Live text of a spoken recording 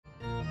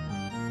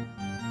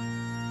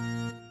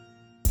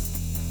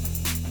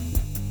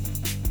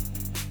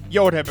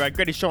Yo, what up, everybody?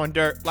 Greatest show on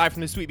dirt, live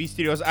from the Sweet Bee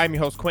Studios. I'm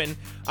your host, Quentin.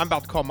 I'm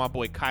about to call my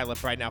boy Kyle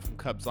up right now from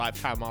Cubs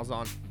Live. Kyle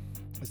Malzahn.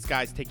 This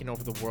guy's taking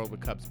over the world with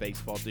Cubs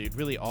baseball, dude.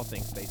 Really, all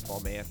things baseball,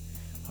 man.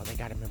 Oh, they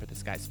gotta remember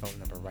this guy's phone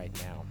number right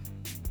now.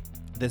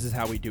 This is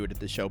how we do it at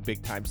the show,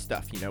 big time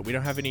stuff. You know, we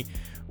don't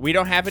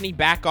have any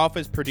back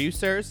office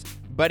producers,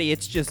 buddy.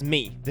 It's just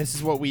me. This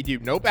is what we do.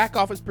 No back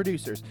office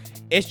producers.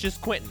 It's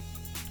just Quentin.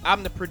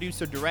 I'm the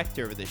producer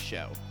director of this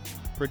show.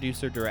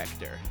 Producer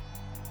director.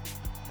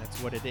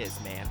 That's what it is,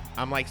 man.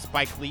 I'm like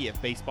Spike Lee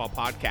of baseball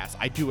podcasts.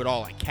 I do it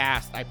all. I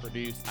cast, I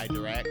produce, I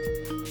direct.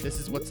 This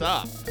is what's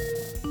up.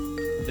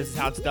 This is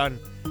how it's done.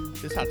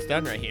 This is how it's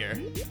done right here.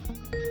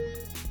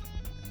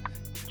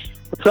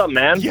 What's up,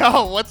 man?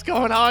 Yo, what's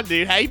going on,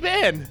 dude? How you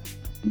been?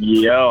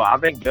 Yo,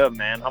 I've been good,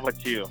 man. How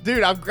about you?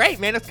 Dude, I'm great,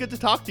 man. It's good to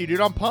talk to you,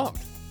 dude. I'm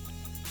pumped.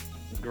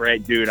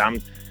 Great, dude.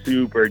 I'm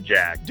super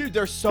jacked. Dude,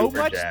 there's so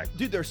Super much. jacked.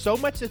 Dude, there's so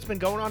much that's been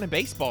going on in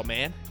baseball,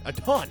 man. A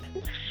ton.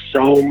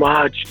 So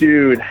much,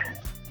 dude.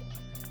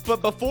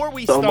 But before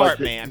we So start,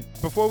 much. man,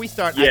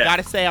 I Yeah.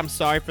 gotta say I'm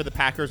sorry for the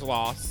Packers'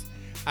 loss.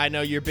 I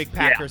know you're a big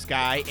Packers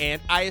guy,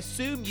 and I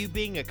assume you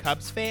being a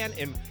Cubs fan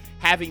and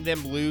having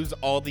them lose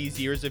all these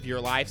years of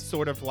your life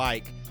sort of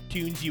like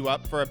tunes you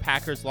up for a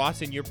Packers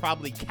loss, and you're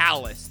probably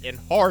calloused and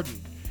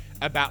hardened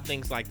about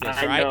things like this,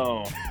 I right?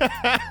 know.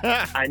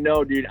 I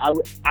know, dude.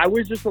 I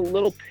was just a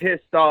little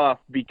pissed off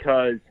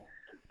because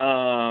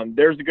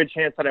there's a good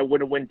chance that I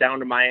would have went down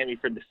to Miami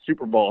for the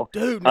Super Bowl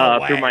Dude, no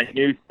way. through my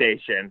news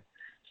station.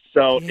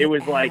 So Get it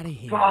was like, outta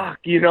here. fuck,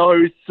 you know, it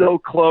was so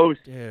close.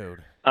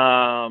 Dude.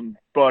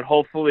 But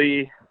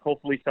hopefully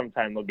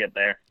sometime they'll get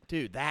there.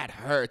 Dude, that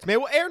hurts.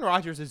 Man, well, Aaron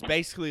Rodgers is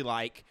basically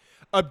like,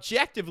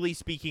 objectively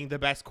speaking, the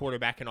best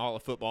quarterback in all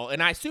of football.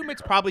 And I assume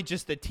it's probably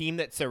just the team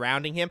that's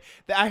surrounding him.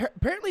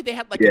 Apparently they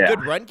had like a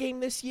good run game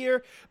this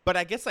year, but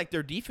I guess like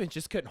their defense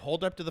just couldn't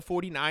hold up to the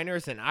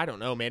 49ers. And I don't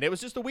know, man. It was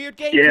just a weird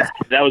game. Yeah,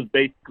 that was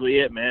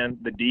basically it, man.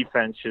 The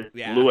defense just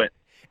blew it.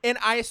 And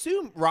I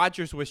assume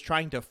Rodgers was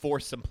trying to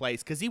force some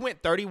plays because he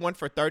went 31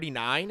 for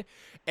 39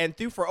 and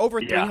threw for over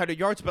 300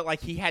 yards, but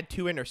like he had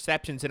 2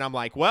 interceptions. And I'm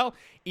like, well,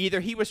 either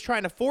he was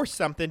trying to force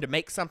something to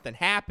make something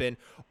happen,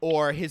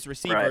 or his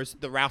receivers,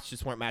 the routes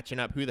just weren't matching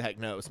up. Who the heck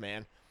knows,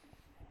 man?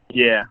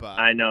 Yeah, But-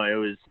 I know. It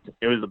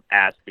was an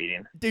ass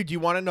beating. Dude, do you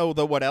want to know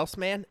what else,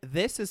 man?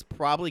 This is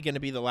probably going to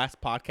be the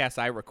last podcast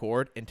I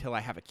record until I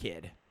have a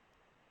kid.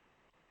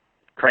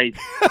 Crazy.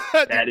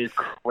 That is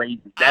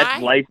crazy.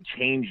 That's life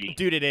changing.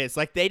 Dude, it is.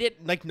 Like, they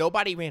didn't, like,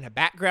 nobody ran a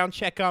background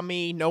check on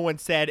me. No one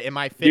said, am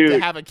I fit to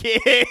have a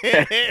kid?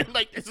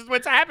 Like, this is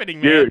what's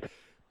happening, man. Dude,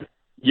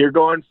 you're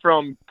going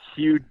from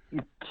Q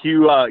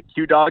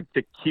dog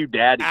to Q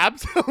daddy.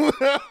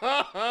 Absolutely.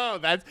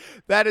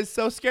 That is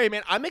so scary,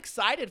 man. I'm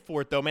excited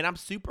for it, though, man. I'm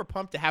super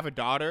pumped to have a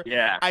daughter.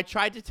 Yeah. I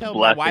tried to tell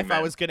Bless my wife you, man.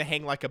 I was going to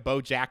hang, like, a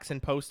Bo Jackson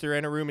poster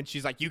in a room, and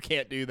she's like, you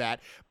can't do that.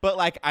 But,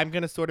 like, I'm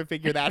going to sort of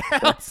figure that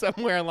out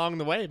somewhere along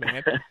the way,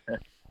 man.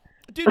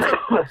 Dude,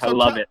 I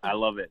love it. I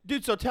love it.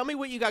 Dude, so tell me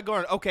what you got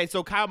going on. Okay,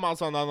 so Kyle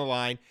Malzahn on the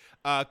line.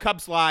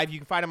 Cubs Live. You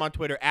can find him on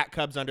Twitter at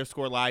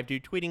Cubs_live,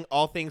 dude, tweeting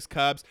all things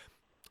Cubs.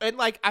 And,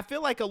 like, I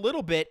feel like a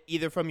little bit,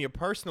 either from your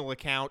personal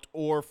account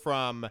or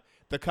from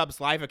the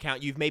Cubs Live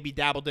account, you've maybe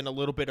dabbled in a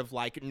little bit of,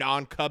 like,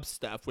 non-Cubs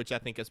stuff, which I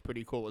think is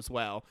pretty cool as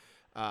well.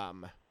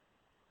 I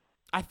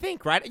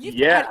think, right? You've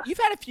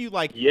had a few,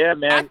 like... Yeah,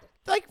 man.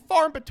 Like,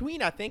 far in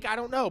between, I think. I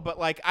don't know. But,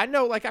 like, I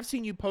know, like, I've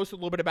seen you post a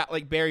little bit about,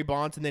 like, Barry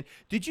Bonds. And then,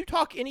 did you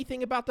talk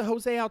anything about the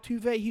Jose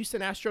Altuve Houston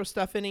Astros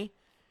stuff any?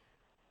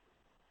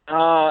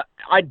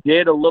 I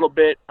did a little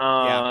bit.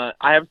 Yeah.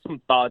 I have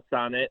some thoughts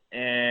on it,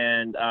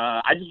 and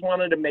I just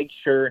wanted to make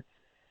sure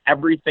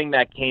everything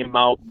that came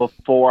out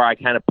before I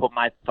kind of put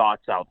my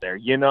thoughts out there,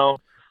 you know?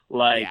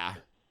 Like,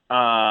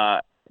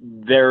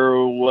 there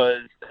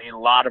was a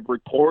lot of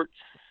reports,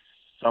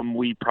 some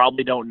we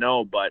probably don't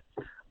know, but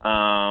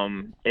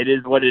it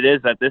is what it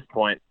is at this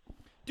point.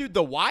 Dude,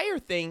 the Wire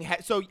thing,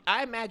 so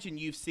I imagine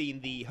you've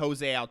seen the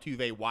Jose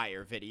Altuve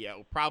Wire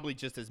video probably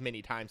just as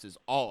many times as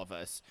all of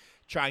us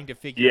trying to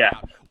figure it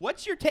out.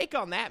 What's your take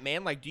on that,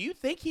 man? Like, do you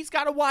think he's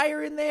got a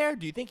wire in there?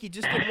 Do you think he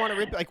just didn't want to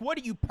rip it? Like, what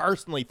do you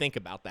personally think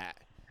about that?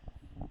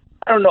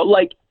 I don't know.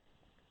 Like,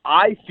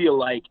 I feel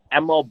like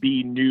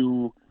MLB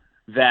knew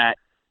that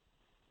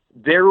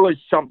there was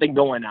something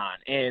going on,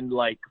 and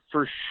like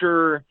for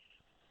sure,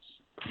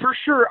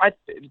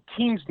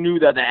 teams knew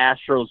that the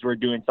Astros were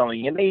doing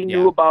something, and they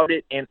knew about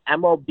it. And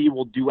MLB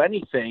will do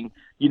anything,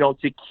 you know,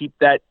 to keep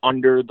that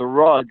under the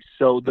rug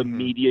so the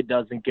media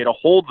doesn't get a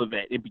hold of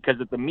it. And because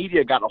if the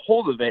media got a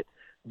hold of it,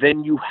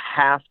 then you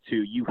have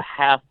to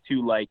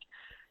like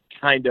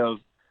kind of.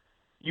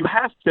 You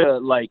have to,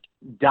 like,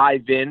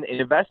 dive in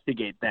and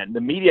investigate then.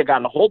 The media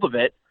got a hold of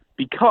it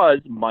because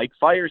Mike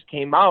Fiers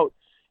came out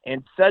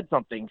and said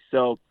something.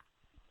 So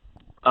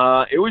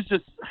it was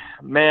just,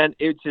 man,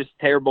 it's just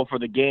terrible for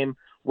the game.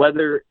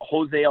 Whether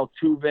Jose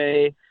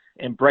Altuve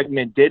and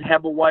Bregman did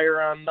have a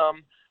wire on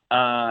them,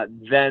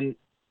 then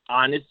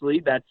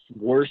honestly, that's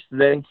worse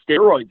than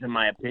steroids in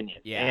my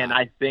opinion. Yeah. And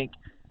I think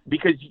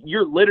because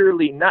you're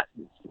literally not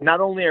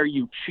only are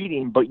you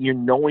cheating, but you're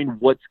knowing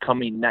what's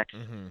coming next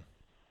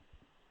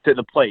to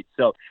the plate.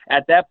 So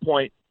at that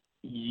point,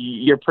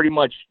 you're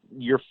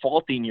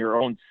faulting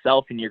your own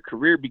self in your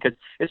career, because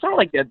it's not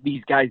like that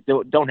these guys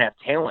don't have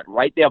talent,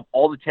 right? They have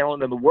all the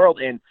talent in the world,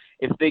 and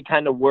if they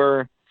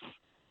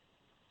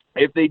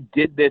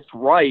did this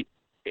right,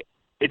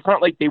 it's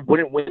not like they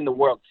wouldn't win the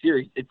World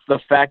Series. It's the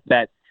fact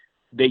that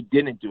they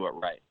didn't do it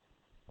right.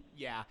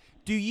 Yeah.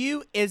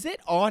 Is it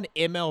on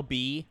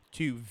MLB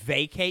to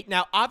vacate?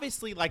 Now,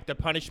 obviously, like, the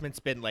punishment's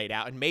been laid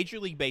out, and Major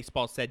League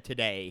Baseball said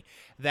today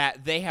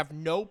that they have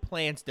no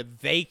plans to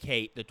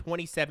vacate the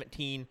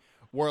 2017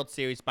 World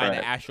Series by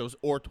the Astros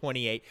or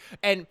 28.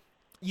 And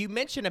you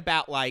mentioned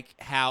about, like,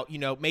 how,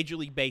 Major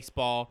League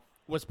Baseball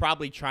was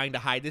probably trying to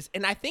hide this,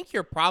 and I think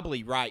you're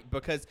probably right,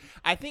 because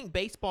I think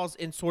baseball's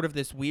in sort of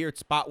this weird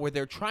spot where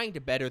they're trying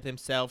to better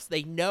themselves.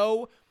 They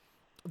know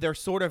they're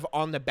sort of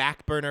on the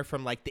back burner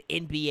from, like, the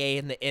NBA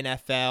and the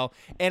NFL,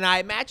 and I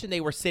imagine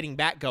they were sitting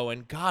back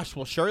going, gosh,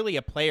 well, surely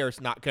a player's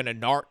not going to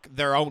narc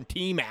their own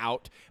team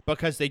out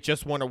because they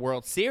just won a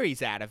World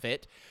Series out of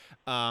it,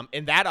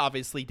 and that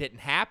obviously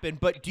didn't happen.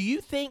 But do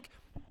you think,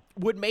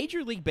 would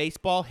Major League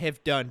Baseball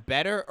have done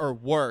better or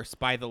worse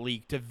by the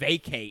league to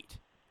vacate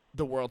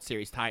the World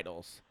Series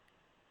titles?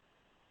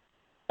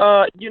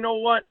 You know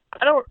what?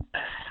 I don't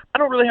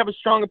really have a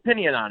strong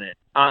opinion on it.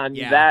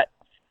 That.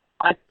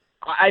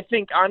 I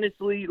think,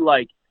 honestly,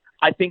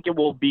 I think it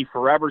will be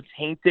forever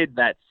tainted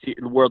that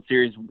the World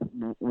Series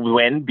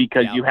win,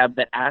 because you have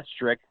that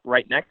asterisk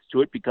right next to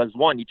it, because,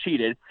 one, you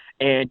cheated,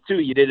 and two,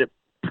 you did a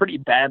pretty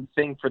bad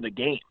thing for the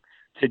game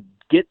to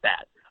get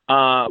that.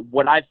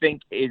 What I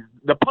think is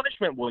the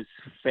punishment was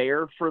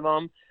fair for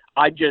them.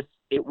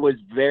 It was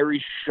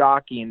very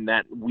shocking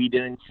that we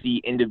didn't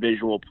see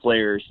individual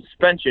players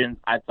suspensions.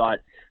 I thought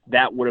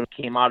that would have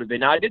came out of it.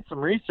 Now, I did some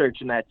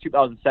research in that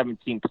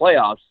 2017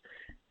 playoffs,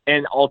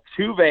 and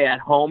Altuve at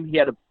home, he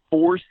had a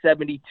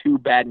 472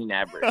 batting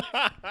average.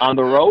 On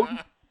the road,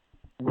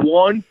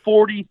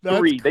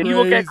 143. Then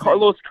you look at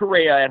Carlos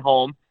Correa at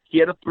home, he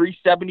had a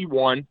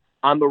 371.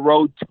 On the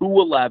road,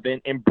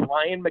 211. And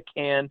Brian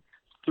McCann,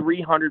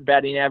 300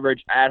 batting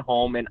average at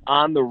home. And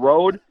on the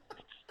road,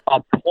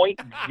 a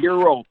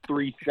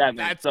 .037.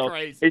 That's so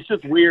crazy. It's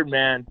just weird,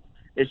 man.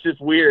 It's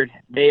just weird.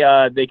 They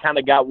kind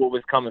of got what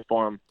was coming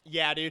for them.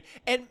 Yeah, dude.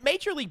 And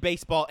Major League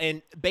Baseball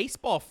and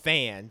baseball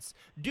fans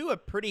do a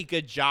pretty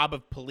good job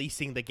of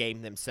policing the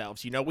game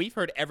themselves. We've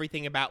heard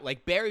everything about,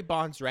 like, Barry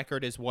Bonds'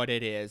 record is what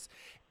it is,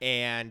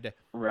 and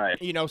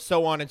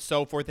so on and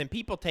so forth, and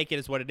people take it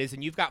as what it is,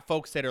 and you've got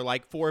folks that are,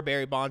 like, for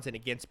Barry Bonds and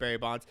against Barry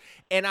Bonds,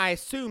 and I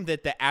assume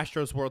that the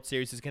Astros World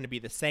Series is going to be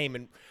the same.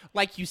 And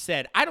like you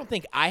said, I don't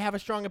think I have a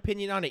strong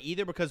opinion on it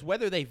either, because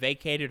whether they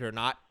vacate it or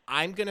not,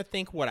 I'm going to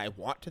think what I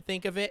want to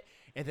think of it,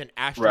 and then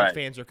Astros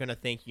fans are going to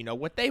think,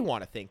 what they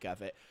want to think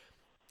of it.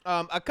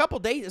 A couple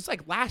days, it's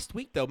like last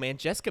week, though, man,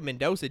 Jessica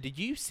Mendoza, did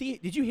you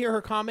hear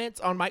her comments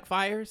on Mike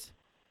Fiers?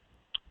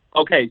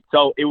 Okay,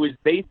 so it was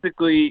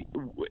basically,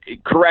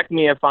 correct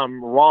me if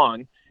I'm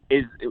wrong,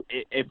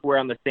 if we're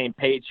on the same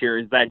page here,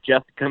 is that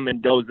Jessica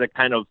Mendoza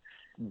kind of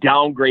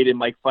downgraded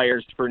Mike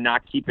Fiers for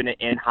not keeping it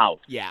in-house.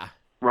 Yeah.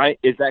 Right?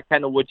 Is that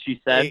kind of what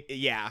she said?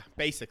 Yeah,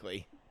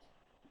 basically.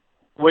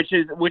 Which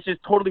is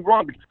totally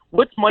wrong.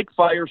 What's Mike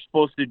Fiers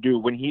supposed to do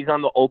when he's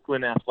on the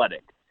Oakland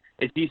Athletic?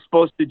 Is he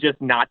supposed to just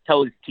not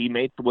tell his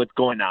teammates what's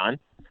going on?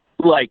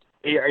 Like,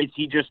 is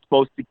he just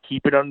supposed to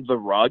keep it under the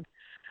rug?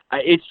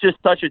 It's just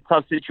such a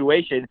tough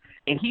situation,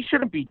 and he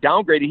shouldn't be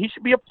downgraded. He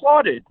should be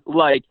applauded.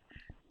 Like,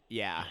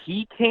 yeah,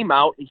 he came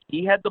out,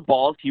 he had the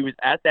balls. He was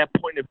at that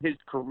point of his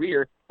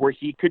career where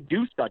he could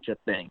do such a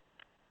thing.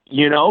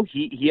 He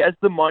has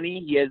the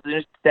money. He has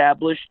an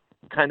established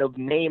kind of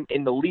name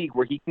in the league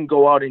where he can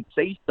go out and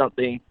say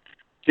something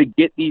to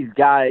get these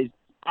guys.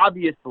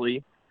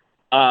 Obviously,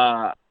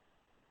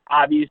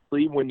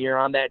 when you're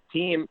on that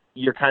team,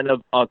 you're kind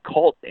of a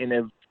cult,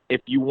 and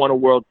if you won a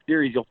World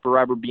Series, you'll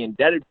forever be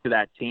indebted to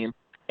that team.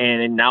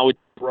 And now it's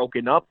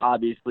broken up,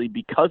 obviously,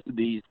 because of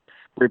these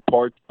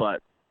reports.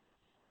 But,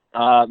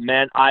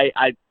 man,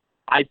 I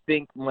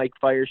think Mike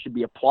Fiers should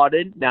be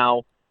applauded.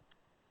 Now,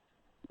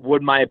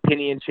 would my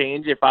opinion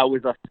change if I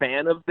was a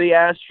fan of the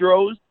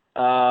Astros?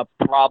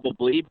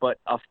 Probably, but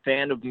a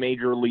fan of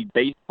Major League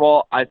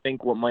Baseball, I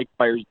think what Mike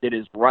Fiers did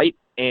is right.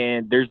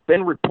 And there's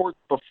been reports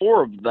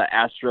before of the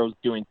Astros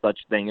doing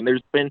such thing, and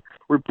there's been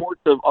reports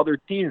of other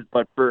teams,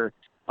 but for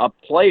a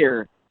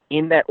player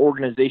in that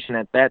organization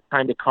at that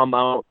time to come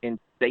out and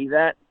say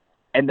that,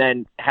 and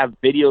then have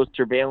video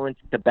surveillance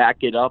to back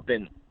it up,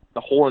 and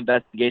the whole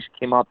investigation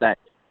came out that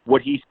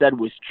what he said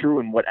was true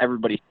and what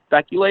everybody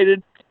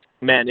speculated,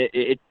 man,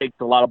 it takes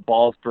a lot of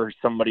balls for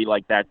somebody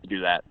like that to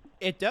do that.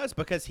 It does,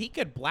 because he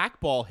could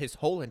blackball his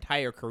whole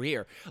entire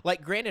career.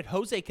 Like, granted,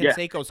 Jose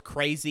Canseco's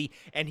crazy,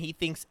 and he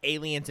thinks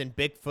aliens and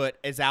Bigfoot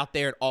is out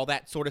there and all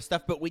that sort of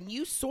stuff. But when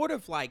you sort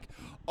of, like,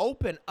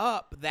 open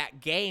up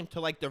that game to,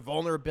 like, their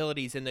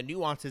vulnerabilities and the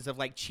nuances of,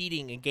 like,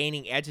 cheating and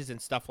gaining edges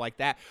and stuff like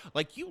that,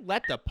 like, you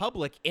let the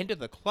public into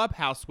the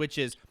clubhouse, which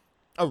is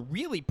a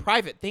really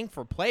private thing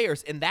for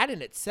players, and that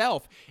in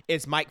itself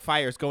is Mike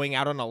Fiers going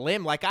out on a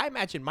limb. Like, I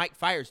imagine Mike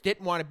Fiers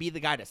didn't want to be the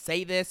guy to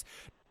say this.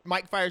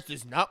 Mike Fiers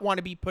does not want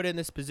to be put in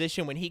this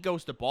position. When he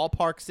goes to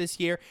ballparks this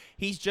year,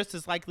 he's just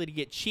as likely to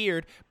get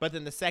cheered, but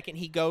then the second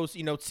he goes,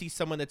 see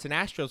someone that's an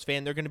Astros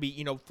fan, they're going to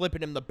be,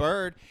 flipping him the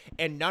bird,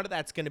 and none of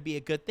that's going to be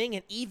a good thing.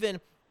 And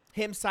even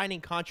him signing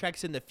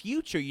contracts in the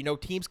future,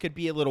 teams could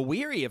be a little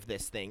weary of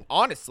this thing,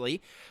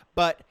 honestly.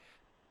 But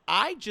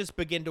I just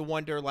begin to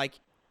wonder, like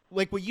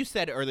what you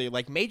said earlier,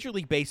 like Major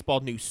League Baseball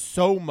knew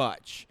so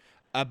much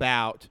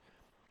about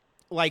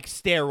like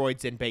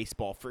steroids in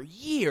baseball for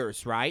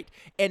years, right?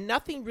 And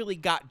nothing really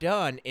got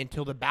done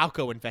until the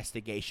Balco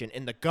investigation,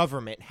 and the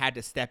government had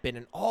to step in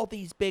and all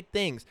these big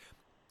things.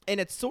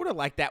 And it's sort of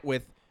like that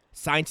with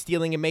sign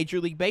stealing in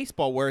Major League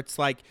Baseball, where it's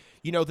like,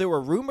 there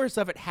were rumors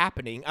of it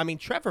happening. I mean,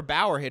 Trevor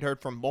Bauer had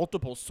heard from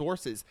multiple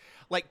sources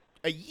like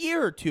a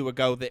year or two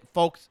ago that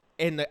folks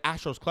in the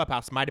Astros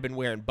clubhouse might have been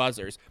wearing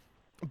buzzers,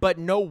 but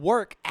no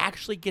work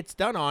actually gets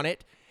done on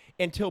it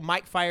until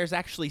Mike Fiers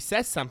actually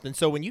says something.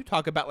 So when you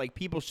talk about like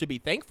people should be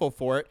thankful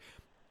for it,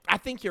 I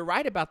think you're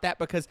right about that,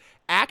 because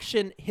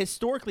action,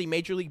 historically,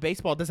 Major League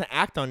Baseball doesn't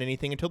act on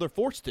anything until they're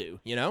forced to,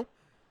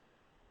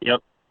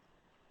 Yep.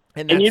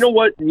 And you know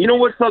what?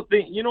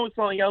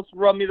 Something else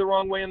rubbed me the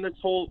wrong way in this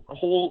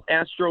whole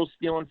Astros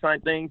stealing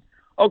sign thing.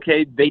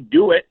 Okay, they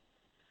do it.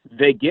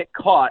 They get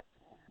caught.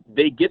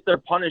 They get their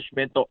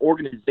punishment. The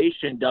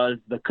organization does.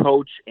 The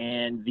coach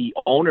and the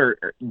owner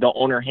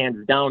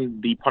hands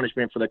down the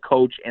punishment for the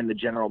coach and the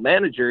general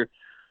manager.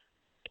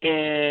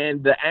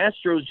 And the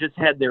Astros just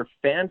had their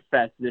fan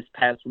fest this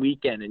past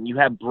weekend, and you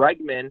have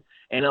Bregman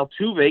and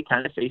Altuve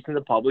kind of facing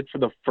the public for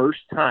the first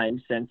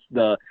time since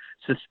the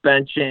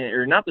suspension,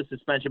 or not the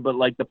suspension, but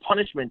like the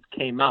punishments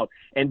came out.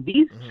 And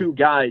these two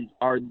guys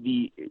are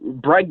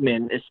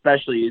Bregman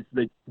especially is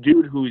the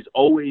dude who's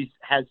always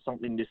has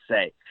something to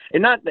say.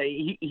 And not that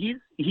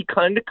he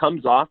kind of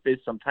comes off as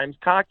sometimes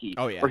cocky,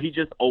 or he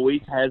just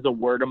always has a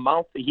word of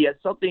mouth. He has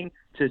something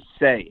to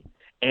say,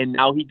 and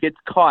now he gets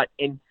caught,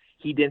 and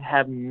he didn't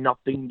have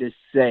nothing to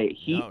say.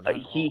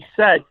 He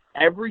said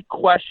every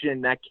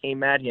question that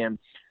came at him,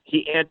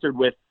 he answered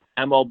with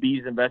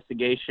MLB's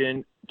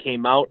investigation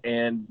came out,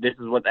 and this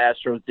is what the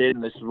Astros did,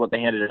 and this is what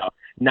they handed out.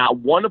 Not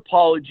one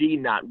apology,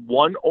 not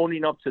one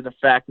owning up to the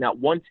fact, not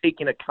one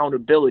taking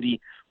accountability,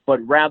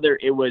 but rather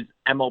it was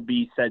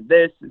MLB said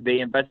this, they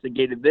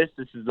investigated this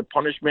is the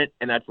punishment,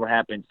 and that's what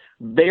happens.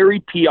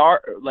 Very PR,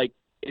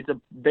 it's a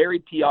very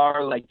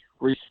PR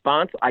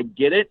response. I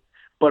get it.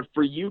 But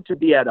for you to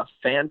be at a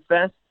fan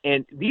fest,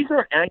 and these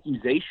aren't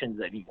accusations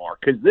anymore,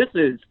 because this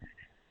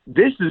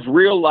is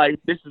real life.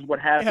 This is what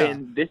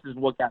happened. Yeah. This is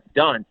what got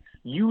done.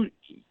 You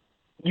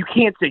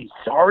can't say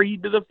sorry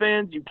to the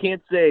fans. You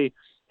can't say,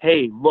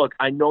 hey, look,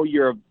 I know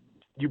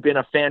you've been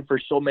a fan for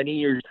so many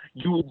years.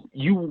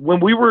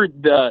 When we were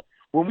the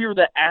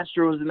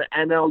Astros in the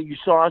NL, you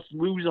saw us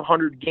lose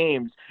 100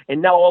 games,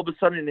 and now all of a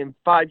sudden in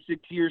 5-6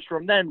 years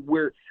from then,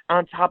 we're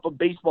on top of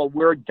baseball.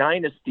 We're a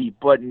dynasty,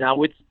 but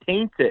now it's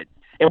tainted.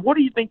 And what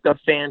do you think the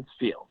fans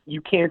feel? You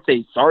can't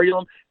say sorry to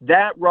them.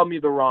 That rubbed me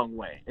the wrong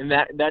way. And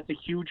that's a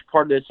huge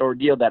part of this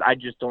ordeal that I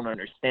just don't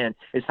understand,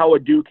 is how a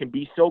dude can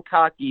be so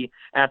cocky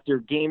after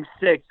Game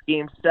 6,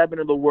 Game 7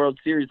 of the World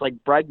Series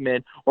like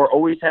Bregman, or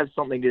always have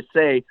something to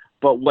say,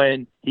 but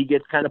when he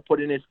gets kind of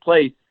put in his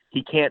place,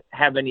 he can't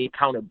have any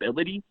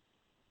accountability.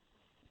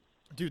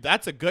 Dude,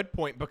 that's a good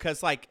point,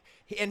 because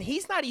and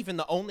he's not even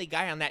the only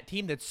guy on that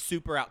team that's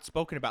super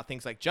outspoken about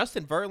things. Like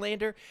Justin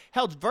Verlander.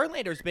 Hell,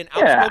 Verlander's been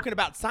outspoken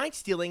about sign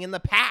stealing in the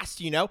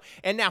past,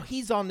 and now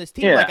he's on this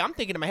team. Yeah. I'm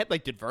thinking in my head,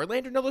 did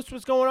Verlander know this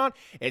was going on?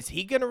 Is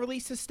he going to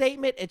release a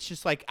statement? It's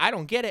just I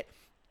don't get it.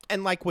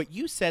 And what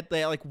you said,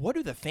 what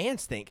do the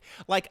fans think?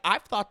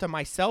 I've thought to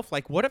myself,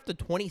 what if the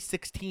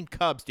 2016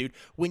 Cubs, dude,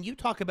 when you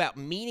talk about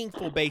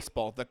meaningful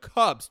baseball, the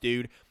Cubs,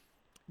 dude,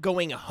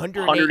 going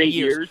 108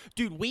 years.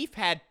 Dude, we've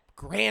had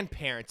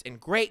grandparents and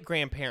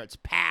great-grandparents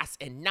pass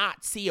and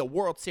not see a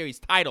World Series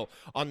title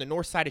on the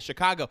north side of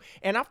Chicago.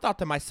 And I've thought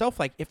to myself,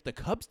 if the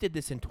Cubs did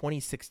this in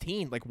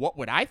 2016, what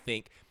would I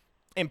think?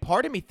 And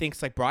part of me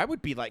thinks, bro, I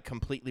would be,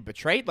 completely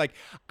betrayed.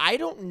 I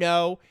don't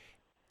know.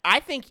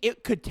 I think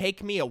it could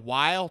take me a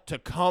while to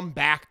come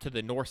back to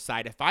the north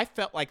side if I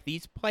felt like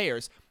these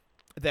players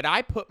that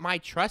I put my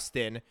trust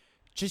in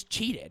just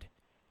cheated.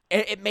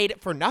 It made it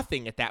for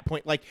nothing at that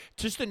point.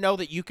 Just to know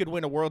that you could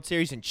win a World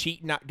Series and cheat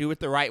and not do it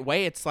the right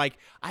way, it's I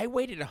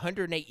waited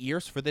 108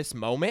 years for this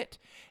moment,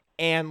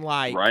 and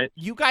right.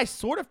 You guys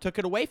sort of took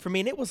it away from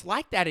me, and it was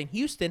like that in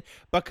Houston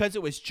because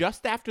it was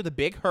just after the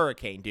big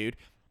hurricane, dude.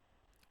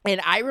 And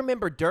I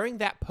remember during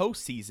that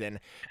postseason,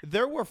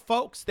 there were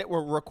folks that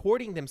were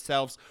recording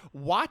themselves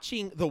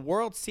watching the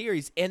World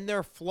Series in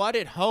their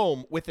flooded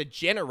home with a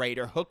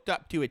generator hooked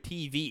up to a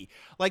TV.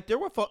 There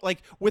were folks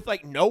with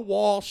no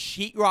walls,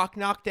 sheetrock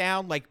knocked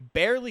down,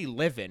 barely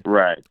living.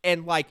 Right.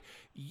 And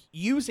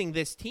using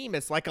this team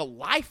as like a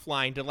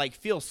lifeline to like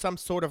feel some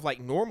sort of like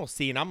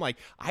normalcy. And I'm like,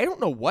 I don't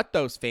know what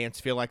those fans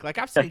feel like. Like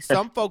I've seen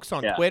some folks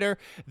on Yeah. Twitter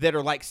that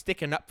are like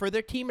sticking up for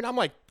their team, and I'm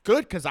like,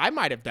 good, because I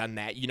might have done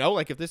that.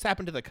 Like if this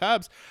happened to the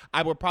Cubs,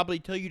 I would probably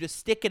tell you to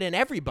stick it, and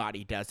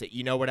everybody does it.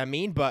 You know what I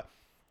mean? But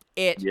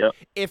Yep.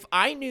 if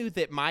I knew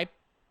that my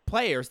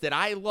players that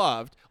I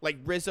loved, like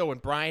Rizzo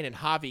and Brian and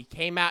Javi,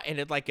 came out and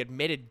had like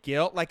admitted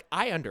guilt, like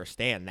I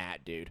understand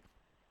that, dude.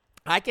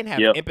 I can have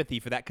Yep. empathy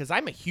for that because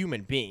I'm a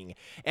human being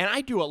and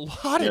I do a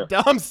lot of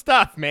Yeah. dumb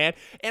stuff, man.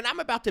 And I'm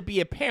about to be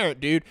a parent,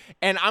 dude,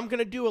 and I'm going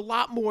to do a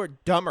lot more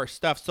dumber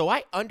stuff. So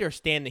I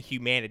understand the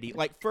humanity.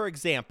 Like, for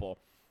example,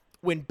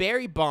 when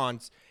Barry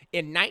Bonds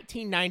in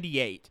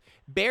 1998,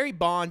 Barry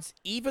Bonds,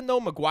 even though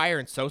McGwire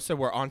and Sosa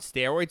were on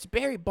steroids,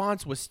 Barry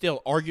Bonds was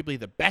still arguably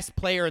the best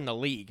player in the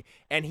league,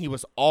 and he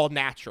was all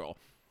natural.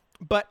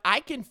 But I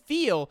can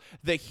feel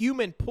the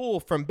human pull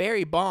from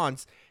Barry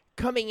Bonds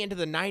coming into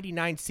the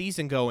 99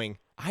 season going,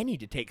 I need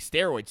to take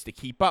steroids to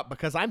keep up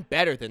because I'm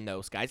better than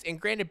those guys.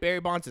 And granted, Barry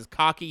Bonds is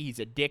cocky. He's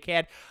a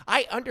dickhead.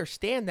 I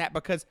understand that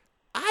because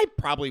I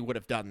probably would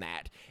have done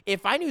that.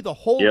 If I knew the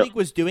whole Yep. league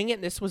was doing it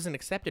and this was an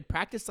accepted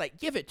practice, like,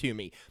 give it to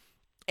me.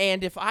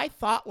 And if I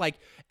thought like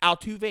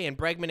Altuve and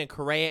Bregman and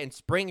Correa and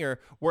Springer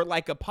were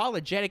like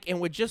apologetic and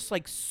would just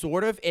like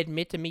sort of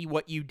admit to me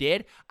what you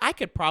did, I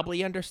could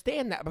probably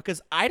understand that because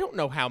I don't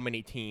know how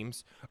many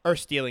teams are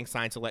stealing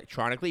signs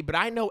electronically, but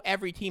I know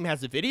every team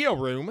has a video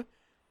room.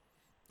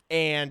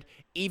 And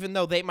even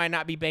though they might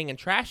not be banging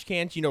trash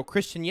cans,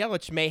 Christian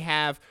Yelich may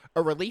have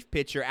a relief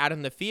pitcher out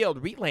in the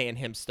field relaying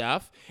him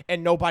stuff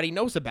and nobody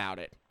knows about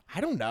it. I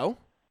don't know.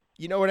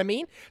 You know what I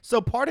mean? So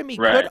part of me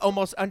Right. could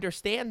almost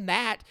understand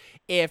that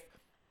if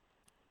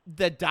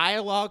the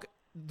dialogue,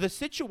 the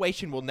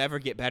situation will never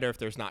get better if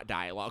there's not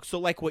dialogue. So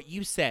like what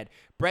you said,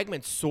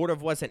 Bregman sort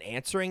of wasn't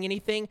answering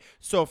anything.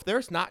 So if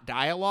there's not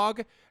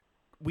dialogue,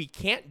 we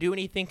can't do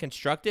anything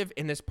constructive,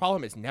 and this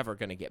problem is never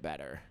going to get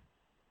better.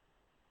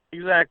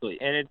 Exactly,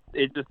 and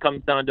it just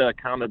comes down to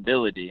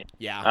accountability.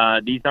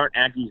 Yeah. These aren't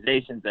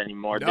accusations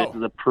anymore. No. This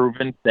is a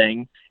proven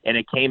thing, and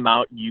it came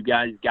out. You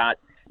guys got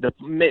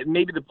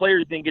maybe the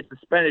players didn't get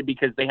suspended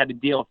because they had to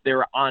deal if they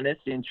were honest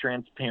and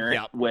transparent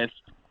Yep. with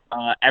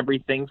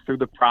everything through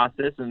the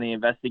process and the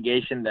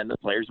investigation. Then the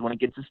players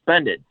wouldn't get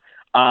suspended.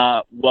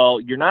 Well,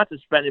 you're not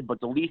suspended, but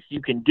the least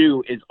you can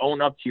do is own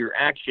up to your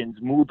actions,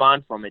 move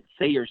on from it,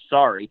 say you're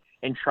sorry,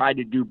 and try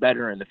to do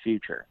better in the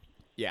future.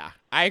 Yeah,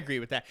 I agree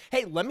with that.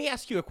 Hey, let me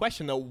ask you a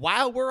question, though,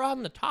 while we're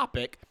on the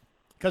topic,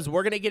 because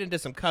we're going to get into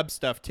some Cubs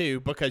stuff, too,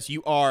 because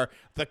you are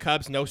the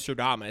Cubs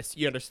Nostradamus.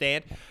 You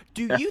understand?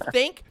 Do you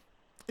think,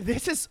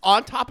 this is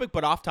on topic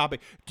but off topic,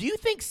 do you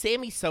think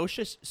Sammy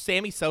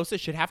Sosa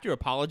should have to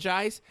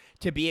apologize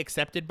to be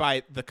accepted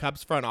by the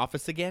Cubs front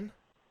office again?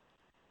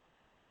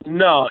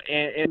 No,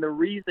 and the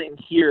reason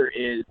here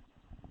is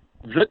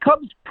the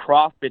Cubs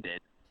profited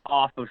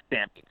off of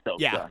Sammy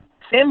Sosa. Yeah.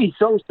 Sammy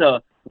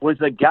Sosa was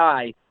a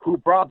guy who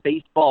brought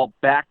baseball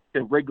back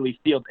to Wrigley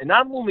Field, and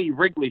not only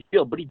Wrigley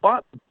Field, but he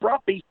brought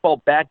baseball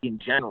back in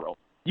general.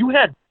 You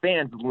had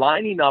fans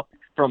lining up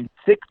from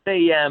 6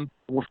 a.m.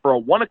 for a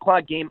 1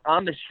 o'clock game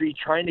on the street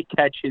trying to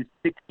catch his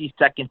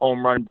 60-second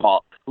home run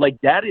ball. Like,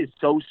 that is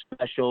so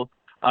special.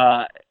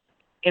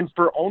 And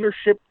for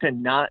ownership to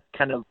not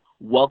kind of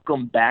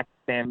welcome back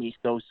Sammy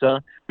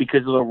Sosa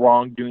because of the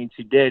wrongdoings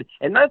he did,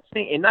 and not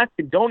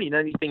condoning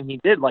anything he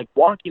did, like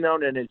walking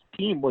out on his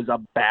team was a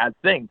bad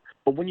thing.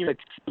 But when you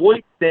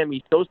exploit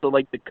Sammy Sosa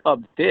like the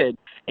Cubs did,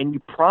 and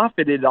you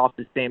profited off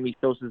of Sammy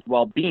Sosa's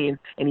well-being,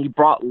 and he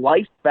brought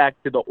life back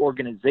to the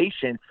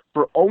organization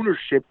for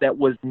ownership that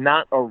was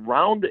not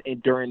around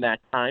during that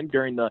time,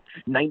 during the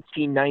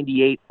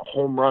 1998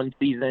 home run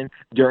season,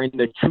 during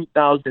the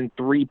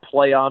 2003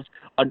 playoffs,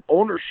 an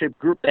ownership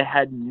group that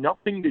had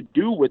nothing to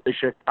do with the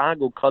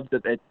Chicago Cubs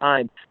at that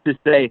time, to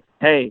say,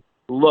 hey,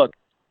 look,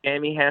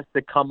 Sammy has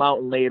to come out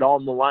and lay it all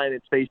on the line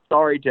and say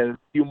sorry to a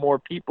few more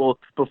people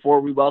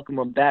before we welcome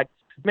him back.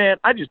 Man,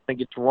 I just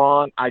think it's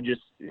wrong.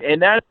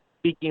 And that's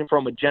speaking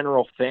from a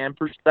general fan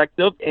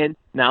perspective, and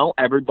now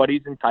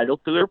everybody's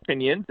entitled to their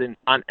opinions and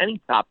on any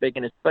topic,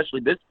 and especially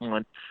this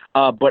one.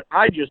 But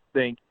I just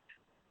think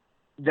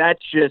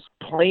that's just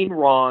plain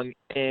wrong,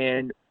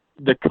 and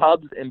the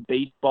Cubs and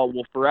baseball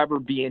will forever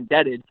be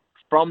indebted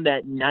from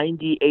that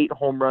 98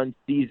 home run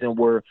season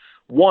where,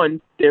 one,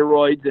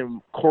 steroids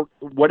and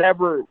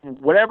whatever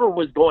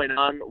was going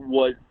on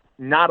was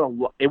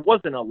it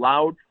wasn't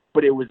allowed,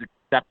 but it was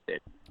accepted.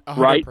 100%,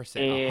 Right?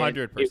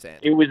 100%.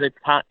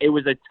 It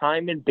was a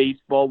time in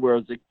baseball where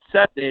it was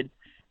accepted,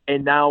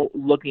 and now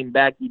looking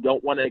back, you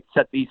don't want to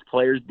accept these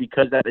players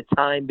because at the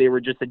time they were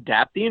just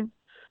adapting.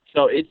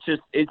 So it's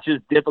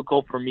just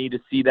difficult for me to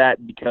see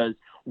that because,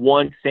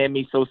 one,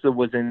 Sammy Sosa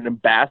was an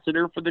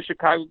ambassador for the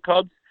Chicago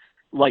Cubs.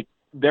 Like,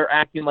 they're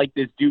acting like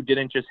this dude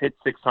didn't just hit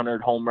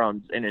 600 home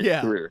runs in his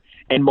career,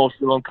 and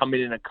most of them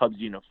coming in a Cubs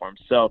uniform.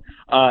 So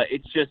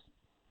it's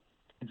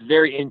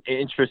very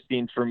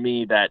interesting for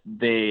me that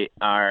they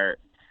are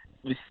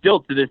still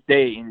to this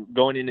day, and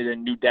going into the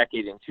new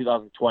decade in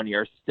 2020,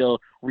 are still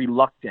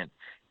reluctant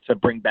to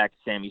bring back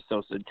Sammy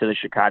Sosa to the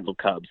Chicago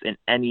Cubs in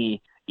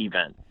any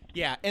event.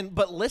 Yeah,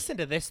 but listen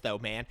to this though,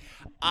 man.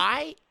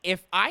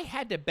 If I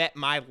had to bet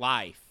my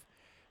life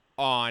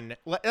on,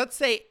 let's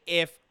say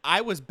if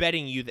I was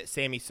betting you that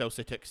Sammy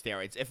Sosa took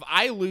steroids, if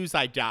I lose,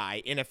 I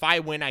die, and if I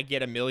win, I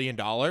get $1 million.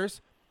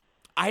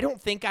 I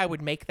don't think I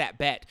would make that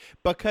bet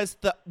because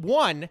the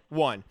one,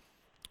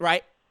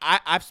 right?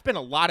 I've spent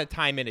a lot of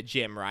time in a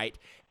gym, right?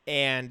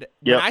 And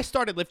when I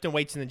started lifting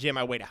weights in the gym,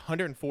 I weighed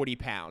 140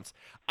 pounds.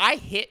 I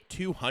hit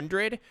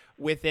 200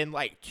 within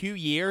like 2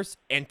 years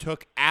and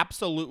took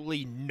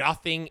absolutely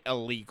nothing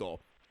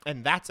illegal.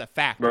 And that's a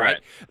fact, right?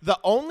 The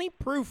only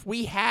proof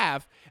we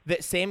have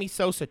that Sammy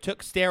Sosa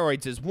took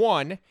steroids is,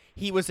 one,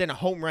 he was in a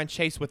home run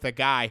chase with a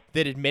guy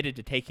that admitted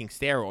to taking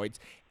steroids.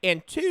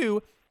 And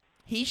two,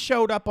 he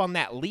showed up on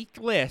that leaked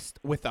list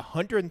with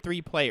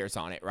 103 players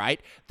on it, right?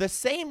 The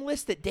same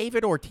list that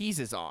David Ortiz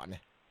is on,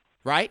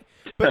 right?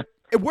 But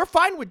we're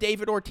fine with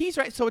David Ortiz,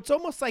 right? So it's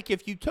almost like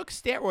if you took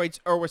steroids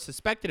or were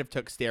suspected of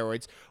took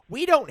steroids,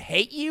 we don't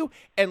hate you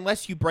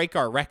unless you break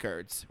our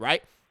records,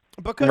 right?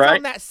 Because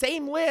on that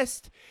same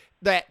list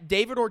that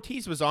David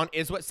Ortiz was on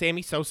is what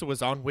Sammy Sosa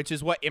was on, which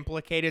is what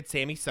implicated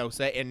Sammy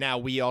Sosa, and now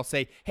we all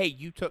say, hey,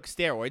 you took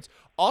steroids.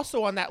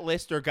 Also on that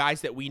list are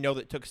guys that we know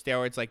that took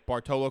steroids like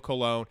Bartolo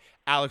Colon,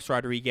 Alex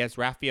Rodriguez,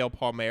 Rafael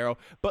Palmeiro,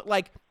 but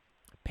like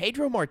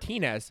Pedro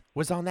Martinez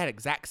was on that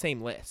exact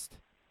same list,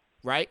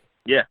 right?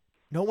 Yeah.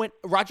 No one,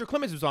 Roger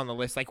Clemens was on the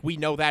list. Like, we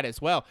know that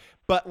as well.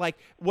 But, like,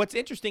 what's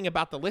interesting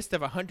about the list of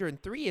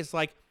 103 is,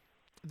 like,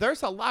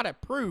 there's a lot of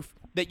proof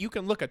that you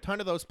can look a ton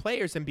of those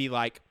players and be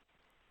like,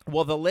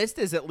 well, the list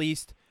is at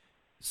least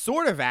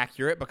sort of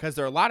accurate because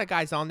there are a lot of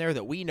guys on there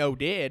that we know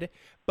did,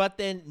 but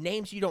then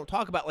names you don't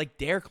talk about, like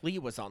Derek Lee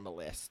was on the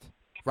list,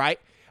 right?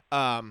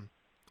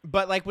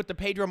 But, like, with the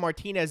Pedro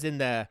Martinez and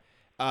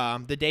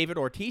the David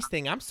Ortiz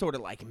thing, I'm sort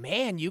of like,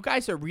 man, you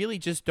guys are really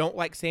just don't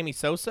like Sammy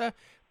Sosa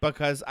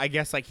because I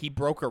guess, like, he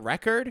broke a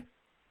record.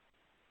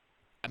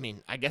 I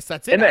mean, I guess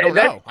that's it. I don't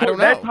know.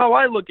 That's how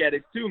I look at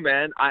it too,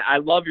 man. I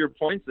love your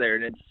points there,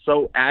 and it's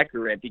so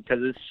accurate because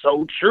it's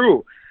so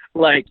true.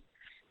 Like,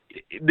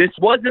 this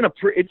wasn't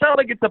it's not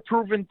like it's a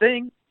proven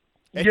thing.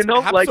 It's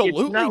like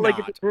it's not like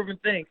it's a proven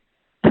thing.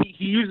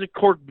 He used a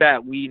cork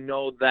bat. We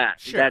know that.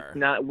 Sure. That's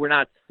not. We're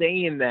not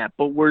saying that,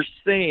 but we're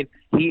saying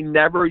he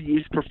never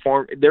used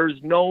There's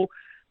no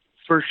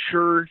for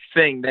sure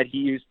thing that he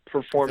used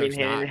performing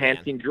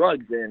enhancing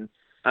drugs, and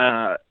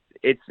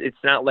it's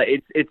not like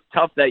it's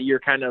tough that you're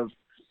kind of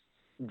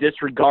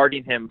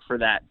disregarding him for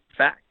that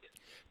fact.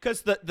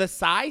 Because the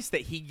size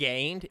that he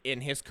gained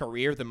in his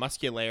career, the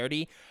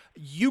muscularity,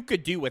 you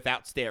could do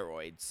without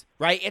steroids,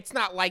 right? It's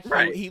not like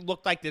he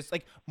looked like this.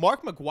 Like,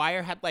 Mark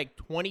McGwire had, like,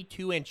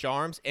 22-inch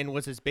arms and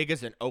was as big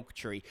as an oak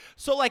tree.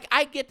 So, like,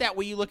 I get that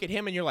when you look at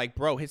him and you're like,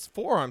 bro, his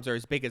forearms are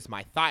as big as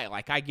my thigh.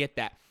 Like, I get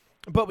that.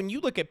 But when you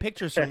look at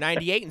pictures from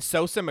 98 and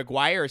Sosa and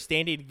McGwire are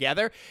standing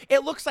together,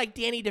 it looks like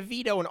Danny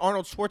DeVito and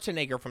Arnold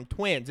Schwarzenegger from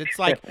Twins. It's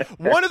like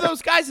one of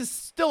those guys is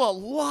still a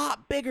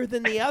lot bigger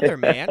than the other,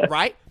 man,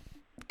 right?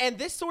 And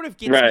this sort of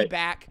gets me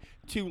back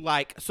to,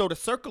 like, so to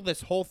circle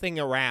this whole thing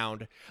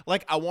around,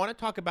 like, I want to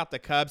talk about the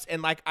Cubs,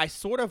 and, like, I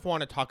sort of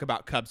want to talk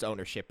about Cubs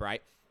ownership,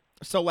 right?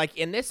 So, like,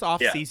 in this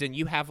offseason,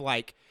 you have,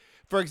 like,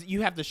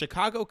 you have the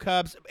Chicago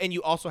Cubs, and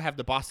you also have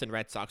the Boston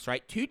Red Sox,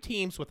 right? Two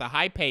teams with a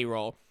high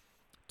payroll,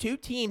 two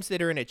teams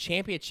that are in a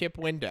championship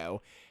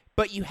window,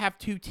 but you have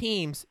two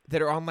teams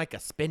that are on, like, a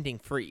spending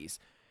freeze.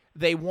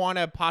 They want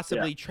to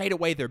possibly trade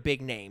away their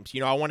big names.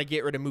 You know, I want to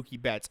get rid of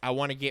Mookie Betts. I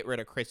want to get rid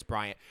of Chris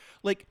Bryant.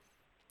 Like,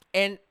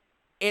 and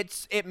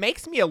it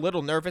makes me a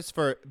little nervous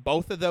for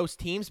both of those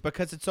teams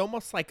because it's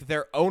almost like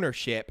their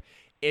ownership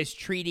is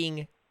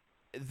treating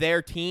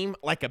their team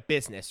like a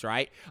business,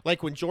 right?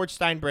 Like when George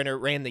Steinbrenner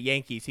ran the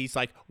Yankees, he's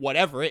like,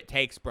 whatever it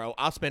takes, bro.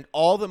 I'll spend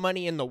all the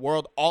money in the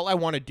world. All I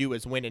want to do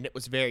is win, and it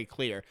was very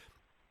clear.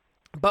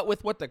 But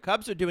with what the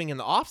Cubs are doing in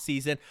the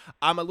offseason,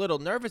 I'm a little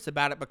nervous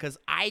about it because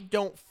I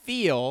don't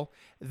feel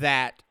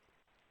that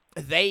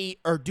they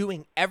are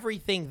doing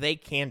everything they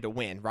can to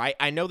win, right?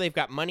 I know they've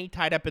got money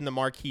tied up in the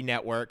Marquee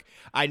Network.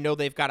 I know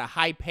they've got a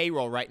high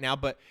payroll right now,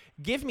 but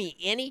give me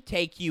any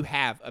take you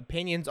have,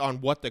 opinions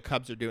on what the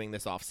Cubs are doing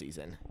this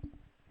offseason.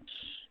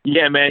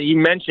 Yeah, man, you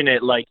mentioned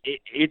it. Like,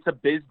 it's a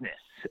business.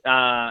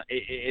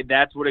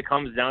 That's what it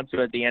comes down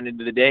to at the end of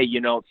the day.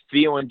 You know,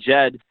 Theo and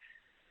Jed,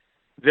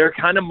 they're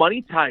kind of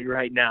money tied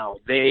right now.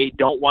 They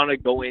don't want to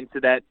go into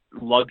that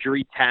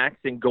luxury tax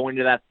and go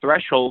into that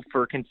threshold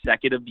for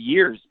consecutive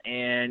years.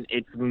 And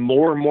it's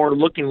more and more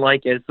looking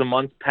like as the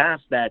months pass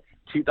that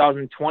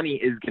 2020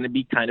 is going to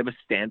be kind of a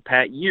stand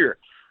pat year.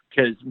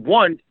 Because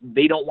one,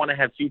 they don't want to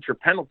have future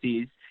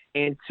penalties.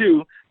 And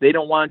two, they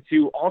don't want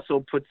to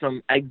also put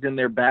some eggs in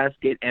their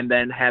basket and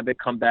then have it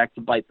come back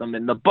to bite them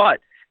in the butt.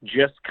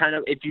 Just kind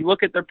of, if you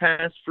look at their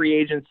past free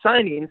agent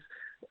signings,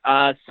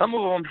 some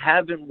of them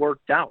haven't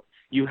worked out.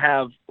 You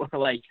have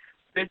like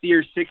 50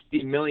 or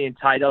 60 million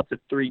tied up to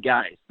three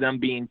guys, them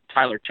being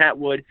Tyler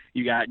Chatwood,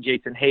 you got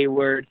Jason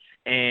Hayward,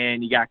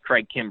 and you got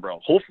Craig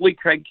Kimbrell. Hopefully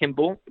Craig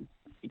Kimbrell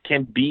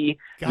can be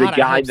God, the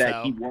guy I hope that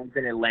so. he was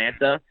in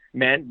Atlanta,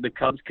 man, the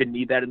Cubs could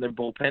need that in their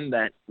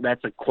bullpen.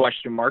 That's a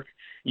question mark.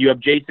 You have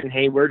Jason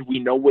Hayward. We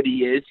know what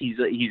he is. He's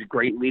a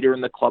great leader in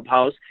the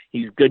clubhouse.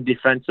 He's good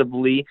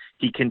defensively.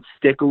 He can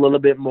stick a little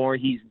bit more.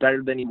 He's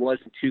better than he was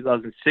in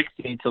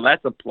 2016, so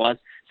that's a plus.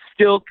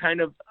 Still kind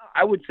of,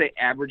 I would say,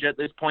 average at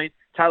this point.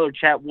 Tyler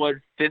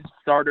Chatwood, fifth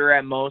starter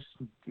at most,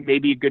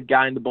 maybe a good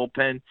guy in the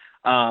bullpen.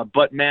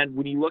 But, man,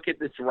 when you look at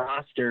this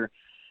roster,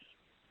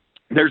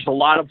 there's a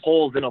lot of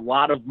holes and a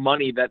lot of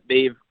money that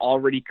they've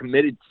already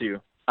committed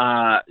to.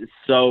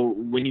 So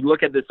when you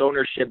look at this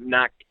ownership, and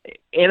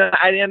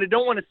I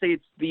don't want to say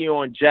it's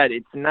Theo and Jed.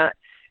 It's not.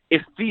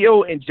 If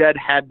Theo and Jed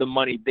had the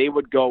money, they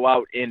would go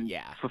out and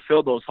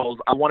fulfill those holes.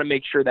 I want to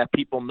make sure that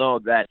people know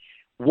that,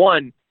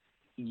 one,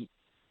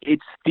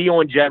 it's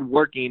Theo and Jed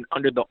working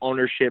under the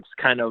ownership's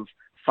kind of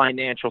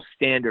financial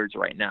standards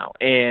right now.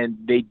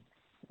 And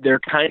they're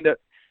kind of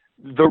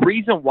 – the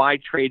reason why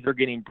trades are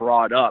getting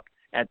brought up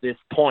at this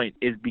point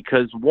is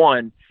because,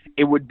 one,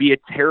 it would be a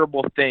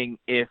terrible thing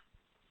if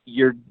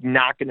you're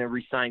not going to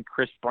re-sign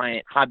Chris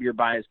Bryant, Javier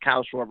Baez,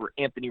 Kyle Schwarber,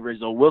 Anthony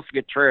Rizzo, Wilson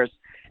Contreras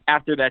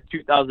after that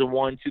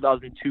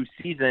 2001-2002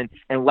 season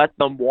and let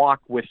them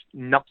walk with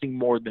nothing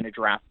more than a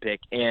draft pick.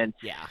 And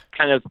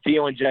kind of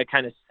Theo and Jed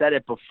kind of said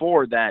it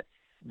before that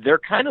they're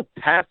kind of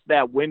past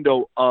that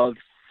window of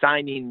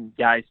signing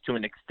guys to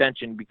an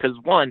extension because,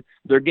 one,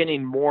 they're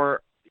getting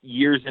more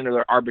years into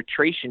their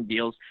arbitration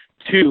deals.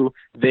 Two,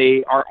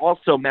 they are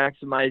also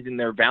maximizing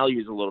their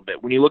values a little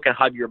bit. When you look at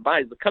Javier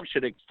Baez, the Cubs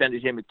should have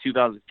extended him in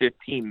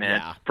 2015,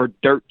 man, for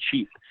dirt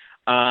cheap.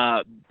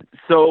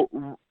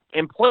 So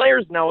in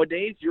players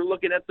nowadays, you're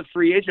looking at the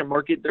free agent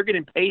market. They're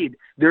getting paid.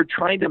 They're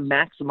trying to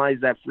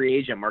maximize that free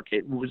agent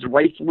market. It was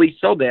rightfully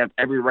so. They have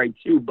every right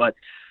to, but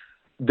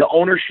the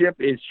ownership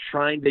is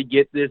trying to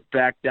get this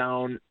back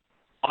down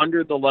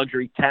under the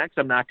luxury tax.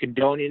 I'm not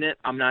condoning it.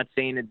 I'm not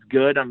saying it's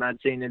good. I'm not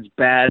saying it's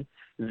bad.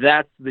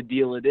 That's the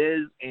deal it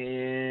is.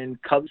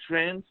 And Cubs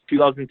fans,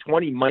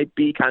 2020 might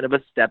be kind of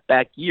a step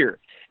back year.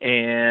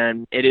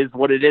 And it is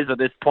what it is at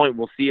this point.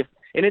 We'll see if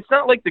 – and it's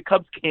not like the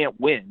Cubs can't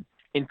win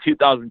in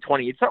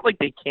 2020. It's not like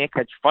they can't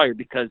catch fire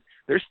because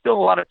there's still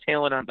a lot of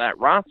talent on that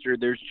roster.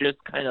 There's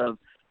just kind of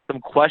some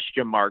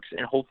question marks,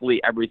 and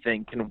hopefully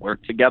everything can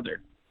work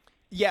together.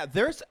 Yeah,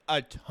 there's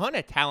a ton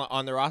of talent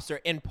on the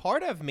roster. And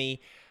part of me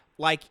 –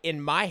 like in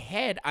my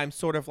head, I'm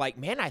sort of like,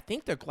 man, I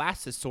think their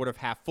glass is sort of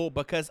half full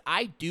because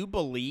I do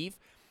believe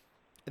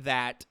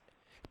that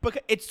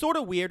because it's sort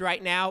of weird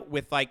right now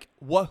with like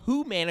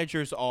who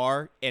managers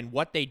are and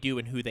what they do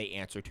and who they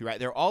answer to, right?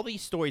 There are all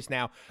these stories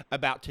now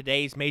about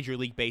today's Major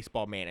League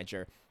Baseball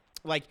manager.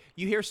 Like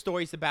you hear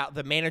stories about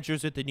the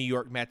managers at the New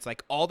York Mets,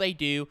 like all they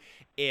do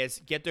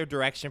is get their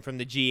direction from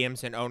the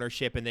GMs and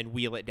ownership and then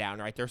wheel it down,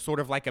 right? They're sort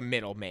of like a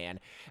middleman.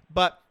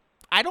 But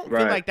I don't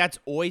feel like that's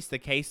always the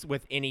case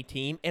with any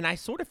team, and I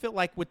sort of feel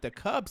like with the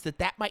Cubs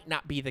that might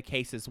not be the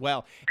case as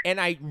well.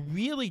 And I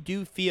really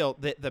do feel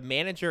that the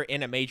manager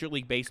in a Major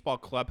League Baseball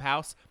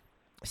clubhouse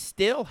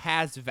still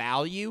has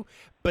value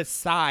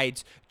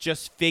besides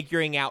just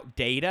figuring out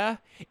data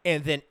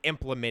and then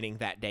implementing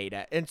that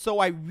data. And so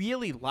I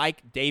really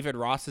like David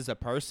Ross as a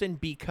person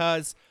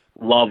because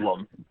love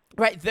him.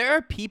 Right, there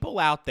are people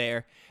out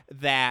there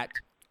that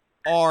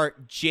are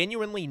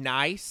genuinely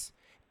nice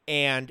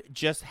and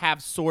just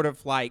have sort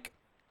of like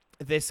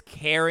this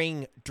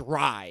caring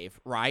drive,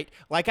 right?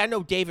 Like I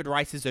know David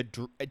Ross is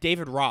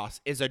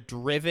a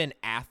driven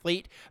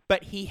athlete,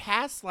 but he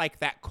has like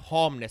that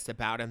calmness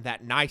about him,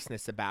 that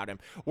niceness about him,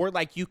 where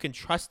like you can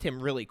trust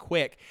him really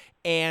quick.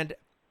 And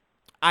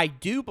I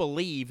do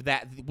believe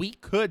that we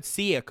could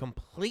see a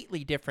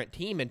completely different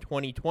team in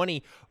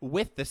 2020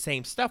 with the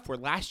same stuff, where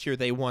last year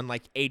they won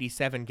like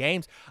 87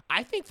 games.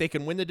 I think they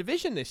can win the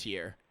division this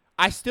year.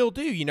 I still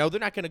do. You know, they're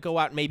not going to go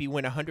out and maybe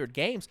win 100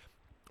 games.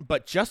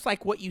 But just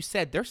like what you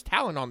said, there's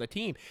talent on the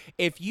team.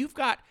 If you've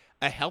got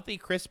a healthy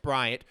Chris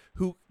Bryant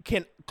who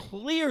can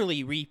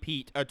clearly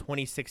repeat a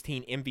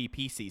 2016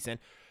 MVP season,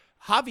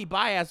 Javi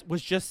Baez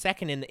was just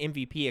second in the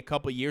MVP a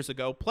couple years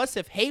ago. Plus,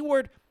 if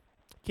Hayward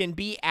can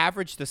be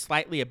average to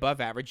slightly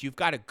above average, you've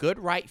got a good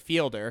right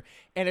fielder.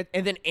 And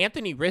then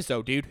Anthony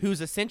Rizzo, dude,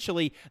 who's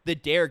essentially the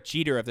Derek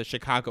Jeter of the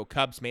Chicago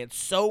Cubs, man.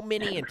 So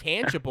many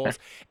intangibles.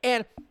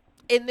 And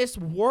in this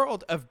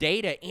world of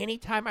data,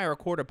 anytime I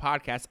record a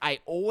podcast, I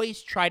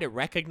always try to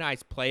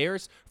recognize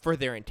players for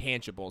their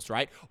intangibles,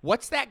 right?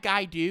 What's that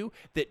guy do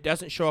that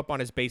doesn't show up on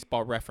his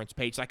Baseball Reference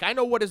page? Like, I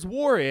know what his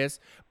WAR is,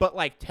 but,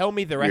 like, tell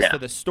me the rest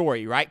of the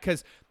story, right?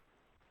 Because,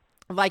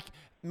 like,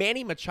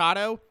 Manny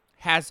Machado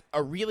has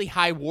a really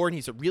high WAR, and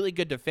he's a really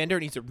good defender,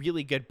 and he's a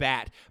really good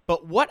bat.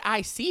 But what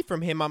I see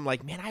from him, I'm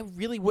like, man, I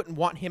really wouldn't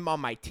want him on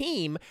my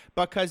team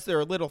because there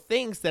are little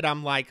things that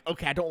I'm like,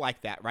 okay, I don't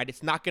like that, right?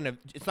 It's not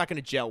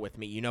gonna gel with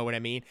me, you know what I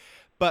mean?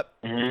 But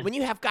when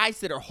you have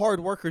guys that are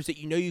hard workers that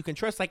you know you can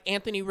trust, like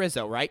Anthony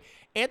Rizzo, right?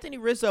 Anthony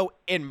Rizzo,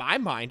 in my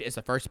mind, is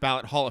a first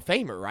ballot Hall of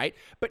Famer, right?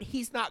 But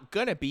he's not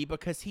gonna be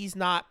because he's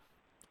not.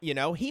 You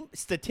know,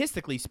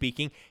 statistically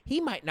speaking, he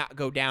might not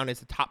go down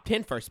as a top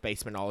 10 first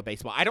baseman all of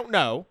baseball. I don't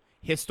know.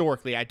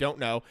 historically, I don't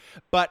know,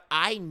 but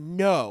I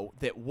know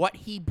that what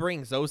he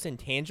brings, those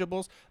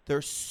intangibles,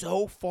 they're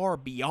so far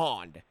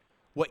beyond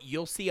what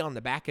you'll see on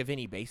the back of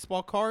any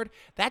baseball card.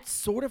 That's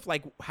sort of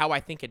like how I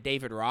think of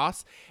David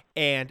Ross,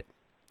 and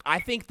I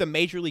think the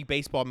Major League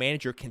Baseball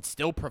manager can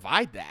still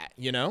provide that,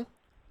 you know?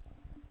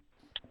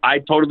 I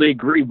totally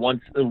agree,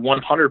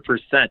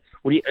 100%.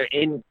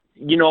 And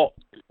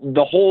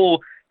the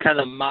whole kind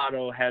of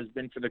motto has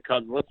been for the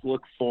Cubs, let's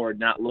look forward,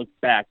 not look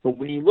back. But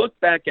when you look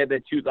back at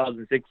the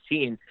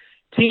 2016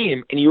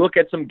 team and you look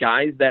at some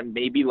guys that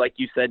maybe, like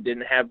you said,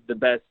 didn't have the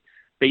best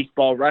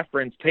baseball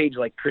reference page,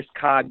 like Chris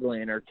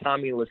Coughlin or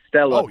Tommy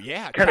LaStella. Oh,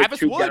 yeah.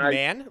 Travis Wood, guys,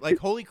 man. Like,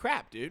 holy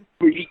crap, dude.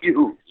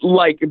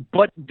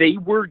 But they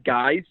were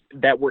guys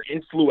that were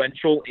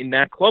influential in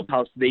that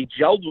clubhouse. They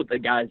gelled with the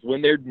guys.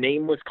 When their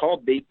name was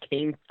called, they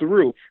came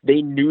through.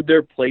 They knew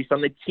their place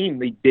on the team.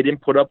 They didn't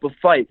put up a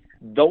fight.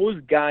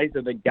 Those guys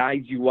are the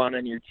guys you want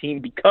on your team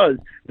because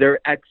they're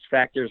X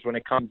factors when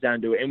it comes down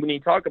to it. And when you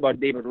talk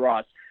about David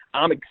Ross,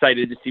 I'm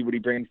excited to see what he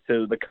brings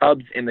to the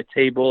Cubs and the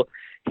table.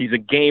 He's a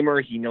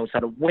gamer. He knows how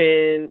to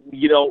win.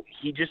 He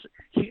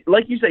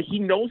like you said, he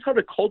knows how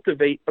to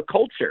cultivate a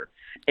culture.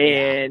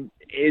 And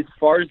as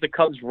far as the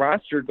Cubs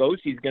roster goes,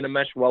 he's going to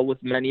mesh well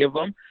with many of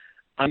them.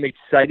 I'm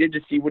excited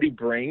to see what he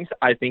brings.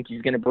 I think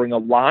he's going to bring a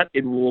lot.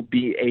 It will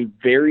be a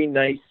very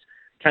nice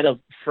kind of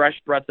fresh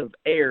breath of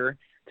air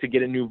to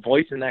get a new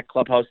voice in that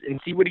clubhouse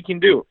and see what he can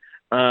do.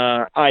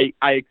 I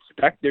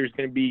expect there's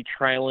going to be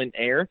trial and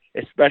error,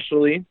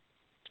 especially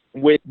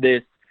with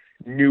this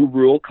new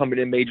rule coming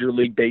in Major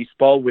League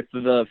Baseball with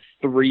the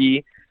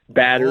 3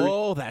 batters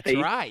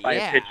by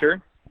a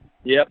pitcher.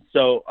 Yep.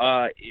 So,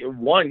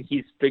 one,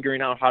 he's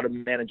figuring out how to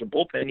manage a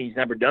bullpen. He's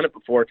never done it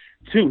before.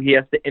 2, he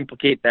has to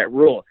implicate that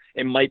rule.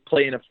 It might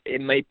play to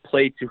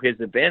his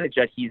advantage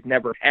that he's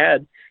never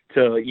had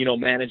to,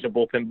 manage a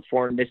bullpen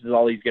before, and this is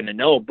all he's going to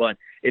know. But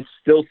it's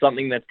still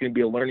something that's going to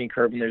be a learning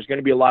curve, and there's going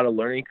to be a lot of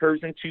learning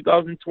curves in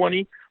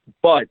 2020.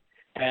 But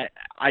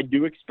I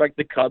do expect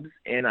the Cubs,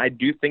 and I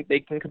do think they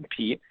can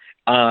compete.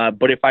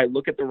 But if I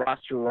look at the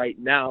roster right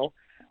now,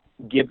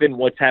 given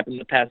what's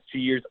happened the past 2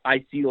 years,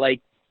 I see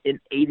like an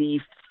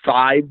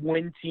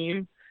 85-win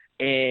team,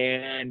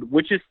 and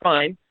which is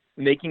fine.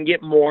 And they can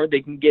get more,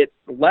 they can get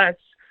less,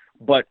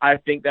 but I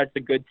think that's a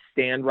good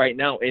stand right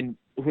now. And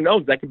who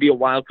knows, that could be a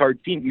wild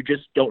card team. You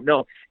just don't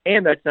know.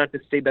 And that's not to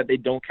say that they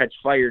don't catch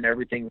fire and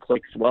everything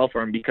clicks well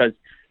for them, because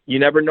you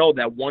never know,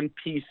 that one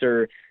piece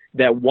or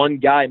that one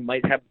guy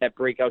might have that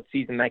breakout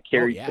season that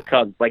carries the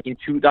Cubs. Like in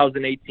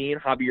 2018,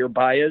 Javier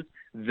Baez,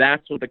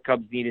 that's what the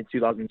Cubs need in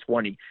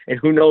 2020. And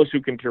who knows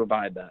who can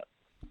provide that.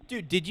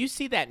 Dude, did you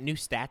see that new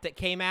stat that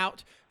came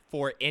out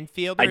for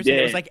infielders? I did. And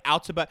it was like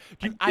out to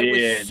I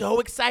was so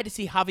excited to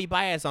see Javi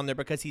Baez on there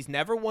because he's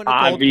never won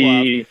a Gold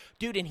Glove.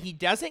 Dude, and he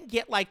doesn't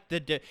get like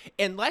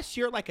unless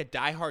you're like a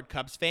diehard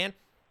Cubs fan,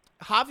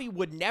 Javi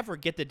would never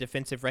get the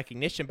defensive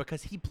recognition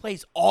because he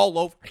plays all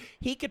over.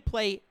 He could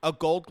play a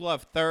Gold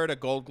Glove third, a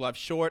Gold Glove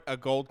short, a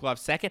Gold Glove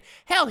second.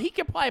 Hell, he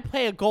could probably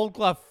play a Gold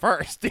Glove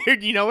first,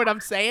 dude. You know what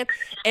I'm saying?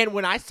 And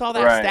when I saw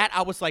that stat,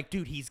 I was like,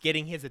 dude, he's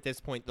getting his at this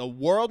point. The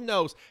world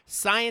knows,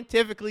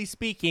 scientifically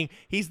speaking,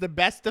 he's the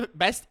best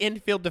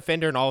infield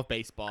defender in all of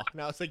baseball.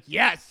 And I was like,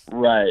 yes.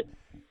 Right.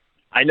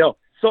 I know.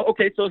 So,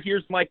 okay, so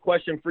here's my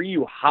question for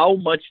you. How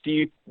much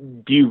do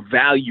you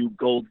value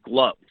Gold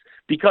Gloves?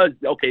 Because,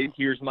 okay,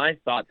 here's my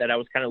thought that I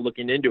was kind of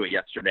looking into it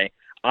yesterday.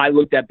 I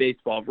looked at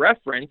Baseball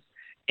Reference,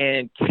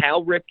 and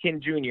Cal Ripken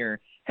Jr.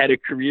 had a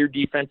career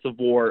defensive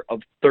WAR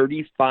of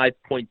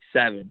 35.7,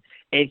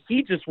 and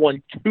he just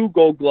won 2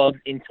 Gold Gloves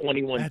in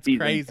 21 seasons.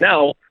 Crazy.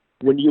 Now,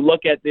 when you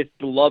look at this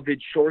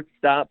beloved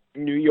shortstop,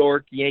 New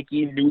York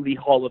Yankee, newly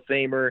Hall of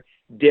Famer,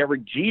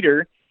 Derek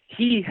Jeter,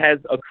 he has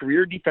a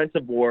career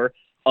defensive WAR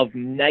of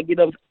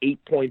negative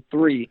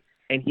 8.3.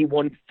 And he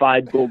won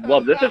 5 Gold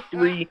Gloves. That's a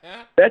 3.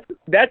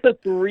 That's a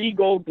 3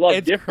 Gold Glove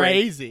it's difference.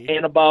 Crazy.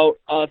 And about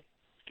a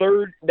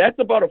third. That's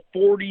about a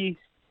 40+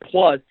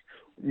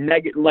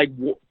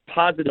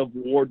 positive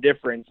WAR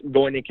difference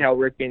going in Cal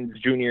Ripken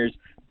Jr.'s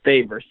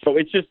favor. So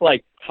it's just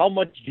like, how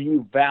much do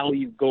you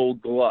value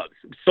Gold Gloves?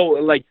 So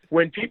like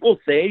when people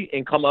say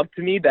and come up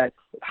to me that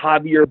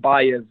Javier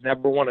Baez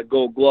never won a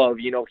Gold Glove,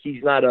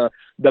 he's not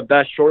the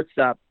best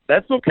shortstop.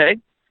 That's okay.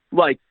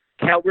 Like,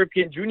 Cal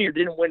Ripken Jr.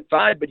 didn't win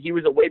 5, but he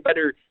was a way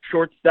better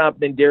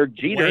shortstop than Derek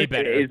Jeter, way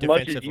better, as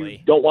much as you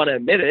don't want to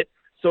admit it.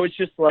 So it's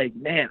just like,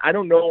 man, I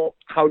don't know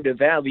how to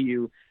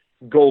value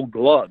Gold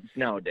Gloves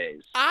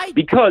nowadays.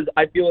 Because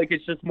I feel like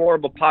it's just more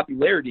of a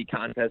popularity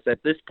contest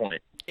at this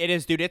point. It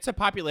is, dude. It's a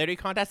popularity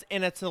contest,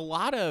 and it's a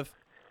lot of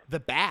the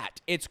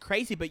bat. It's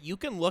crazy, but you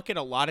can look at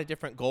a lot of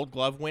different Gold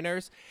Glove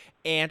winners,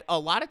 and a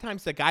lot of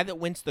times the guy that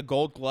wins the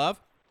Gold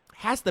Glove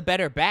has the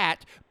better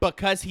bat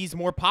because he's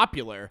more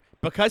popular,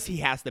 because he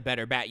has the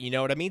better bat, you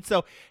know what I mean?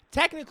 So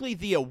technically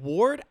the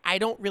award I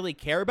don't really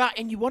care about,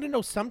 and you want to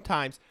know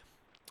sometimes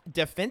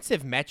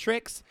defensive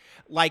metrics,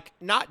 like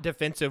not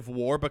defensive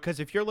WAR, because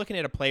if you're looking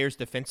at a player's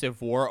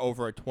defensive WAR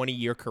over a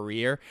 20-year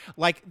career,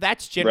 like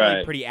that's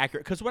generally pretty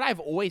accurate, because what I've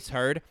always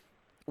heard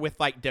with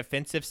like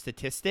defensive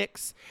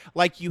statistics,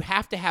 like you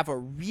have to have a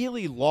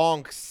really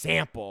long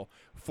sample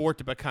for it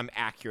to become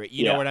accurate.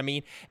 You know what I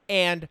mean?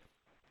 And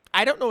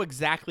I don't know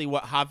exactly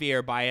what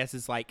Javier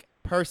Baez's like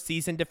per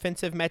season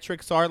defensive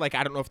metrics are. Like,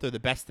 I don't know if they're the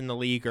best in the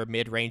league or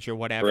mid range or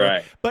whatever.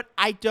 Right. But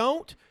I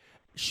don't.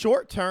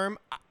 Short term,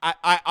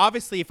 I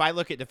obviously, if I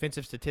look at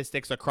defensive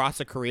statistics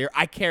across a career,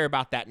 I care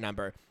about that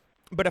number.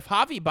 But if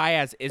Javi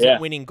Baez isn't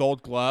winning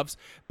Gold Gloves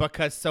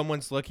because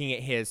someone's looking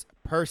at his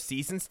per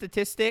season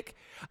statistic,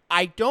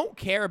 I don't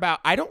care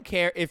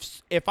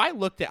if I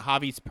looked at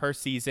Javi's per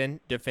season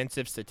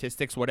defensive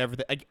statistics, whatever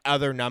the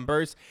other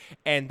numbers,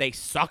 and they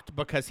sucked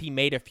because he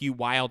made a few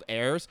wild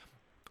errors.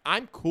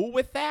 I'm cool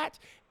with that,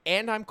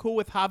 and I'm cool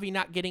with Javi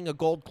not getting a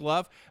Gold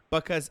Glove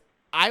because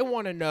I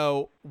want to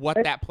know what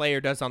that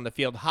player does on the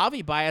field.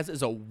 Javi Baez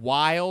is a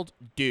wild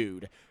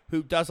dude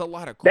who does a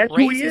lot of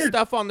crazy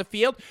stuff on the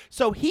field.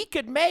 So he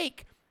could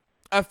make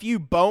a few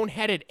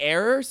boneheaded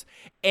errors,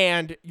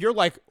 and you're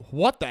like,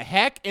 what the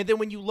heck? And then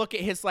when you look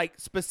at his like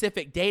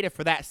specific data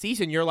for that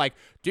season, you're like,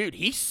 dude,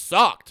 he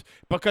sucked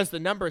because the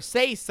numbers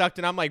say he sucked.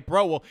 And I'm like,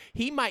 bro, well,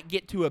 he might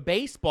get to a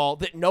baseball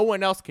that no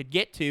one else could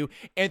get to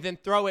and then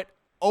throw it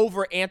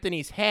over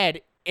Anthony's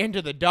head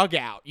into the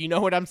dugout. You know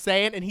what I'm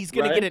saying? And he's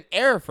going to get an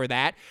error for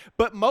that.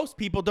 But most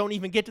people don't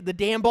even get to the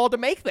damn ball to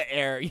make the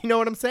error. You know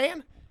what I'm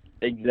saying?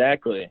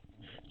 Exactly.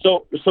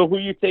 So who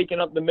you taking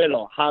up the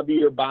middle,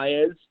 Javier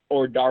Baez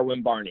or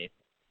Darwin Barney?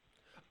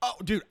 Oh,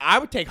 dude, I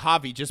would take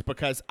Javi just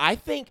because I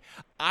think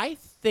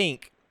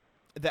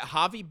that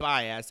Javi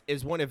Baez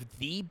is one of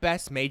the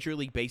best Major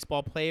League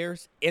Baseball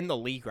players in the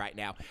league right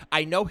now.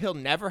 I know he'll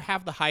never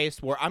have the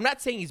highest WAR. I'm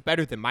not saying he's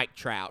better than Mike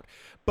Trout,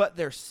 but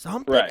there's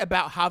something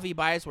about Javi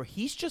Baez where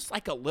he's just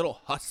like a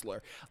little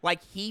hustler.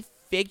 Like, he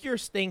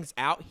figures things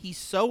out. He's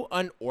so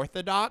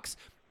unorthodox.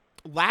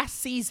 Last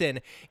season,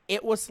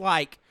 it was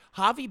like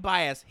Javi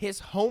Baez, his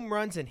home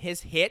runs and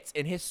his hits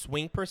and his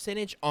swing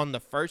percentage on the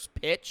first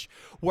pitch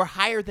were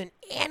higher than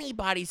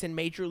anybody's in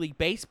Major League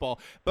Baseball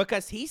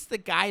because he's the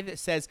guy that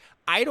says,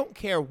 I don't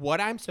care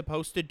what I'm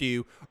supposed to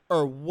do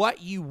or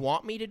what you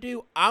want me to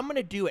do. I'm going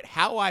to do it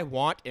how I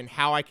want and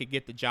how I could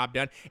get the job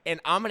done, and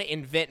I'm going to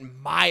invent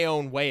my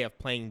own way of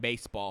playing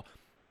baseball.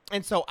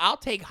 And so I'll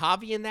take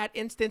Javi in that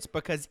instance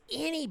because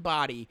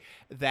anybody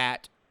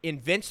that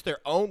invents their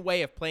own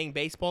way of playing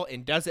baseball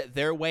and does it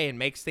their way and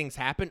makes things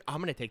happen, I'm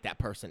going to take that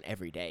person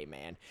every day,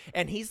 man.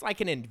 And he's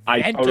like an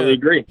inventor. I totally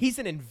agree. He's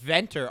an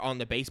inventor on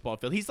the baseball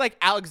field. He's like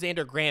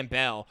Alexander Graham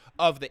Bell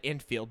of the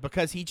infield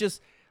because he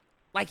just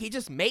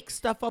makes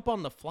stuff up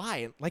on the fly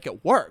and like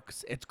it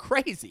works. It's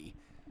crazy.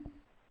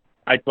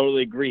 I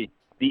totally agree.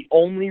 The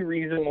only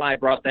reason why I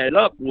brought that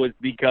up was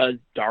because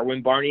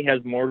Darwin Barney has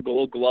more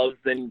Gold Gloves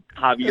than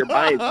Javier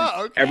Baez.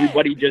 Okay.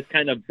 Everybody just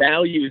kind of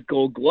values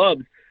Gold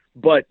Gloves,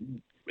 but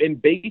in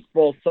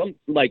baseball,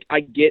 I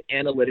get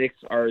analytics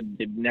are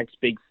the next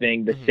big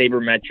thing, the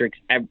sabermetrics,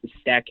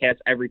 StatCast,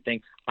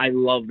 everything. I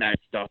love that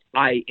stuff.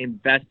 I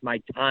invest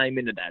my time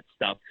into that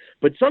stuff.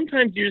 But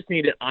sometimes you just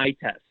need an eye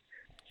test.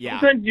 Yeah.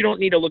 Sometimes you don't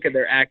need to look at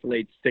their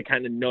accolades to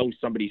kind of know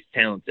somebody's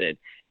talented.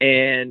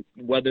 And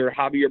whether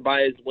Javier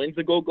Baez wins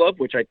the Gold Glove,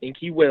 which I think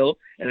he will,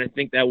 and I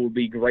think that will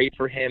be great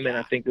for him, and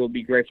I think it will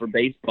be great for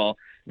baseball,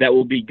 that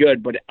will be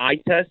good. But eye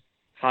test,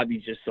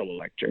 Javi's just so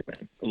electric,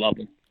 man. I love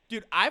him.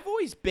 Dude, I've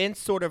always been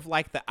sort of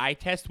like the eye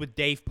test with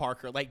Dave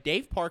Parker. Like,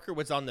 Dave Parker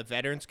was on the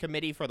Veterans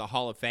Committee for the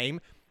Hall of Fame.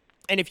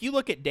 And if you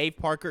look at Dave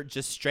Parker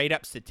just straight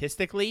up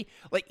statistically,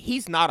 like,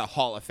 he's not a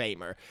Hall of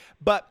Famer.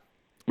 But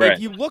if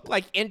you look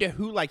like into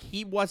who like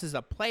he was as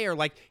a player,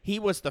 like he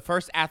was the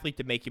first athlete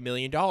to make $1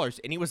 million,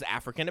 and he was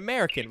African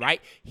American,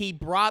 right?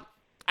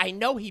 I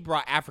know he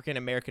brought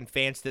African-American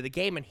fans to the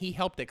game, and he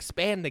helped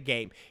expand the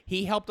game.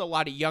 He helped a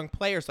lot of young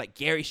players like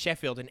Gary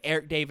Sheffield and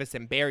Eric Davis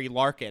and Barry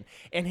Larkin,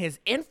 and his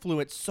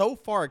influence so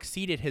far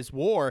exceeded his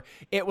WAR.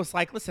 It was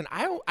like, listen,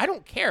 I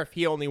don't care if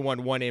he only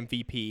won one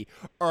MVP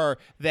or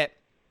that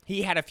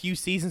he had a few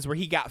seasons where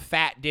he got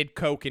fat, did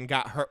coke, and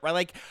got hurt. Right?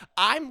 Like,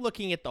 I'm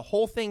looking at the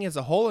whole thing as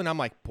a whole, and I'm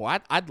like, boy,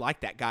 I'd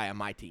like that guy on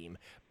my team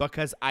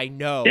because I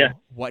know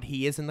what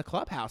he is in the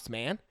clubhouse,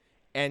 man.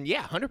 And,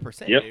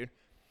 100%, dude.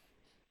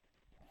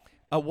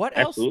 What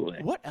else?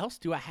 Absolutely. What else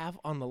do I have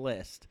on the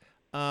list?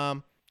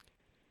 Hold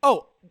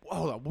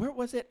on. Where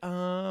was it?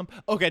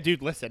 Okay,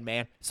 dude, listen,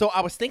 man. So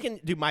I was thinking,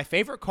 dude, my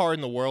favorite car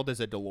in the world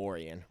is a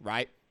DeLorean,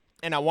 right?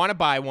 And I want to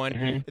buy one.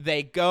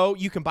 Mm-hmm.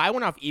 You can buy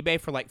one off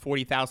eBay for like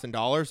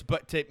 $40,000,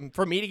 but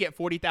for me to get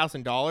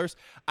 $40,000,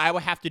 I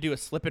would have to do a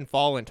slip and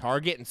fall in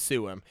Target and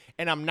sue him.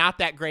 And I'm not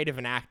that great of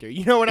an actor.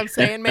 You know what I'm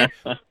saying, man?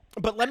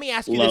 But let me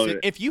ask you this.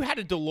 If you had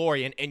a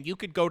DeLorean and you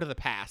could go to the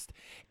past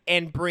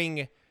and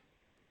bring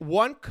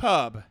one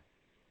Cub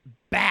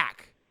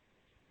back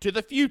to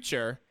the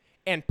future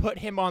and put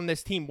him on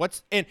this team,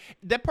 and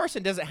that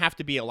person doesn't have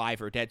to be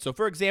alive or dead. So,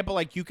 for example,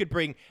 like you could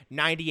bring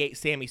 98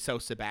 Sammy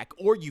Sosa back,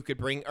 or you could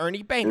bring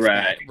Ernie Banks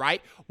back,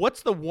 right?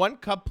 What's the one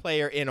Cub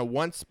player in a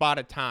one spot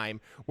of time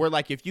where,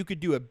 like, if you could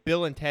do a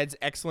Bill and Ted's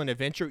Excellent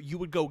Adventure, you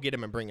would go get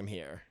him and bring him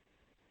here?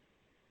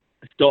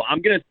 So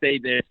I'm going to say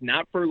this,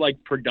 not for,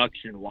 like,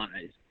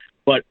 production-wise,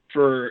 But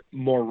for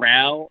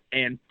morale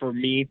and for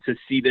me to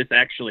see this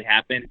actually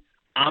happen,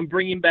 I'm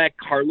bringing back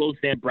Carlos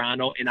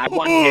Zambrano, and I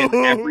want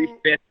him every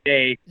fifth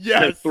day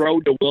to throw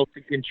to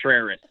Wilson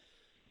Contreras.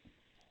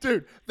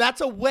 Dude,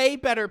 that's a way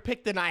better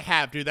pick than I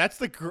have, dude. That's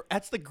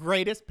the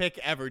greatest pick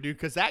ever, dude.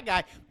 Because that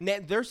guy,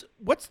 man, dude,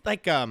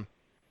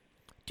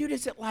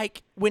 is it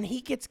like when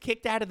he gets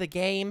kicked out of the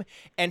game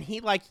and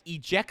he like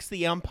ejects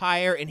the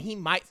umpire and he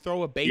might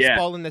throw a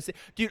baseball in the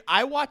dude?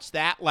 I watch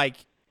that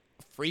like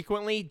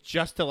frequently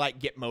just to like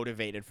get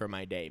motivated for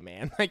my day,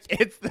 man. Like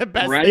it's the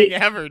best thing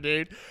ever,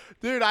 dude.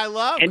 Dude, I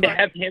love to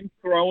have him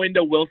throw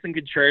into Wilson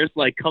Contreras,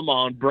 like, come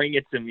on, bring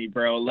it to me,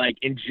 bro. Like,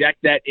 inject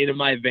that into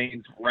my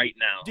veins right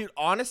now. Dude,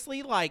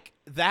 honestly, like,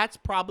 that's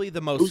probably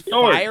the most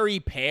fiery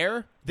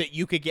pair that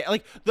you could get.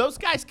 Like, those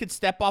guys could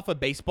step off a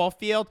baseball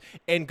field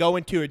and go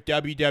into a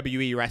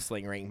WWE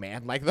wrestling ring,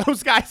 man. Like,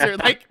 those guys are,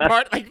 like,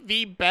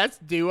 the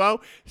best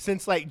duo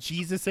since, like,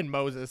 Jesus and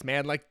Moses,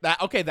 man. Like,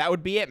 that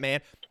would be it,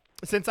 man.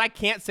 Since I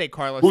can't say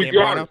Carlos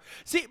Zambrano.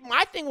 See,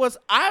 my thing was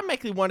I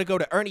actually want to go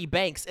to Ernie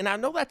Banks, and I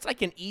know that's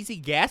like an easy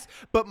guess,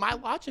 but my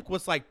logic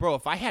was like, bro,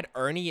 if I had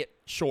Ernie at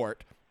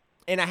short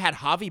and I had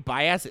Javi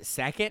Baez at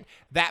second,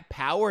 that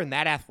power and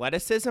that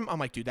athleticism, I'm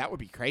like, dude, that would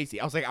be crazy.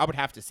 I was like, I would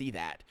have to see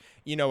that.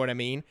 You know what I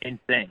mean?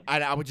 Insane.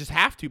 I would just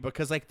have to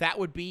because, like, that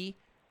would be,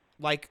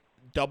 like,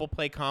 double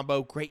play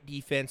combo, great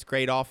defense,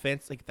 great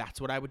offense. Like,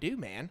 that's what I would do,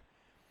 man.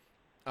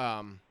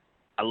 I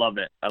love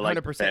it. I like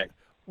 100%.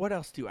 What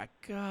else do I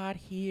got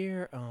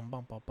here?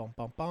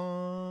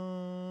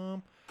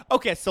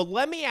 Okay, so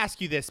let me ask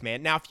you this,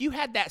 man. Now, if you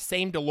had that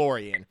same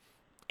DeLorean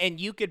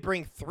and you could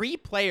bring 3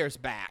 players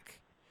back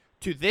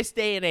to this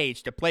day and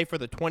age to play for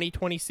the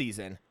 2020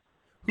 season,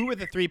 who are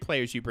the 3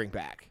 players you bring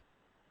back?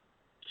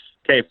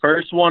 Okay,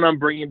 first one I'm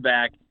bringing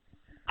back,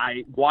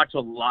 I watch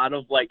a lot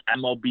of, like,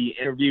 MLB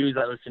interviews.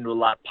 I listen to a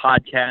lot of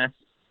podcasts.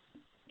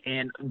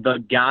 And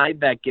the guy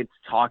that gets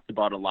talked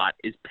about a lot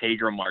is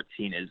Pedro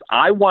Martinez.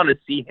 I want to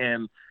see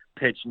him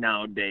pitch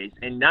nowadays.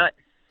 And I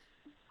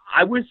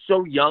was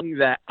so young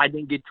that I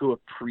didn't get to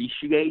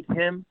appreciate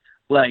him,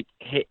 like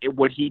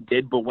what he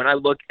did. But when I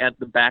look at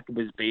the back of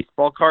his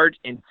baseball card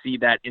and see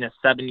that in a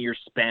 7-year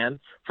span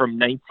from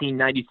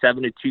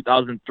 1997 to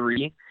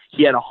 2003,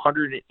 he had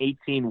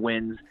 118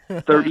 wins,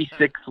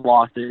 36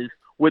 losses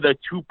with a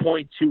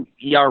 2.2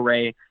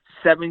 ERA,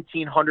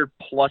 1,700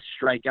 plus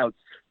strikeouts,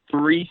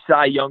 3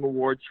 Cy Young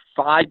Awards,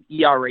 5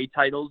 ERA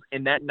titles.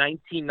 In that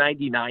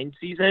 1999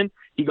 season,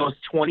 he goes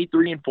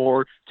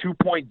 23-4,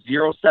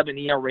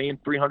 2.07 ERA,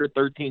 and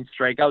 313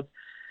 strikeouts.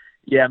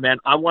 Yeah, man,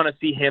 I want to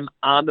see him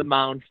on the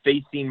mound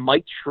facing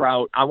Mike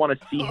Trout. I want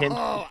to see him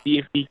see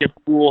if he can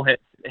fool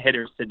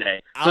hitters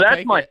today. So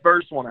that's my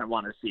first one I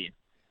want to see.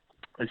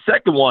 The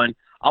second one,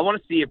 I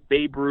want to see if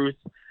Babe Ruth,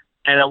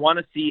 and I want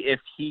to see if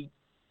he,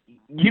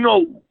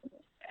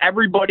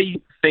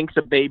 everybody thinks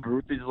of Babe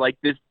Ruth as like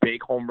this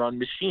big home run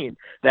machine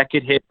that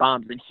could hit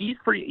bombs, and he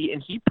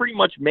pretty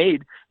much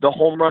made the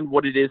home run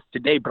what it is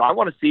today. But I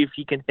want to see if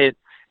he can hit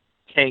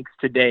tanks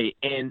today,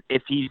 and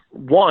if he's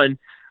one,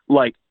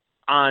 like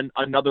on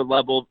another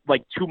level,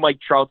 like 2 Mike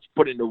Trouts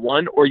put into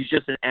one, or he's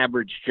just an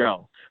average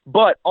Joe.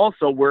 But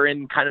also, we're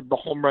in kind of the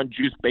home run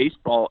juice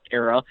baseball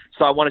era,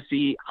 so I want to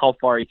see how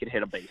far he can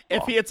hit a baseball.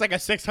 If he hits like a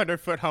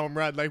 600-foot home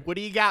run, like, what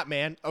do you got,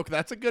 man? Okay,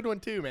 that's a good one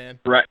too, man.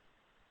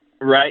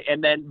 Right,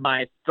 and then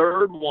my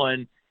third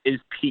one is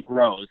Pete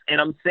Rose.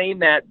 And I'm saying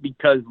that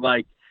because,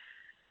 like,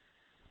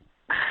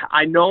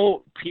 I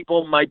know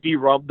people might be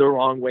rubbed the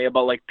wrong way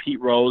about, like,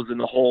 Pete Rose and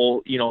the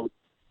whole,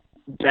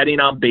 betting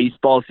on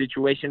baseball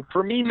situation.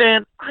 For me,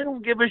 man, I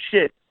don't give a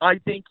shit. I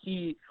think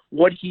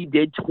what he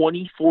did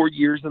 24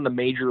 years in the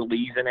major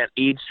leagues, and at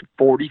age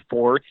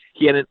 44,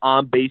 he had an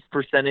on-base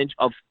percentage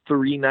of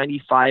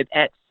 .395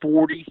 at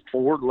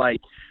 44.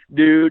 Like,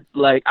 dude,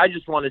 like, I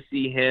just want to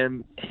see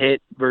him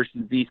hit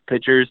versus these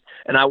pitchers,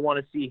 and I want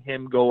to see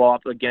him go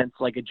off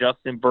against, like, a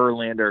Justin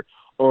Verlander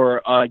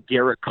or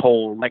Garrett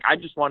Cole. Like, I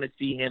just want to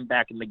see him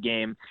back in the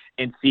game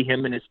and see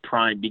him in his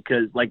prime,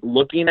 because, like,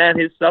 looking at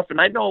his stuff, and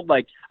I know,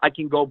 like, I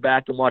can go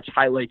back and watch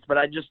highlights, but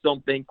I just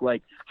don't think,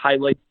 like,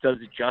 highlights does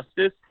it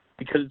justice,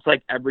 because it's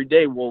like every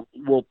day will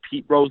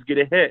Pete Rose get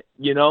a hit,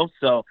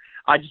 So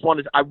I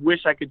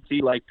wish I could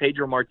see, like,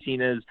 Pedro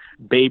Martinez,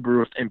 Babe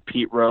Ruth, and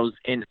Pete Rose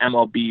in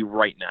MLB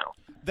right now.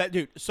 That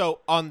dude.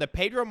 So on the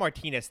Pedro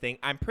Martinez thing,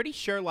 I'm pretty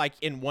sure, like,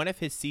 in one of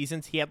his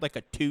seasons, he had like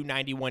a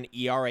 2.91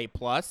 ERA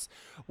plus,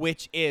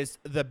 which is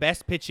the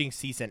best pitching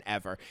season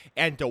ever.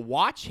 And to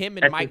watch him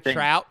and Mike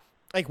Trout,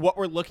 like, what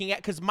we're looking at,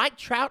 because Mike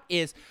Trout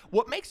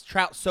what makes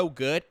Trout so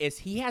good is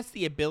he has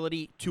the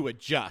ability to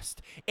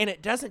adjust, and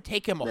it doesn't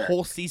take him a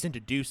whole season to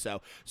do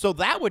so. So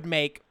that would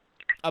make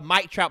a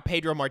Mike Trout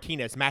Pedro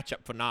Martinez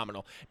matchup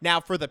phenomenal. Now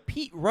for the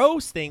Pete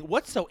Rose thing,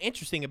 what's so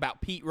interesting about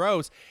Pete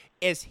Rose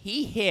is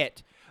he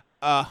hit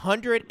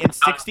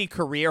 160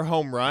 career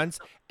home runs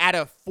out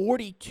of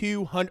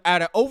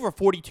over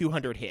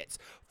 4,200 hits,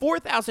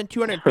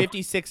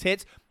 4,256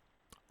 hits.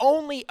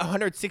 only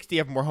 160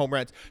 of them were home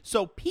runs.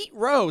 So Pete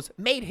Rose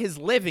made his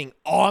living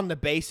on the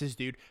bases,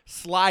 dude,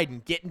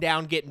 sliding, getting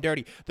down, getting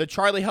dirty. The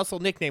Charlie Hustle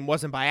nickname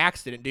wasn't by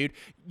accident, dude.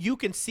 You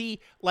can see,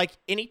 like,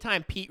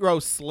 anytime Pete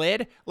Rose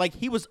slid, like,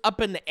 he was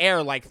up in the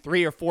air like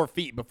 3 or 4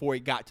 feet before he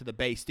got to the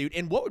base, dude.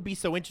 And what would be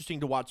so interesting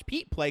to watch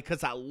Pete play,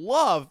 because I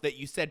love that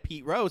you said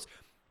Pete Rose,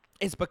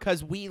 is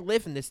because we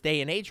live in this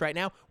day and age right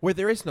now where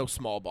there is no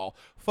small ball.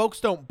 Folks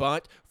don't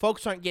bunt.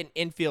 Folks aren't getting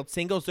infield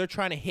singles. They're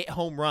trying to hit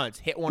home runs,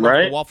 hit one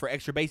off the wall for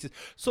extra bases.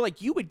 So,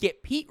 like, you would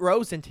get Pete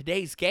Rose in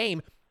today's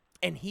game,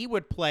 and he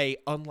would play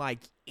unlike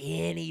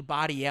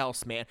anybody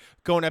else, man,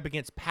 going up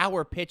against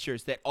power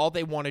pitchers that all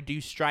they want to do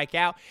is strike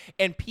out.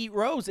 And Pete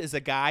Rose is a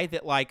guy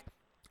that, like,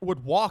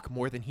 would walk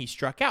more than he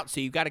struck out.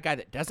 So you got a guy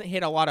that doesn't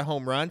hit a lot of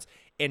home runs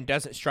and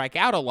doesn't strike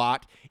out a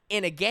lot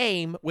in a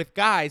game with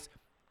guys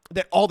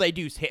that all they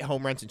do is hit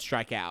home runs and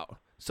strike out.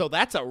 So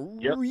that's a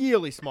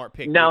really smart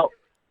pick. Now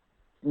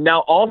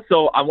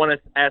also, I want to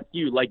ask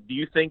you, like, do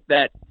you think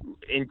that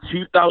in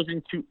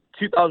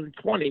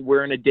 2020,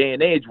 we're in a day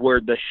and age where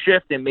the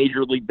shift in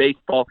Major League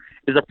Baseball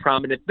is a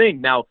prominent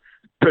thing? Now,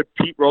 could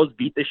Pete Rose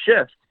beat the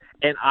shift?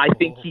 And I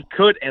think he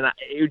could, and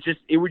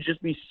it would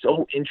just be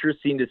so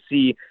interesting to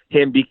see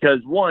him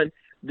because, one,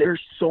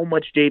 there's so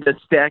much data,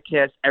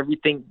 StatCast,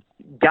 everything.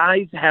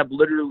 Guys have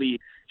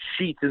literally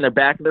sheets in the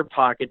back of their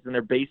pockets in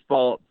their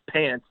baseball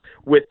pants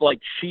with, like,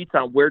 sheets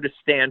on where to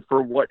stand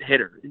for what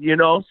hitter, you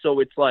know?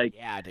 So it's like,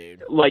 yeah,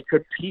 dude. Like,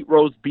 could Pete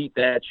Rose beat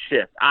that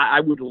shift? I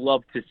would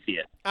love to see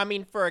it. I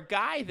mean, for a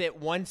guy that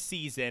one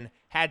season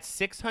had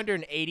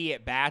 680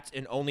 at-bats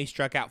and only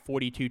struck out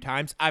 42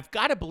 times, I've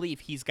got to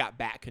believe he's got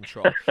bat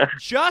control,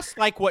 just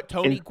like what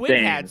Tony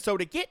Gwynn had. So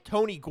to get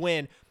Tony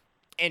Gwynn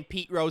and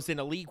Pete Rose in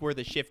a league where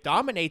the shift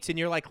dominates, and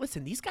you're like,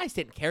 listen, these guys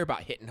didn't care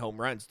about hitting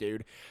home runs,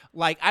 dude.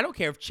 Like, I don't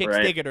care if chicks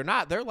dig it or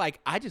not. They're like,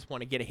 I just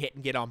want to get a hit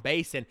and get on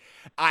base. And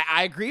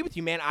I agree with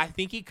you, man. I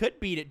think he could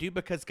beat it, dude,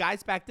 because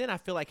guys back then I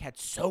feel like had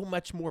so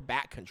much more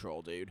bat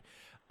control, dude,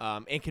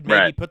 and could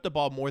maybe put the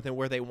ball more than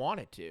where they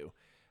wanted to.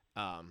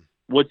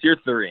 What's your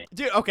 3?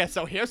 Dude, okay,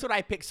 so here's what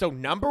I picked. So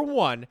number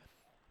 1,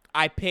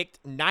 I picked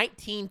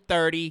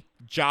 1930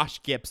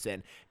 Josh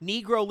Gibson.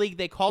 Negro League,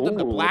 they called him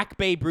the Black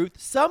Babe Ruth.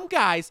 Some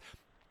guys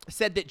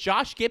said that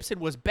Josh Gibson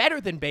was better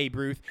than Babe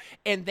Ruth,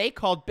 and they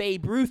called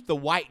Babe Ruth the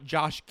white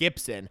Josh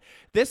Gibson.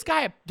 This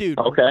guy, dude,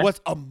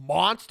 was a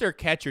monster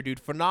catcher, dude.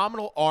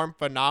 Phenomenal arm,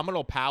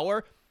 phenomenal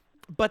power.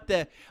 But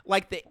the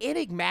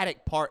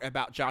enigmatic part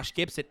about Josh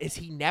Gibson is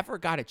he never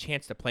got a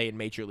chance to play in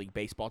Major League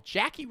Baseball.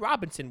 Jackie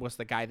Robinson was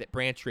the guy that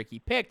Branch Rickey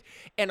picked,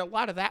 and a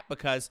lot of that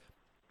because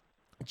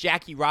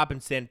Jackie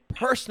Robinson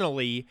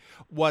personally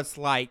was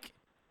like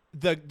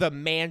the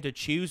man to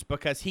choose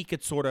because he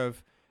could sort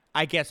of,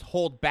 I guess,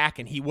 hold back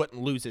and he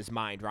wouldn't lose his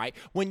mind, right?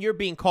 When you're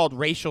being called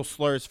racial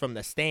slurs from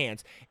the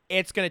stands,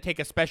 it's going to take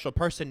a special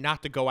person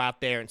not to go out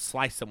there and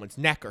slice someone's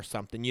neck or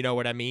something, you know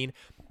what I mean?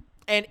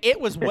 And it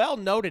was well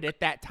noted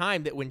at that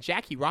time that when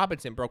Jackie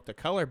Robinson broke the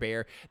color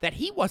barrier, that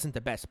he wasn't the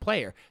best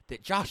player,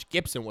 that Josh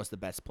Gibson was the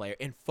best player.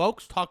 And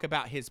folks talk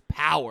about his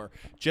power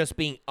just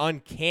being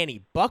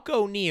uncanny. Buck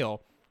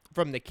O'Neil,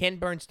 from the Ken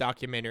Burns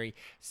documentary,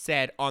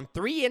 said on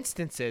 3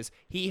 instances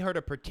he heard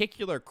a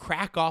particular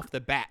crack off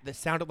the bat that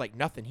sounded like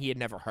nothing he had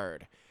never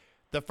heard.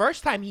 The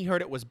first time he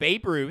heard it was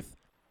Babe Ruth.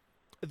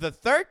 The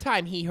third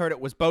time he heard it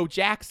was Bo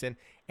Jackson.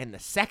 And the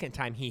second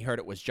time he heard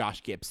it was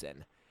Josh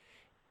Gibson.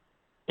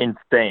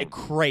 Insane.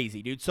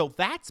 Crazy, dude. So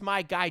that's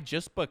my guy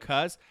just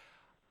because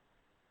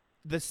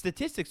the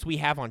statistics we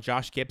have on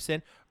Josh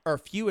Gibson are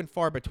few and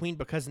far between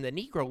because in the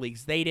Negro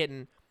Leagues, they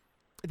didn't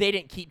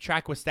keep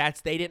track with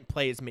stats. They didn't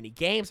play as many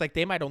games. Like,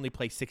 they might only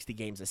play 60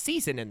 games a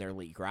season in their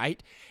league,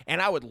 right? And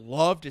I would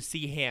love to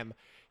see him,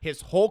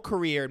 his whole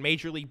career in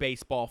Major League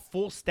Baseball,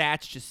 full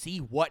stats, to see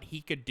what he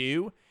could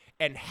do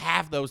and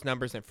have those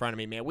numbers in front of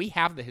me, man. We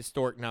have the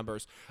historic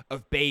numbers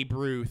of Babe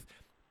Ruth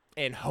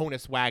and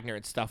Honus Wagner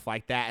and stuff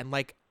like that. And,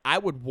 like, I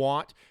would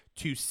want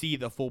to see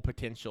the full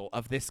potential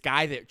of this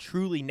guy that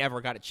truly never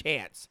got a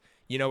chance.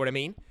 You know what I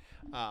mean?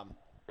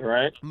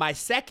 Right. My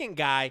second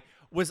guy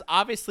was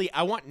obviously,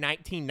 I want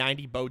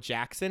 1990 Bo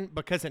Jackson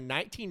because in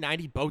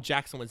 1990, Bo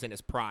Jackson was in his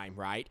prime,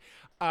 right?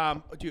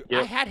 Dude,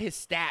 I had his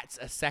stats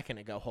a second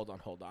ago. Hold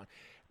on.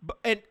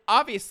 And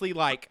obviously,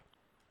 like,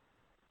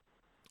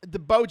 the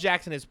Bo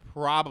Jackson is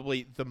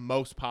probably the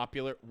most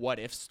popular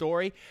what-if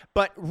story.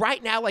 But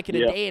right now, like, in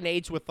a day and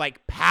age with,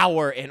 like,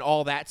 power and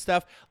all that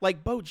stuff,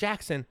 like, Bo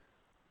Jackson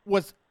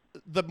was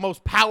the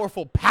most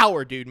powerful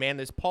power dude, man.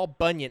 This Paul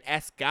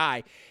Bunyan-esque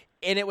guy.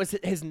 And it was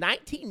his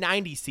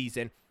 1990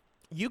 season.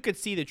 You could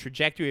see the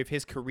trajectory of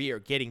his career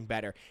getting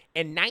better.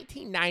 In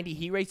 1990,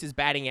 he raised his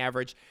batting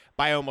average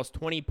by almost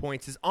 20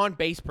 points, his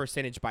on-base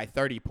percentage by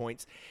 30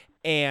 points,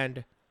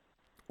 and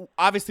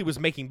obviously was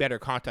making better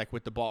contact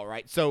with the ball,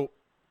 right? So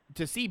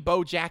to see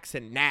Bo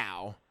Jackson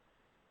now,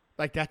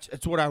 like, that's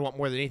what I want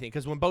more than anything.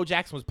 Because when Bo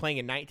Jackson was playing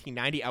in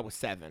 1990, I was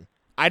 7.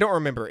 I don't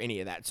remember any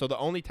of that. So the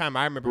only time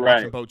I remember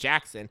watching Bo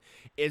Jackson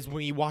is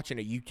when you're watching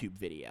a YouTube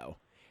video.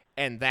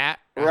 And that,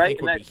 I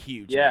think, would be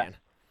huge, man.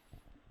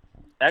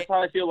 That's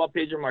how I feel about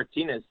Pedro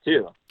Martinez,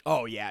 too.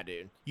 Oh, yeah,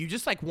 dude. You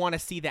just, like, want to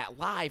see that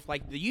live.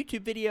 Like, the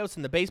YouTube videos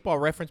and the baseball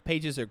reference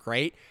pages are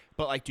great,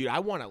 but, like, dude, I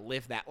want to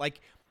live that.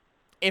 Like,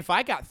 if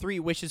I got 3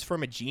 wishes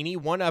from a genie,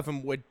 one of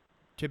them would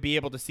to be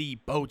able to see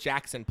Bo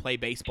Jackson play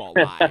baseball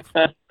live.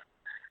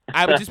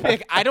 I would just be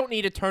like, I don't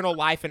need eternal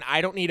life and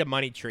I don't need a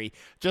money tree.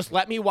 Just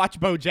let me watch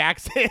Bo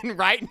Jackson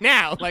right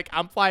now. Like,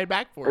 I'm flying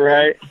back for it.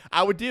 Right. Dude.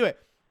 I would do it.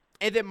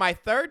 And then my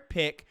third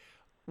pick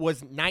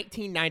was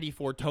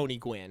 1994 Tony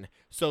Gwynn.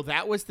 So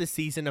that was the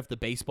season of the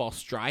baseball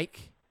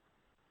strike.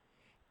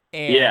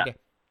 And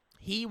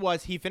he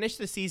finished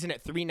the season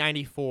at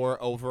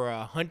 394 over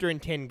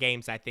 110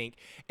 games, I think,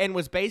 and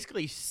was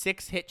basically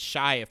 6 hits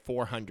shy of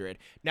 400.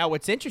 Now,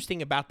 what's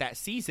interesting about that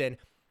season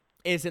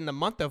is in the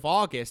month of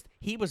August,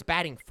 he was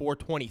batting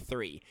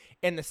 423.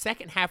 In the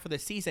second half of the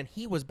season,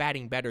 he was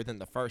batting better than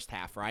the first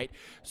half, right?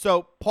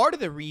 So part of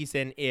the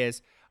reason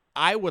is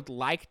I would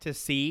like to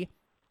see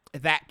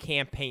that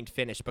campaign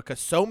finish because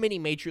so many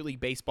Major League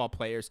Baseball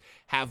players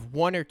have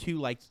 1 or 2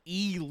 like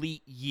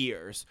elite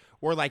years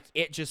where like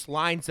it just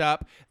lines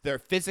up. They're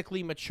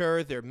physically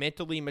mature, they're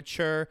mentally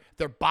mature,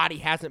 their body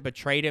hasn't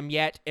betrayed them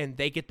yet, and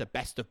they get the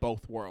best of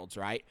both worlds,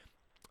 right?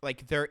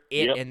 Like they're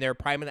it in their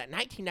prime. And that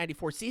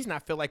 1994 season, I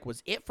feel like,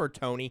 was it for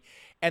Tony.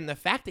 And the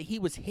fact that he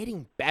was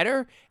hitting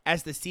better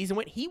as the season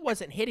went, he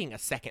wasn't hitting a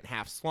second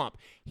half slump.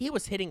 He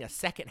was hitting a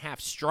second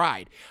half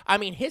stride. I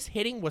mean, his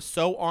hitting was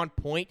so on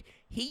point.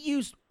 He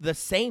used the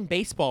same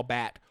baseball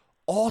bat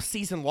all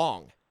season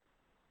long.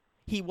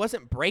 He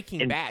wasn't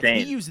breaking bats. He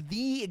used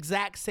the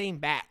exact same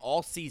bat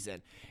all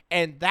season.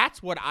 And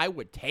that's what I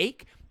would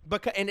take.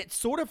 And it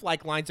sort of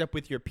like lines up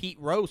with your Pete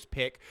Rose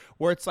pick,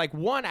 where it's like,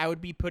 one, I would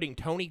be putting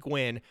Tony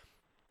Gwynn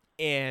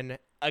in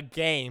a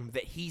game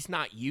that he's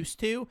not used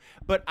to,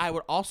 but I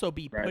would also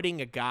be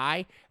putting a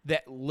guy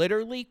that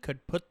literally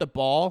could put the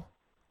ball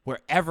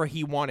wherever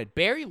he wanted.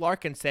 Barry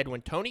Larkin said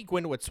when Tony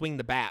Gwynn would swing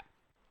the bat,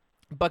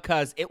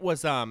 because it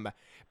was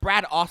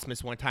Brad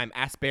Ausmus one time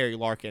asked Barry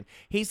Larkin,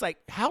 he's like,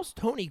 how's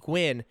Tony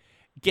Gwynn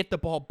get the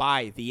ball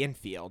by the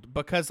infield?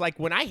 Because like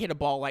when I hit a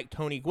ball like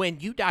Tony Gwynn,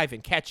 you dive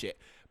and catch it.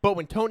 But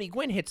when Tony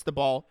Gwynn hits the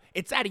ball,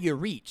 it's out of your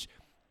reach.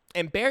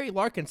 And Barry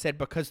Larkin said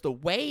because the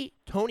way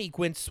Tony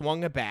Gwynn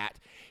swung a bat,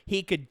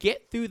 he could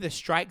get through the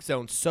strike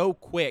zone so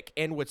quick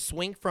and would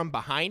swing from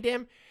behind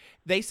him.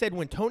 They said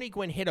when Tony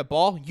Gwynn hit a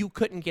ball, you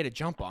couldn't get a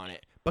jump on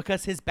it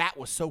because his bat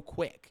was so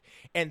quick.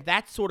 And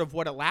that's sort of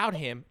what allowed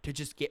him to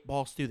just get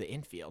balls through the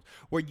infield,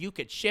 where you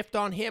could shift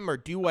on him or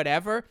do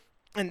whatever.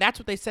 And that's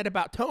what they said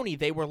about Tony.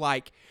 They were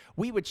like,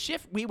 we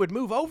would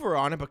move over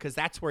on him because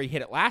that's where he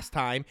hit it last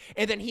time,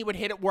 and then he would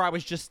hit it where I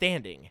was just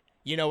standing.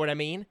 You know what I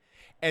mean?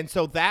 And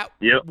so that,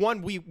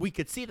 one, we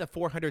could see the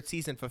 400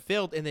 season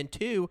fulfilled, and then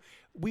two,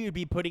 we would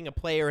be putting a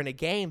player in a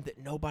game that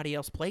nobody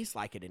else plays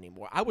like it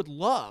anymore. I would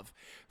love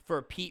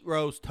for Pete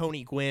Rose,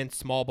 Tony Gwynn,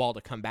 small ball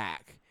to come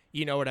back.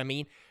 You know what I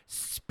mean?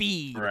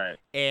 Speed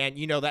and,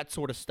 you know, that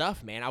sort of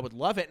stuff, man. I would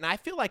love it. And I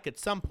feel like at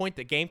some point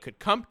the game could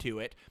come to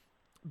it,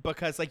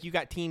 because like you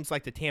got teams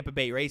like the Tampa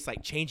Bay Rays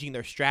like changing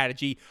their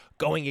strategy,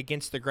 going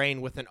against the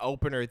grain with an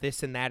opener,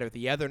 this and that or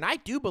the other. And I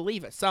do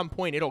believe at some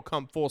point it'll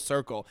come full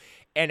circle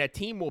and a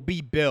team will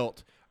be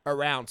built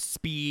around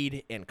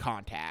speed and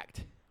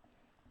contact.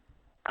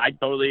 I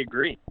totally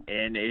agree.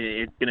 And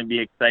it's going to be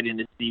exciting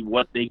to see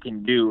what they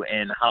can do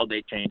and how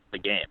they change the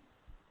game.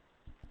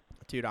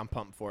 Dude, I'm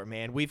pumped for it,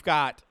 man. We've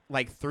got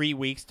like 3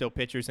 weeks till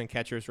pitchers and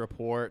catchers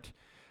report.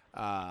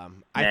 I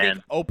think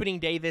opening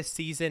day this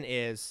season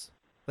is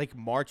like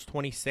March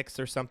 26th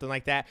or something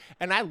like that.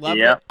 And I love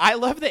it. I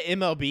love that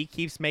MLB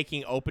keeps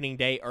making opening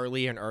day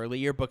earlier and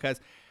earlier, because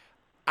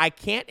I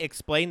can't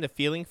explain the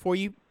feeling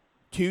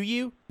to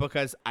you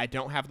because I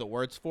don't have the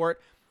words for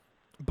it.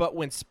 But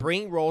when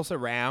spring rolls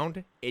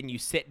around and you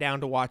sit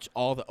down to watch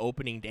all the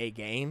opening day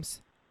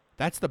games,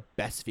 that's the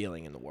best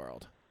feeling in the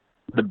world.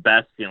 The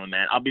best feeling,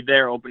 man. I'll be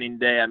there opening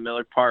day at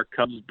Miller Park,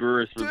 Cubs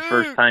Brewers for the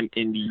first time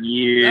in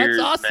years.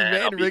 That's awesome,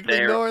 man.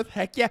 Wrigley North.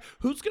 Heck yeah.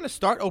 Who's going to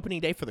start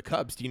opening day for the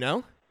Cubs? Do you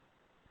know?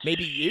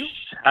 Maybe you?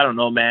 I don't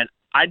know, man.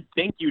 I'd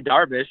think Yu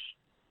Darvish.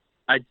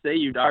 I'd say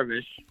Yu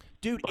Darvish.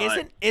 Dude,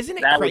 isn't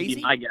it that crazy? Would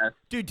be my guess.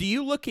 Dude, do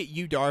you look at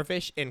Yu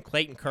Darvish and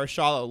Clayton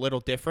Kershaw a little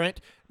different,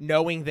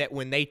 knowing that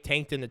when they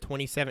tanked in the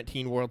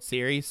 2017 World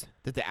Series,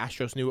 that the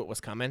Astros knew it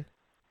was coming?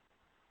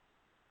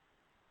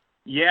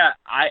 Yeah,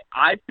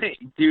 I think,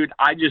 dude,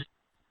 I just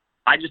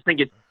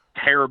think it's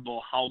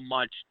terrible how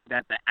much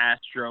that the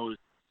Astros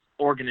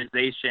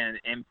organization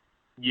and,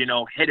 you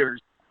know,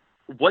 hitters,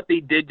 what they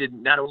did to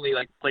not only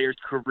like players'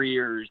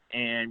 careers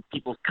and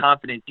people's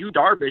confidence. Yu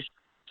Darvish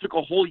took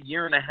a whole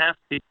year and a half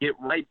to get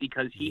right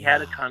because he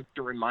had a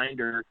constant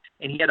reminder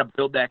and he had to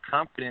build that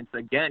confidence.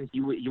 Again,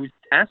 he was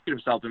asking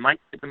himself, am I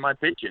tipping my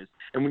pitches?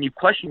 And when you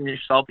question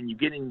yourself and you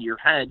get into your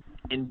head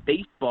in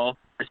baseball,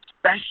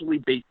 especially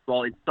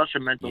baseball, it's such a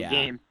mental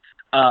game.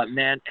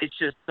 Man, it's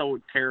just so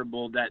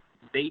terrible that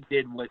they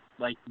did what,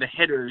 like, the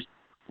hitters,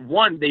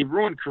 one, they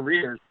ruined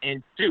careers,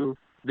 and two,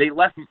 they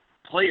left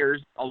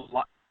players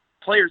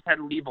Players had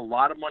to leave a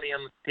lot of money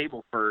on the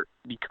table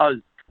because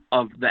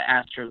of the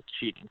Astros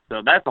cheating.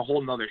 So that's a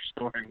whole nother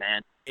story,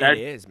 man. It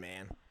is,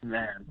 man.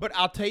 Man. But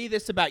I'll tell you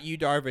this about Yu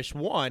Darvish.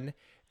 One,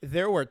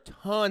 there were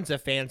tons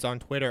of fans on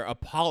Twitter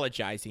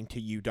apologizing to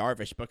Yu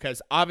Darvish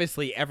because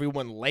obviously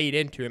everyone laid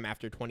into him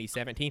after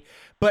 2017.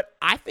 But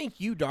I think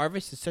Yu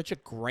Darvish is such a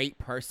great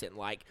person.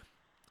 Like,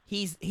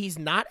 he's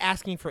not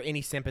asking for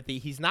any sympathy.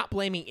 He's not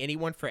blaming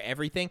anyone for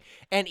everything,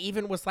 and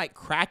even was like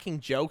cracking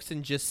jokes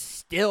and just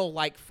still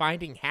like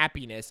finding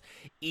happiness,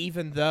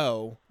 even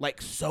though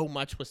like so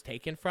much was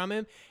taken from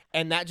him.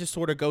 And that just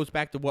sort of goes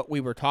back to what we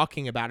were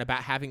talking about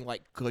having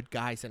like good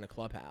guys in a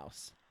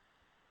clubhouse.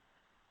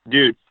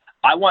 Dude,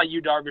 I want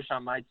Yu Darvish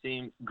on my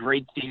team.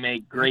 Great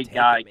teammate, great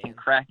guy, can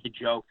crack a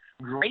joke.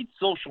 Great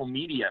social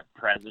media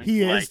presence.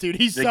 He is, dude.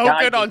 He's so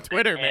good on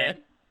Twitter, man.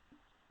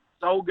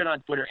 So good on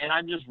Twitter, and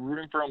I'm just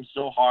rooting for him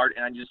so hard,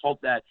 and I just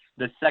hope that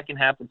the second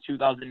half of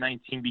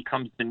 2019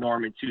 becomes the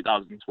norm in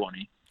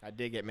 2020. I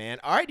dig it, man.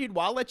 All right, dude,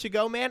 well, I'll let you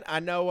go, man.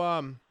 I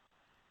know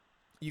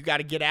you got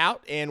to get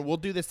out, and we'll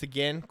do this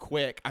again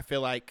quick. I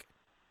feel like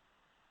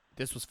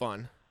this was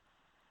fun.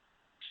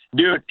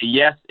 Dude,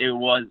 yes, it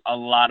was a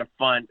lot of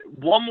fun.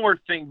 One more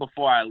thing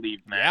before I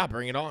leave, man. Yeah,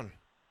 bring it on.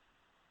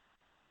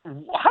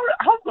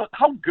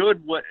 How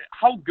good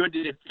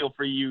did it feel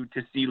for you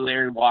to see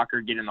Larry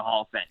Walker get in the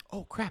Hall of Fame?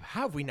 Oh crap!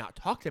 How have we not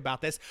talked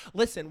about this?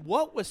 Listen,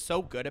 what was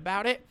so good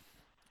about it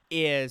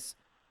is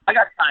I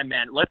got time,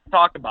 man. Let's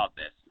talk about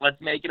this.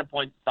 Let's make it a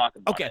point to talk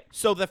about it. Okay,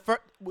 so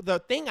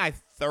the thing I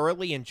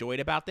thoroughly enjoyed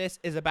about this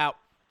is about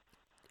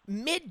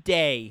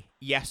midday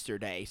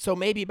yesterday, so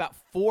maybe about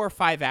 4 or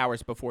 5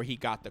 hours before he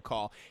got the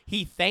call,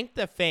 he thanked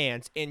the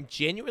fans and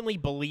genuinely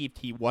believed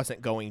he wasn't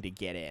going to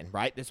get in,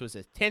 right? This was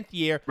his 10th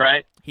year.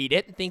 Right. He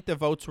didn't think the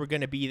votes were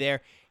going to be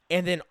there,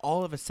 and then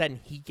all of a sudden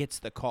he gets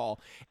the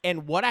call.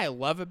 And what I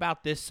love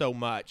about this so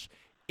much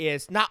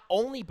is not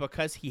only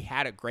because he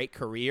had a great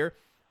career,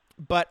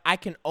 but I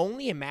can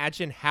only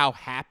imagine how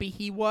happy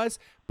he was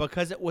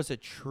because it was a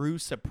true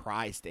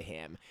surprise to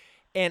him.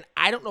 And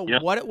I don't know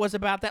what it was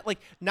about that. Like,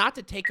 not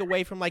to take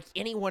away from, like,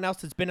 anyone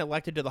else that's been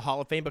elected to the Hall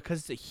of Fame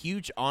because it's a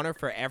huge honor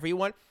for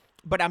everyone.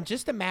 But I'm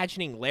just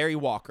imagining Larry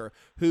Walker,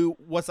 who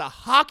was a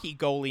hockey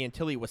goalie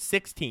until he was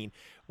 16.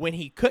 When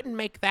he couldn't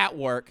make that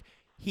work,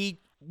 he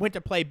went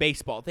to play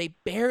baseball. They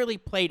barely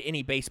played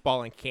any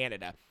baseball in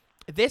Canada.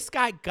 This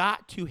guy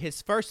got to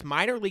his first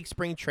minor league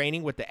spring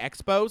training with the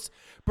Expos.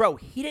 Bro,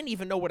 he didn't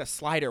even know what a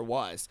slider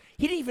was.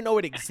 He didn't even know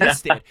it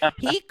existed.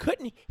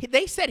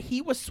 They said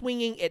he was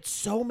swinging at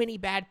so many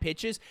bad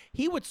pitches.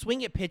 He would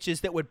swing at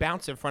pitches that would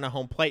bounce in front of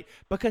home plate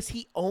because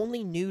he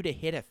only knew to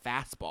hit a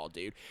fastball,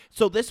 dude.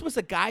 So this was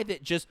a guy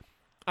that just,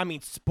 I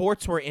mean,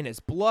 sports were in his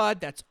blood.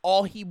 That's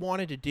all he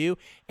wanted to do.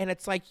 And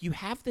it's like you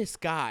have this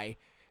guy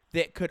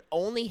that could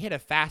only hit a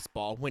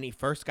fastball when he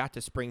first got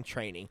to spring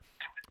training.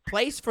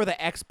 Plays for the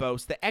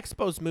Expos. The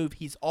Expos move.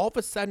 He's all of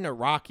a sudden a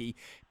Rocky.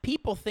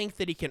 People think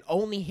that he can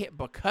only hit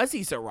because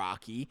he's a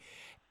Rocky.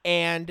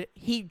 And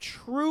he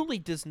truly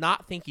does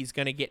not think he's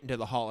going to get into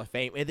the Hall of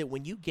Fame. And that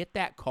when you get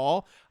that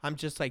call, I'm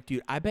just like,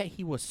 dude, I bet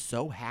he was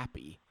so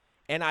happy.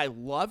 And I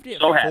loved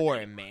it for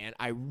him, man.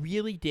 I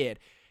really did.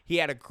 He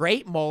had a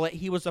great mullet.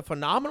 He was a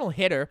phenomenal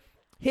hitter.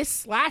 His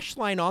slash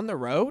line on the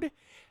road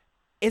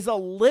is a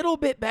little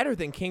bit better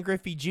than Ken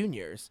Griffey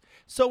Jr.'s.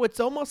 So it's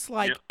almost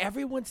like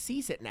everyone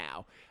sees it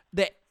now.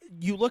 That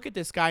you look at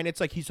this guy and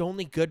it's like he's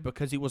only good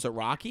because he was a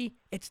Rocky.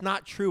 It's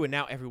not true, and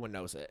now everyone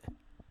knows it.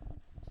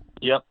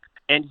 Yep.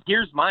 And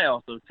here's my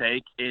also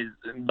take is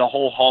the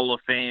whole Hall of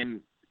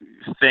Fame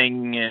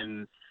thing,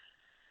 and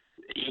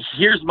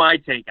here's my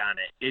take on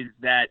it, is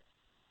that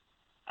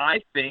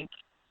I think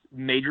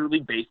Major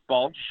League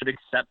Baseball should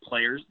accept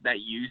players that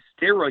use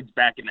steroids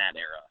back in that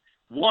era.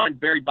 One,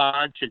 Barry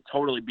Bonds should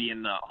totally be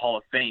in the Hall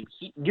of Fame.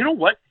 You know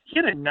what? He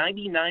had a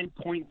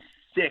 99.6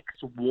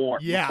 WAR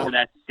before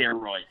that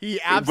steroid. He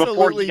absolutely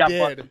before he got did.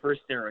 busted for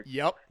steroids.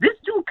 Yep. This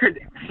dude could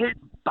hit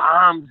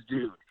bombs,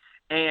 dude.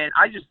 And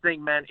I just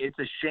think, man, it's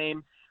a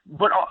shame.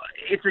 But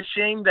it's a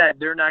shame that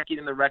they're not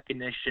getting the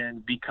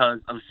recognition because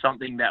of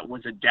something that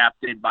was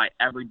adapted by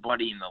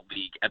everybody in the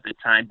league at the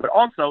time. But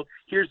also,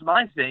 here's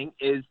my thing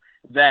is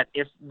that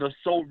if the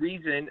sole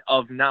reason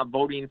of not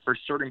voting for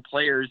certain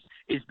players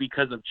is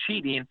because of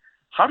cheating,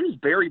 how does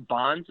Barry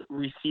Bonds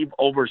receive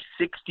over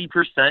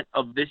 60%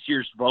 of this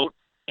year's vote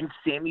and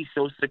Sammy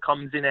Sosa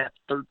comes in at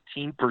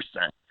 13%?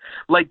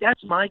 Like,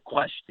 that's my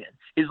question,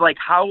 is like,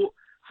 how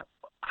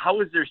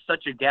is there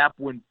such a gap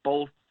when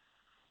both,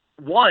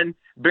 one,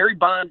 Barry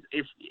Bonds,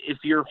 if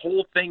your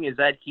whole thing is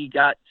that he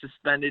got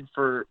suspended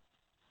for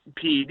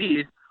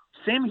PEDs,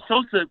 Sammy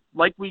Sosa,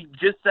 like we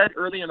just said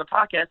earlier in the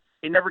podcast,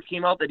 it never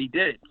came out that he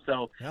did.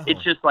 So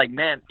It's just like,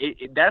 man,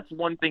 that's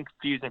one thing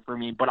confusing for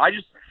me. But I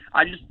just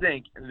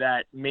think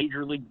that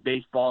Major League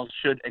Baseball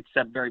should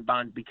accept Barry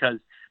Bonds, because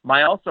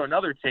my also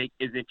another take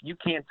is if you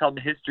can't tell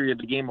the history of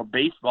the game of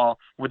baseball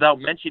without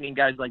mentioning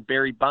guys like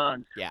Barry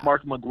Bonds,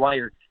 Mark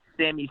McGwire,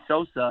 Sammy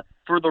Sosa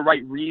for the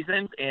right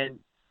reasons, and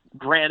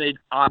granted,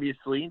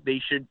 obviously,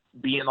 they should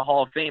be in the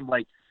Hall of Fame.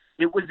 Like,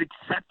 it was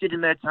accepted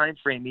in that time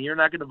frame. And you're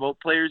not going to vote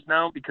players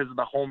now because of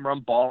the home run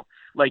ball.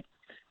 Like,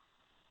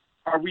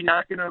 are we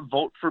not going to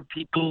vote for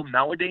people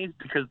nowadays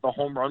because the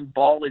home run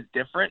ball is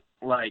different?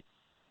 Like,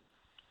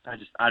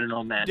 I don't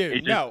know, man.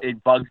 Dude,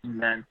 It bugs me,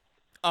 man.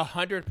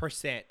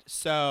 100%.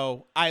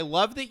 So I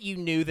love that you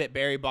knew that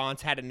Barry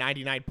Bonds had a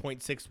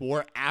 99.6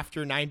 WAR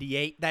after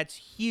 98. That's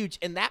huge,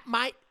 and that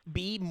might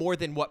be more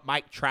than what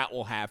Mike Trout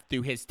will have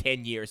through his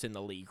 10 years in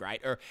the league, right?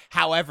 Or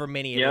however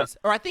many it is.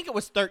 Or I think it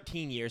was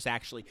 13 years,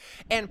 actually.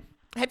 And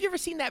have you ever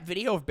seen that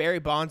video of Barry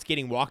Bonds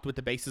getting walked with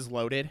the bases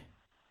loaded?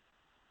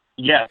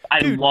 Yes, I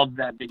love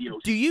that video.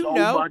 Do you so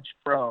know? Much,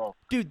 bro.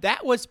 Dude,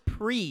 that was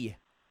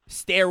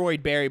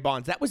pre-steroid Barry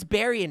Bonds. That was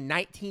Barry in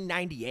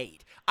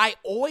 1998. I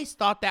always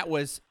thought that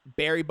was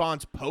Barry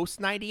Bonds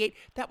post-98.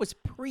 That was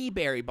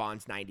pre-Barry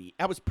Bonds 90.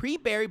 That was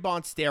pre-Barry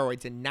Bonds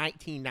steroids in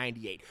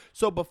 1998.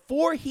 So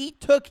before he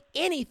took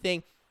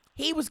anything,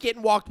 he was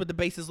getting walked with the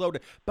bases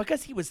loaded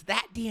because he was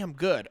that damn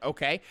good,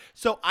 okay?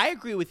 So I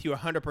agree with you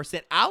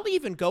 100%. I'll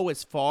even go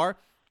as far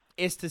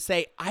as to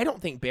say I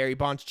don't think Barry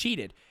Bonds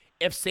cheated.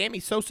 If Sammy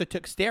Sosa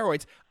took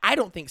steroids, I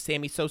don't think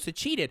Sammy Sosa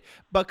cheated,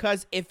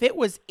 because if it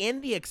was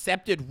in the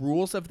accepted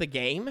rules of the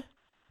game,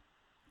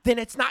 then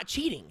it's not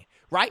cheating,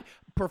 right?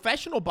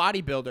 Professional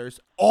bodybuilders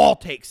all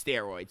take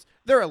steroids.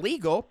 They're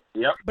illegal,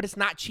 but it's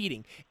not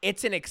cheating.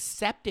 It's an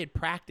accepted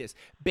practice.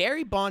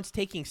 Barry Bonds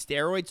taking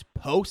steroids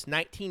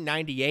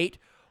post-1998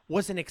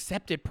 was an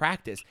accepted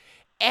practice.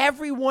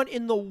 Everyone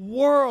in the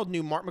world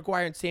knew Mark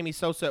McGwire and Sammy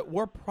Sosa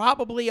were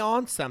probably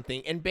on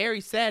something, and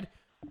Barry said,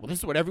 well, this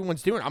is what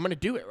everyone's doing. I'm going to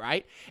do it,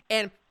 right?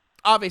 And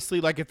obviously,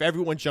 like, if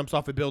everyone jumps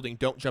off a building,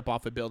 don't jump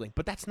off a building.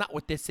 But that's not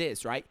what this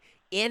is, right?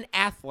 In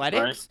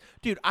athletics,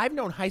 dude, I've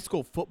known high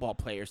school football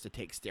players to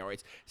take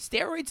steroids.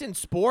 Steroids in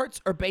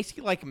sports are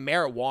basically like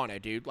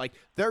marijuana, dude. Like,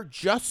 they're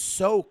just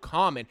so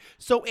common.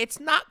 So it's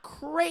not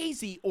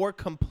crazy or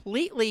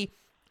completely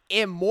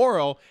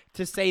immoral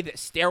to say that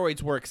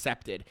steroids were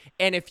accepted.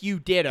 And if you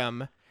did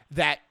them,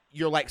 that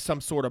you're like some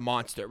sort of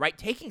monster, right?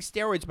 Taking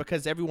steroids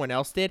because everyone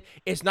else did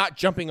is not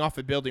jumping off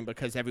a building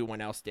because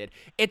everyone else did.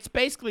 It's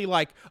basically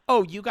like,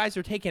 oh, you guys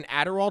are taking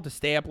Adderall to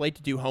stay up late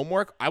to do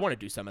homework. I want to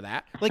do some of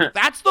that. Like,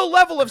 that's the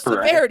level of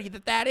severity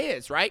that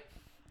is, right?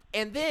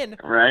 And then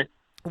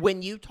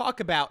when you talk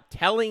about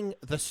telling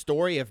the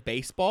story of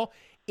baseball,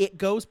 it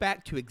goes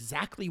back to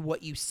exactly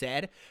what you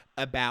said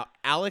about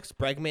Alex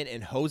Bregman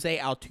and Jose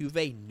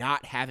Altuve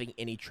not having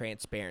any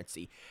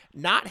transparency.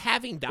 Not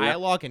having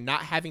dialogue and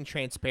not having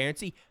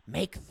transparency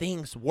make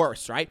things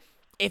worse, right?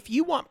 If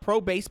you want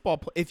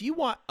if you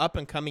want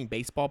up-and-coming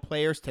baseball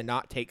players to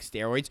not take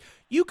steroids,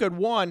 you could,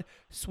 one,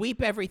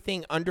 sweep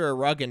everything under a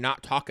rug and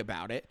not talk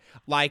about it,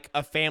 like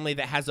a family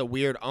that has a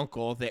weird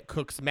uncle that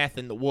cooks meth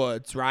in the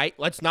woods, right?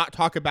 Let's not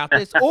talk about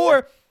this.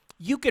 Or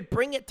you could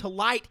bring it to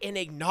light and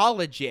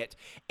acknowledge it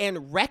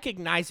and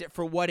recognize it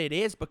for what it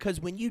is, because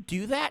when you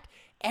do that,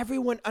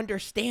 everyone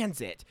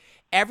understands it.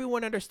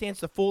 Everyone understands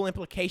the full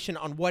implication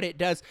on what it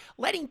does.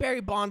 Letting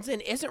Barry Bonds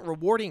in isn't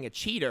rewarding a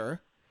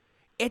cheater.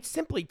 It's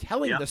simply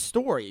telling the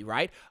story,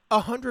 right?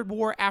 100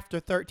 WAR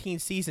after 13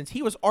 seasons.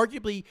 He was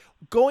arguably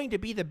going to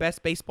be the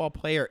best baseball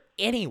player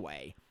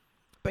anyway.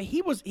 But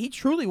he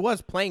truly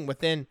was playing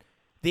within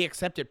the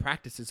accepted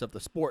practices of the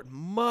sport,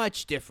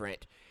 much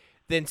different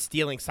than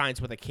stealing signs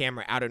with a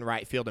camera out in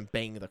right field and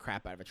banging the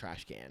crap out of a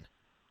trash can.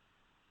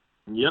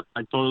 Yep,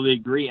 I totally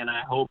agree, and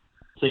I hope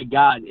to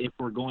God, if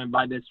we're going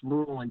by this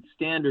rule and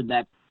standard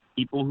that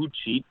people who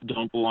cheat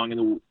don't belong in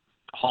the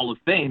Hall of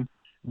Fame,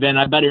 then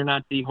I better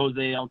not see Jose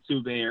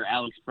Altuve or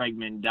Alex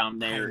Bregman down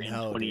there in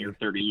 20 or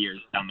 30 years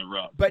down the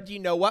road. But do you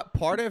know what?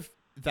 Part of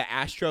the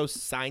Astros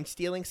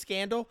sign-stealing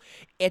scandal,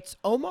 it's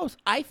almost,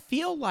 I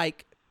feel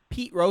like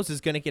Pete Rose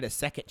is going to get a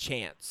second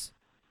chance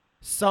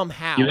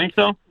somehow. You think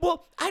so?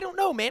 Well, I don't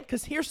know, man,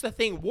 because here's the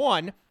thing.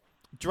 One,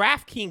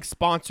 DraftKings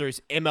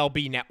sponsors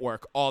MLB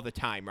Network all the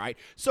time, right?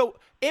 So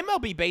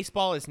MLB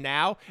Baseball is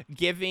now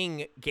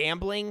giving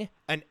gambling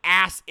an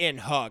ass-in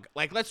hug.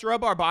 Like, let's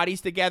rub our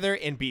bodies together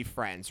and be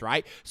friends,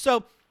 right?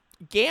 So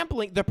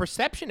gambling, the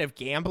perception of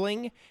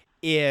gambling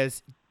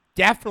is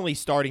definitely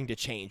starting to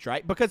change,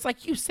 right? Because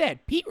like you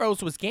said, Pete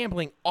Rose was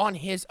gambling on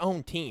his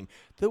own team.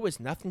 There was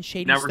nothing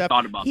shady Never stuff.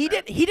 Thought about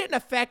that.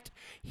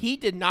 He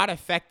did not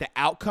affect the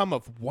outcome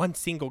of one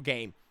single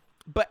game.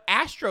 But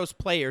Astros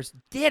players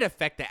did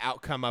affect the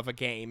outcome of a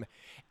game,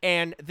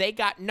 and they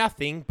got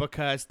nothing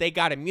because they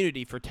got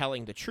immunity for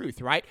telling the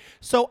truth, right?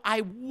 So I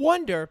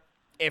wonder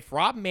if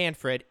Rob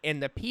Manfred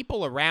and the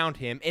people around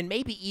him, and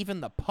maybe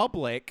even the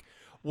public,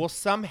 will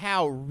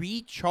somehow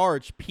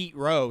recharge Pete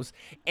Rose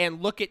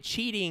and look at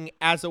cheating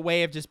as a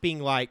way of just being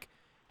like,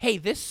 hey,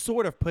 this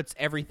sort of puts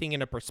everything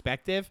into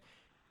perspective,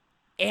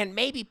 and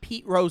maybe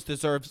Pete Rose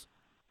deserves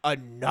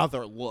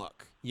another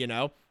look, you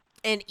know?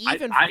 And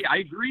even I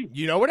agree.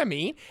 You know what I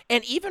mean?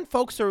 And even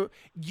folks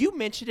you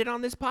mentioned it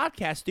on this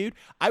podcast, dude.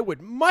 I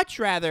would much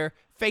rather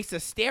face a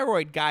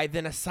steroid guy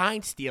than a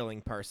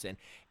sign-stealing person.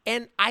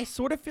 And I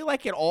sort of feel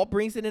like it all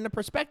brings it into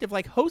perspective.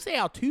 Like, Jose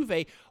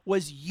Altuve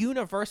was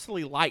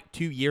universally liked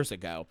 2 years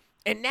ago.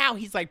 And now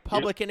he's like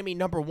public enemy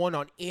number one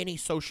on any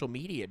social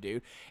media,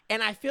 dude.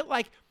 And I feel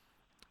like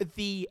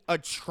the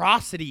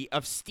atrocity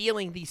of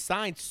stealing these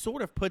signs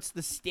sort of puts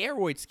the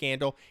steroid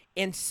scandal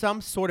in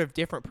some sort of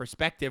different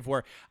perspective,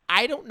 where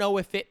I don't know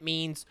if it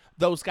means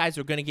those guys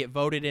are going to get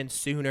voted in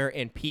sooner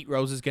and Pete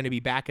Rose is going to be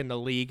back in the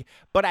league,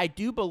 but I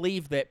do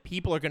believe that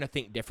people are going to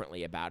think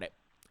differently about it.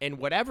 And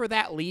whatever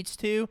that leads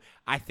to,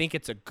 I think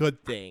it's a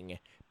good thing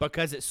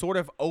because it sort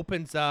of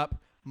opens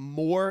up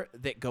more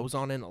that goes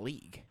on in the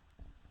league.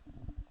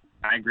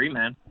 I agree,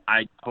 man.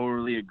 I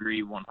totally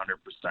agree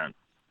 100%.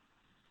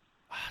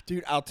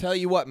 Dude, I'll tell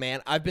you what,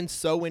 man. I've been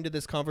so into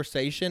this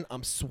conversation,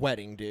 I'm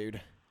sweating,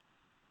 dude.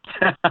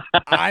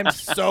 I'm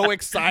so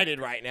excited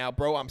right now,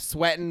 bro. I'm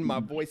sweating. My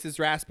voice is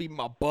raspy.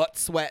 My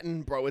butt's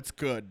sweating. Bro, it's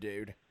good,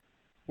 dude.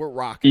 We're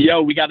rocking.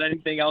 Yo, we got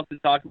anything else to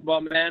talk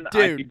about, man?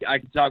 Dude. I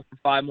could talk for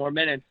 5 more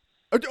minutes.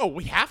 Oh,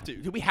 we have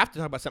to. We have to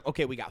talk about something.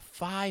 Okay, we got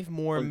 5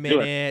 more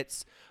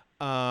minutes.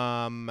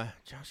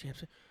 Josh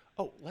Hampson.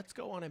 Oh, let's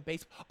go on in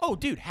baseball. Oh,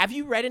 dude, have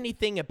you read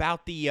anything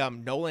about the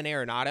Nolan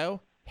Arenado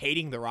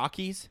hating the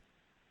Rockies?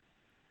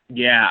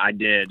 Yeah, I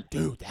did.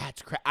 Dude,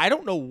 that's I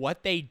don't know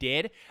what they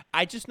did.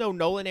 I just know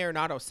Nolan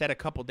Arenado said a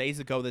couple days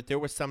ago that there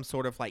was some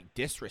sort of like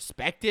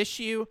disrespect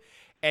issue,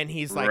 and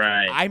he's like,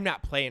 Right. I'm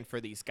not playing for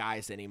these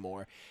guys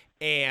anymore.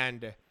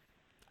 And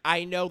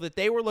I know that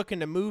they were looking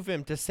to move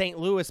him to St.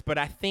 Louis, but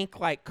I think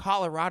like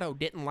Colorado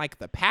didn't like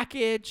the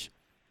package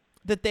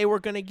that they were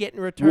going to get in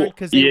return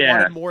because they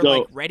wanted more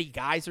like ready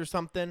guys or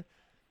something.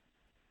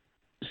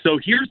 So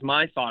here's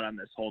my thought on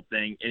this whole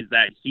thing is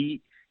that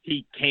he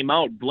came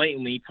out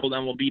blatantly, told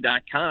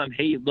MLB.com,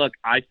 hey, look,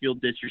 I feel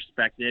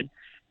disrespected,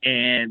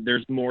 and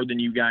there's more than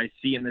you guys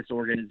see in this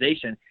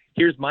organization.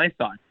 Here's my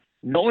thought.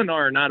 Nolan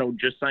Arenado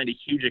just signed a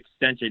huge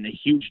extension, a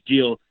huge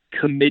deal,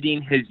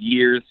 committing his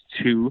years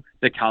to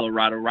the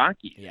Colorado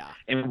Rockies. Yeah.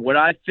 And what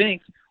I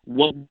think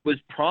what was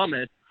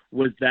promised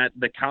was that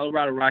the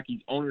Colorado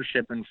Rockies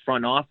ownership and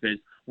front office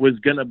was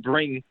going to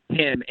bring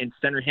him and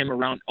center him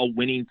around a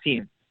winning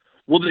team.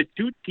 Well, the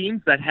 2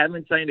 teams that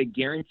haven't signed a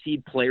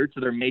guaranteed player to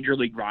their major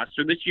league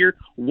roster this year,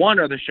 one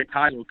are the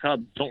Chicago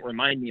Cubs. Don't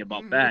remind me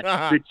about that.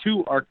 The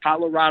 2 are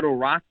Colorado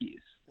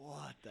Rockies.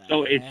 What the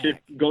So heck? it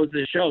just goes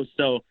to show.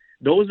 So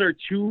those are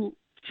 2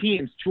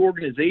 teams, 2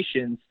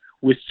 organizations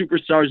with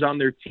superstars on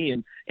their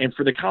team. And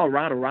for the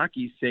Colorado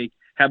Rockies' sake,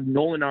 have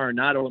Nolan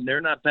Arenado, and they're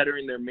not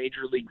bettering their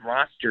major league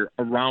roster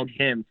around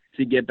him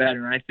to get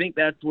better. And I think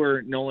that's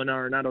where Nolan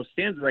Arenado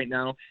stands right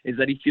now, is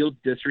that he feels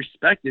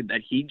disrespected,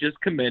 that he just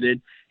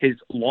committed his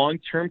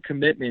long-term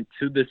commitment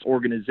to this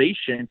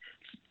organization.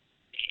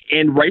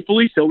 And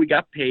rightfully so, we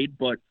got paid.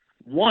 But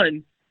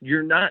one,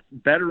 you're not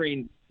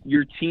bettering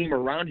your team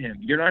around him.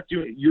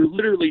 You're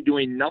literally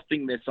doing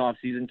nothing this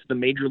offseason to the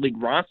major league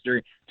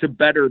roster to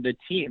better the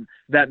team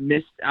that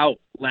missed out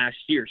last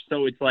year.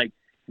 So it's like,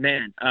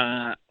 man,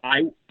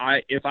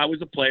 if I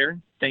was a player,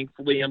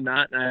 thankfully I'm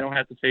not, and I don't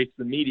have to face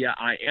the media.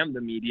 I am the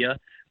media.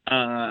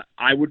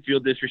 I would feel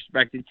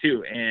disrespected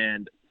too,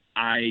 and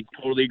I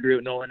totally agree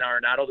with Nolan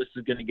Arenado. This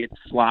is going to get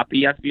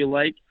sloppy, I feel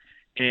like,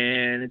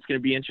 and it's going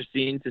to be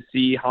interesting to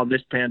see how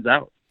this pans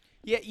out.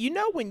 Yeah, you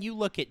know, when you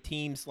look at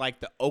teams like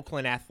the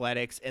Oakland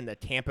Athletics and the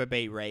Tampa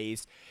Bay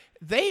Rays,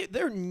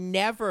 they're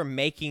never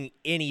making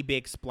any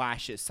big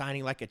splashes,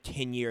 signing like a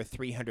 10-year,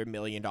 $300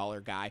 million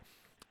guy.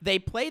 They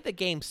play the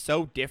game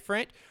so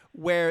different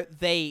where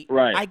they,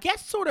 Right. I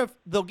guess sort of,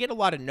 they'll get a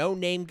lot of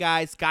no-name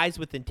guys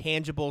with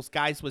intangibles,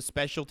 guys with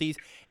specialties,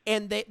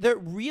 and they're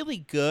really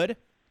good,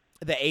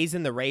 the A's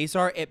and the Rays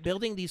are, at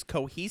building these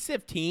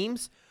cohesive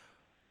teams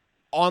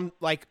on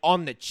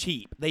the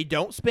cheap. They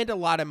don't spend a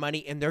lot of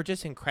money, and they're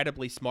just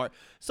incredibly smart.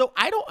 So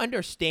I don't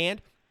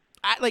understand.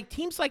 Like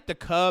teams like the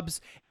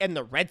Cubs and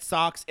the Red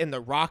Sox and the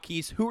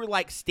Rockies, who are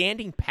like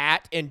standing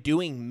pat and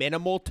doing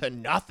minimal to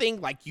nothing,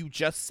 like you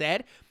just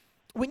said.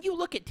 When you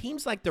look at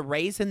teams like the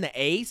Rays and the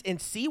A's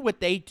and see what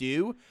they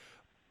do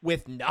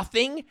with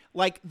nothing,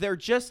 like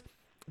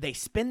they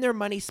spend their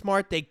money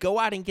smart, they go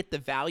out and get the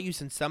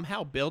values and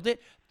somehow build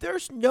it,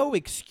 there's no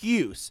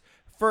excuse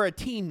for a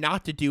team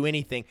not to do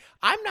anything.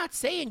 I'm not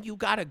saying you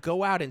got to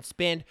go out and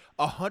spend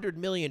 $100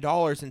 million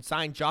and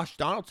sign Josh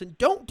Donaldson.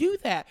 Don't do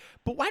that.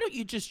 But why don't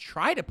you just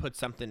try to put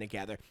something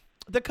together?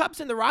 The Cubs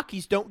and the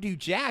Rockies don't do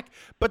jack,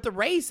 but the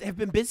Rays have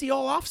been busy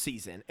all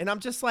offseason. And I'm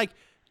just like,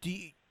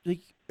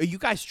 are you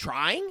guys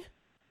trying?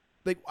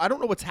 Like, I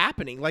don't know what's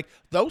happening. Like,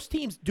 those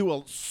teams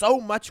do so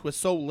much with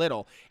so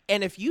little.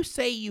 And if you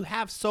say you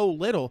have so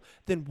little,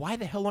 then why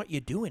the hell aren't you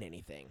doing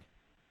anything?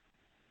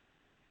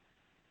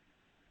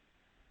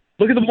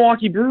 Look at the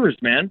Milwaukee Brewers,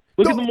 man.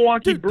 Look at the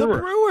Milwaukee Brewers.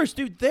 The Brewers,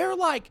 dude, they're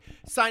like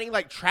signing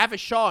like Travis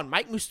Shaw and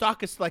Mike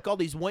Moustakas, like all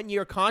these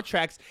 1-year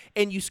contracts,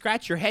 and you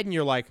scratch your head and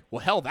you're like,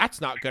 well, hell,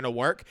 that's not going to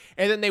work.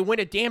 And then they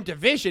win a damn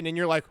division, and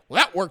you're like, well,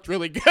 that worked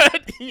really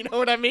good. You know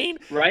what I mean?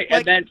 Right,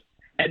 like,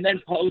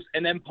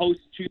 and then post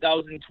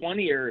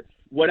 2020 or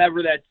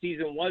whatever that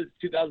season was,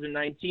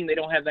 2019, they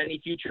don't have any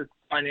future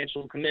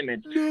financial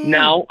commitments. No.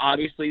 Now,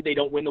 obviously, they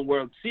don't win the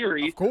World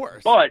Series, Of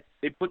course. but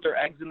they put their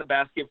eggs in the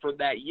basket for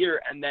that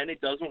year, and then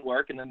it doesn't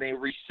work, and then they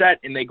reset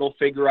and they go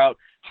figure out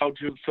how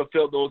to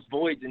fulfill those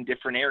voids in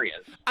different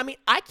areas. I mean,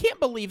 I can't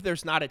believe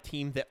there's not a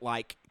team that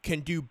like can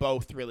do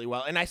both really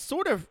well. And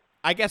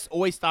I guess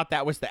always thought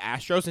that was the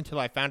Astros until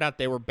I found out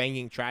they were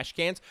banging trash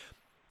cans.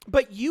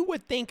 But you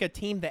would think a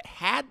team that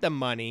had the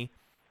money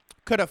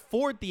could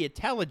afford the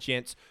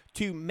intelligence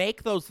to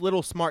make those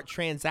little smart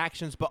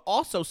transactions, but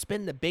also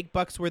spend the big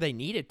bucks where they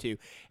needed to.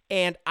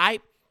 And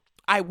I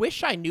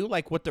wish I knew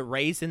like what the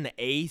Rays and the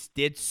A's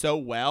did so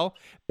well,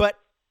 but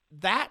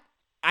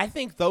I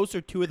think those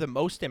are two of the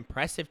most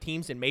impressive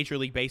teams in Major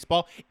League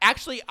Baseball.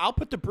 Actually, I'll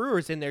put the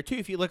Brewers in there too.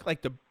 If you look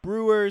like the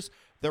Brewers,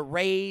 the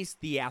Rays,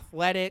 the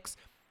Athletics,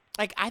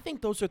 like I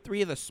think those are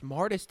three of the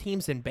smartest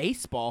teams in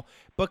baseball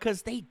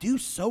because they do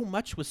so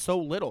much with so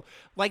little.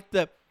 Like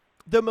the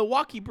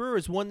Milwaukee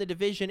Brewers won the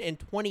division in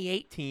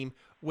 2018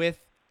 with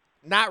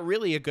not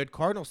really a good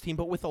Cardinals team,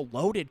 but with a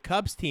loaded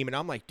Cubs team. And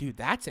I'm like, dude,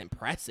 that's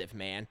impressive,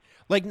 man.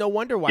 Like, no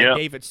wonder why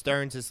David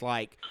Stearns is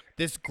like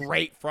this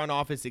great front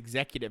office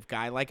executive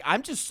guy. Like,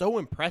 I'm just so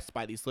impressed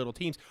by these little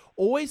teams.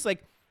 Always,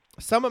 like,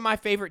 some of my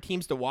favorite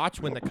teams to watch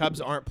when the Cubs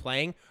aren't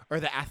playing are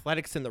the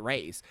Athletics and the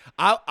Rays.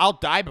 I'll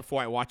die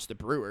before I watch the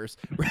Brewers.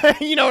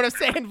 You know what I'm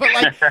saying? But,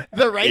 like,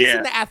 the Rays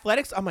and the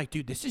Athletics, I'm like,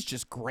 dude, this is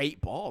just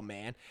great ball,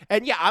 man.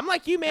 And, yeah, I'm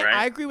like you, man. Right.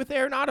 I agree with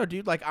Arenado,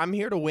 dude. Like, I'm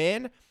here to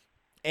win.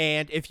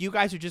 And if you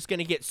guys are just going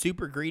to get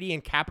super greedy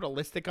and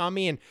capitalistic on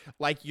me and,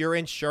 like, you're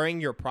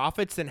ensuring your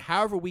profits, then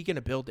how are we going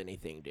to build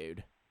anything,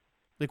 dude?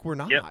 Like, we're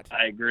not. Yep,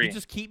 I agree. You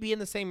just keep being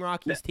the same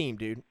Rockies team,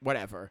 dude.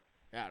 Whatever.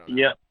 I don't know.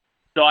 Yep.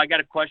 So I got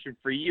a question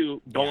for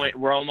you.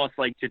 We're almost,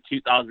 like, to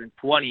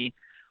 2020.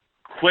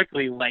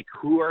 Quickly, like,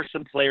 who are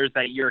some players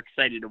that you're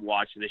excited to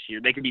watch this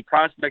year? They could be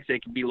prospects. They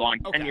could be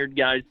long-tenured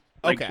guys.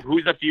 Like,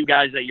 who's a few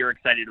guys that you're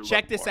excited to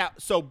check this for?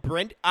 out? So,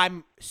 Brent,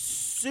 I'm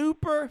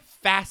super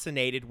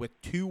fascinated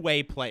with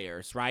two-way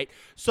players, right?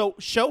 So,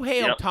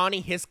 Shohei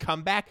Ohtani, his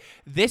comeback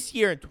this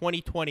year in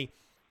 2020,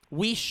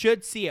 we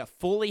should see a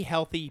fully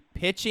healthy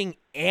pitching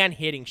and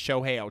hitting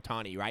Shohei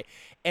Ohtani, right?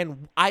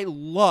 And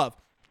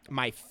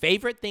my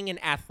favorite thing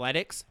in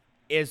athletics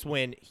is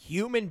when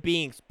human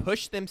beings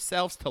push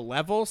themselves to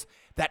levels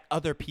that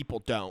other people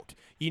don't.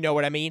 You know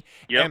what I mean?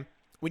 Yep. And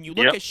when you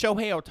look at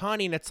Shohei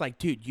Ohtani, and it's like,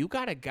 dude, you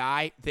got a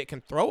guy that can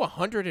throw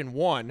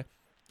 101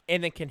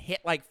 and then can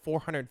hit like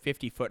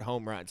 450-foot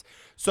home runs.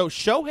 So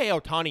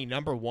Shohei Ohtani,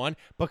 number one,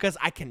 because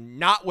I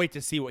cannot wait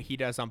to see what he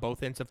does on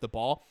both ends of the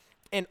ball.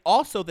 And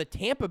also the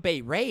Tampa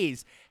Bay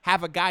Rays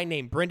have a guy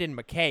named Brendan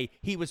McKay.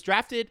 He was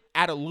drafted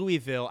out of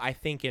Louisville, I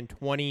think, in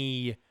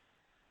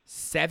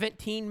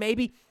 2017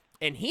 maybe.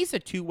 And he's a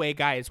two-way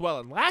guy as well.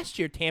 And last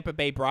year, Tampa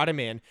Bay brought him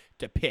in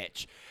to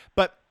pitch.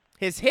 But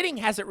his hitting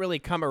hasn't really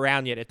come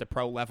around yet at the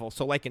pro level.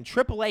 So, like in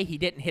AAA, he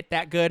didn't hit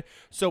that good.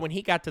 So, when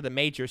he got to the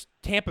majors,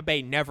 Tampa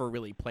Bay never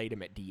really played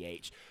him at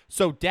DH.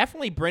 So,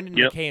 definitely Brendan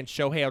McKay and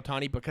Shohei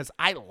Ohtani because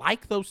I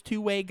like those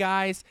two-way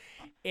guys.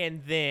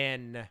 And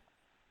then,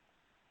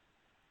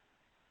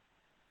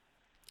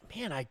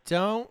 man, I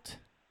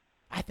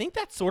think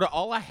that's sort of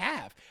all I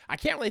have. I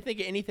can't really think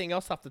of anything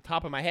else off the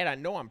top of my head. I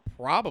know I'm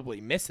probably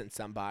missing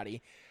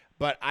somebody.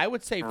 But I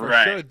would say for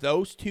sure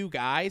those two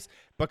guys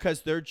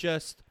because they're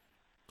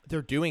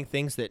doing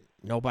things that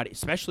nobody,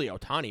 especially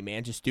Ohtani,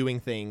 man, just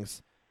doing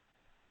things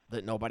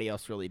that nobody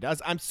else really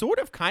does. I'm sort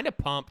of kind of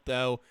pumped,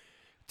 though,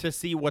 to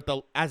see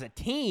as a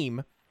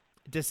team,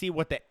 to see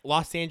what the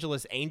Los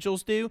Angeles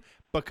Angels do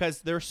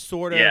because they're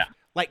sort of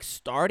like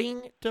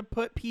starting to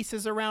put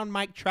pieces around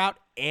Mike Trout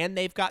and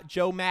they've got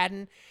Joe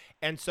Maddon.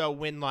 And so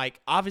when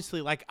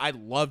obviously I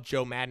love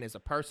Joe Maddon as a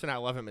person. I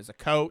love him as a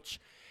coach.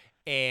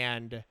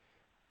 And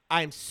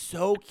I'm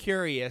so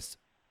curious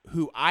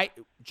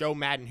Joe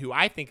Maddon, who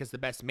I think is the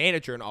best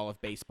manager in all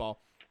of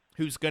baseball,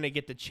 who's going to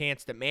get the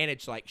chance to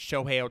manage like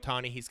Shohei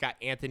Ohtani. He's got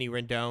Anthony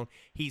Rendon.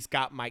 He's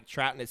got Mike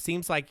Trout. And it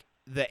seems like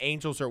the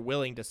Angels are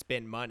willing to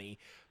spend money.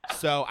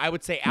 So I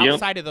would say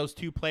outside of those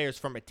two players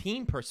from a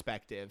team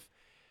perspective,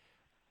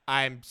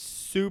 I'm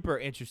super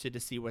interested to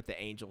see what the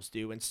Angels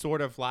do and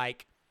sort of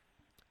like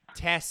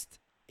test.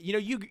 You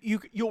know,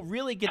 you'll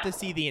really get to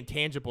see the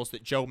intangibles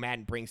that Joe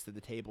Maddon brings to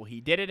the table.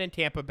 He did it in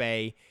Tampa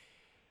Bay.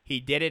 He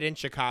did it in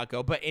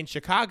Chicago. But in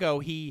Chicago,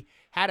 he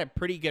had a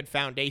pretty good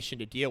foundation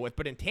to deal with.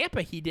 But in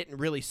Tampa, he didn't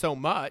really so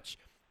much.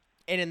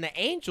 And in the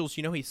Angels,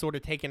 you know, he's sort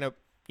of taken a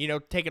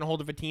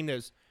hold of a team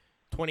that's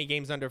 20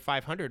 games under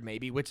 500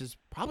 maybe, which is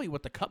probably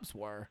what the Cubs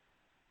were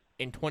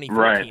in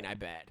 2014, I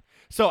bet.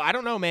 So I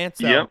don't know, man.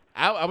 So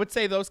I would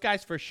say those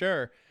guys for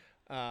sure.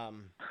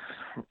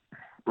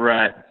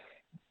 Right.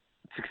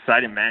 It's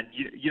exciting, man.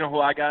 You know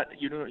who I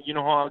got? You know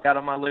who I got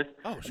on my list?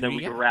 Oh, and then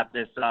we can wrap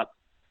this up.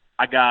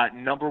 I got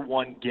number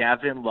one,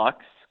 Gavin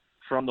Lux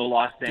from the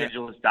Los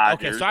Angeles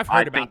Dodgers. Okay, so I've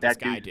heard about this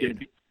guy,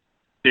 dude.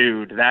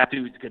 That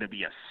dude's going to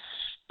be a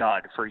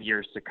stud for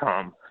years to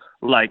come.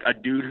 Like a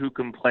dude who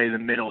can play the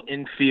middle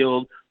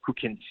infield, who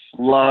can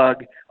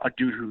slug, a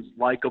dude who's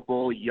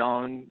likable,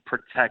 young,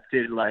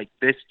 protected. Like,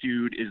 this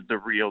dude is the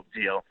real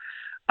deal.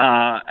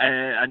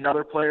 And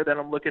another player that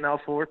I'm looking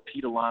out for,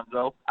 Pete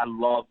Alonso. I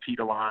love Pete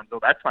Alonso.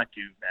 That's my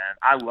dude, man.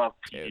 I love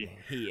Pete. Dude,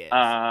 he is.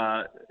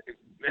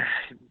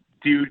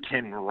 Dude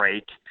can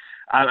rake.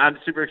 I'm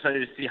super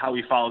excited to see how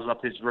he follows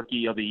up his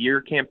Rookie of the Year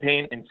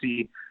campaign and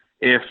see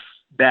if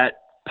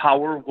that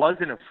power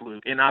wasn't a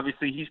fluke. And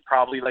obviously he's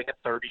probably like a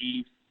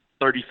 30,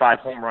 35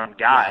 home run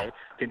guy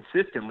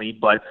consistently,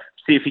 but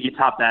see if he can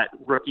top that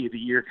Rookie of the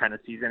Year kind of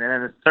season. And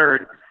then the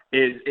third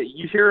is,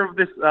 you hear of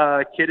this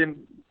kid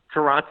in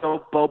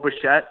Toronto, Bo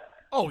Bichette?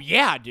 Oh,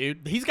 yeah,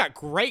 dude. He's got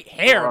great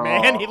hair,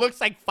 man. He looks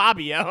like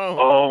Fabio.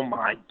 Oh,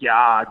 my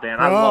God, man.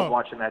 I love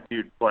watching that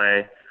dude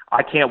play.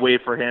 I can't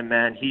wait for him,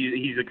 man.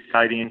 He's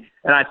exciting.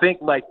 And I think,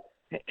 like,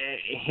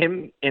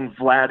 him and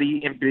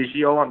Vladdy and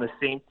Biggio on the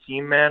same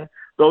team, man,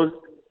 those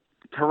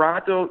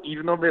Toronto,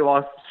 even though they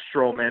lost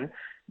Stroman,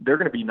 they're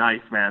going to be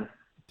nice, man.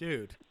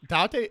 Dude,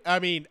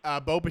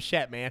 Bo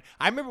Bichette, man.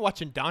 I remember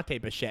watching Dante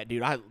Bichette,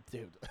 dude. I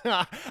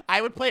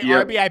would play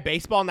RBI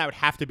baseball, and that would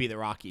have to be the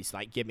Rockies.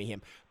 Like, give me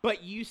him.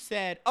 But you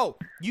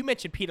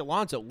mentioned Pete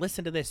Alonso.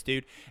 Listen to this,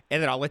 dude,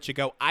 and then I'll let you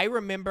go. I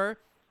remember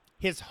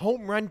his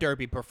home run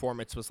derby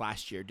performance was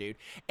last year, dude.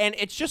 And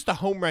it's just a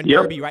home run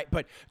derby, right?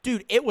 But,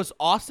 dude, it was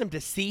awesome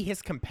to see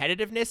his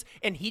competitiveness,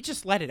 and he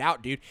just let it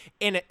out, dude.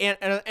 In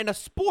a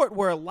sport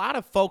where a lot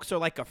of folks are,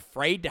 like,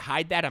 afraid to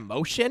hide that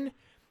emotion.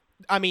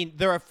 I mean,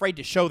 they're afraid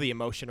to show the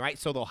emotion, right?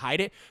 So they'll hide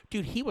it.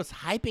 Dude, he was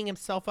hyping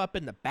himself up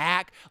in the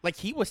back. Like,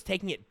 he was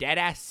taking it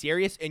dead-ass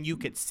serious, and you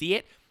could see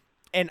it.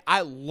 And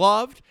I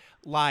loved,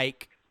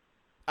 like...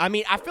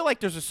 I feel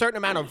like there's a certain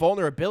amount of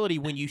vulnerability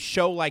when you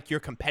show, like, your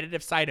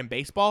competitive side in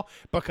baseball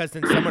because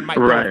then someone might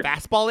throw a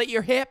fastball at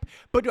your hip.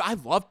 But, dude, I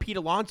love Pete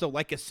Alonso.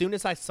 Like, as soon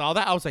as I saw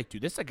that, I was like,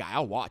 dude, this is a guy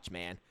I'll watch,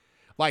 man.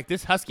 Like,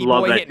 this Husky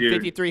boy hitting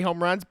 53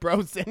 home runs,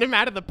 bro, send him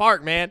out of the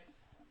park, man.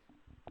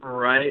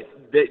 Right.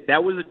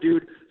 That was a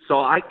dude.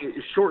 So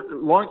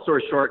long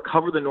story short,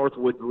 cover the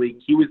Northwoods League.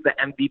 He was the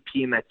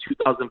MVP in that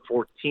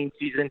 2014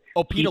 season.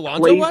 Oh, Pete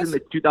Alonso was? In the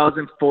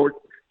 2004.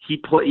 He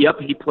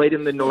played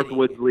in the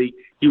Northwoods League.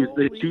 He was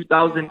the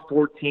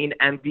 2014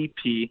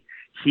 MVP.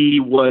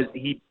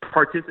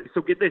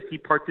 So get this, he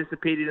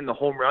participated in the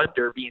home run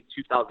derby in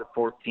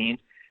 2014.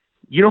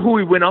 You know who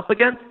he went up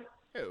against?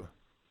 Who?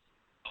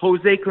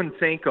 Jose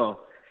Canseco.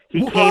 He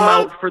came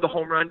out for the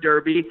home run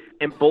derby,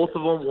 and both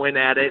of them went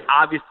at it.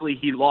 Obviously,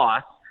 he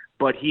lost,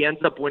 but he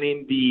ends up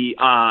winning the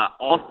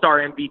All-Star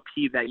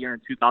MVP that year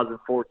in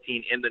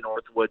 2014 in the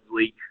Northwoods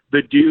League.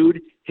 The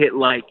dude hit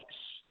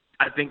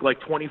I think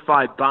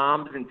 25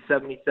 bombs in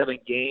 77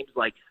 games.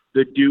 Like,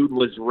 the dude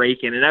was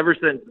raking. And ever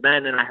since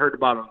then, and I heard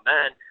about him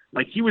then,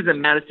 like, he was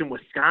in Madison,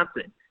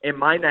 Wisconsin, in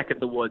my neck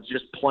of the woods,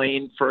 just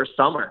playing for a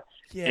summer.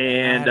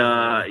 Dude.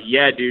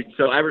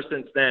 So ever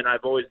since then,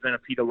 I've always been a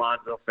Pete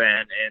Alonso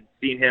fan, and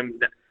seeing him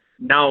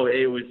now,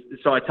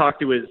 so I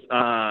talked to his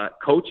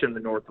coach in the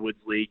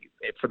Northwoods League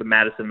for the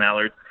Madison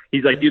Mallards.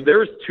 He's like, dude,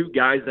 there's two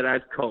guys that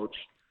I've coached,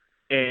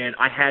 and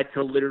I had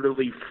to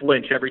literally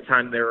flinch every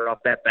time they were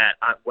up at bat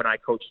when I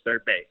coached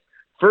third base.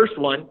 First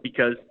one,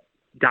 because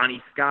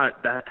Donnie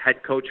Scott, the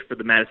head coach for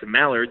the Madison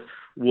Mallards,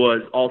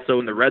 was also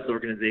in the Reds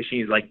organization.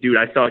 He's like, dude,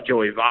 I saw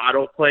Joey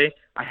Votto play.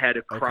 I had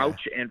to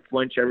crouch and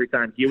flinch every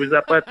time he was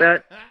up at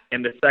that.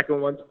 And the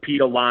second one's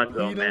Pete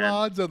Alonso, man.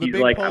 Alonso, the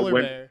big polar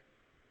bear.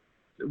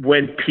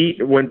 When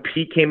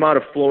Pete came out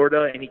of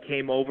Florida and he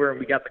came over and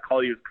we got the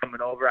call he was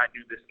coming over, I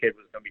knew this kid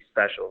was going to be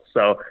special.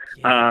 So,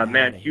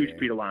 man, huge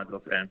Pete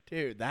Alonso fan.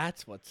 Dude,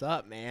 that's what's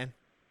up, man.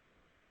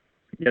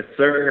 Yes,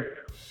 sir.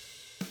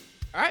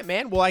 All right,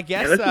 man. Well, I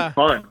guess, this is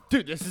fun.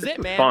 Dude, this is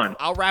it, man. Fun.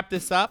 I'll wrap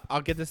this up.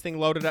 I'll get this thing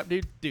loaded up,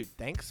 dude. Dude,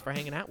 thanks for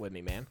hanging out with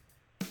me, man.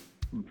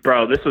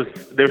 Bro, this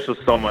was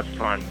so much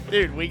fun.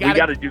 Dude, we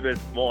got to do this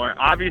more.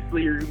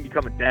 Obviously, you're going to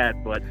become a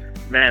dad, but,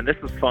 man, this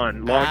was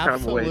fun. Long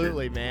time away.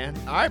 Absolutely, man.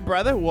 All right,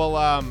 brother.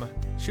 Well,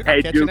 shoot,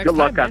 hey, dude, good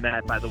luck time, on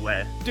that, by the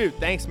way. Dude,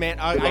 thanks, man.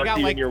 I got got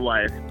you and your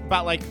wife.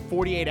 about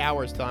 48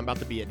 hours till I'm about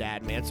to be a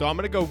dad, man. So I'm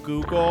going to go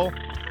Google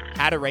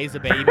how to raise a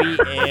baby,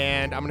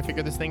 and I'm going to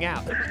figure this thing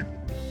out. All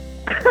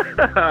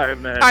right,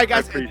 man. All right,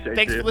 guys.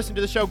 Thanks for listening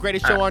to the show.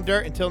 Greatest show on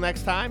dirt. Until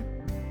next time,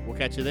 we'll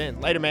catch you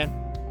then. Later, man.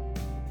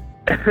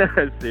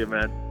 See you,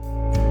 man.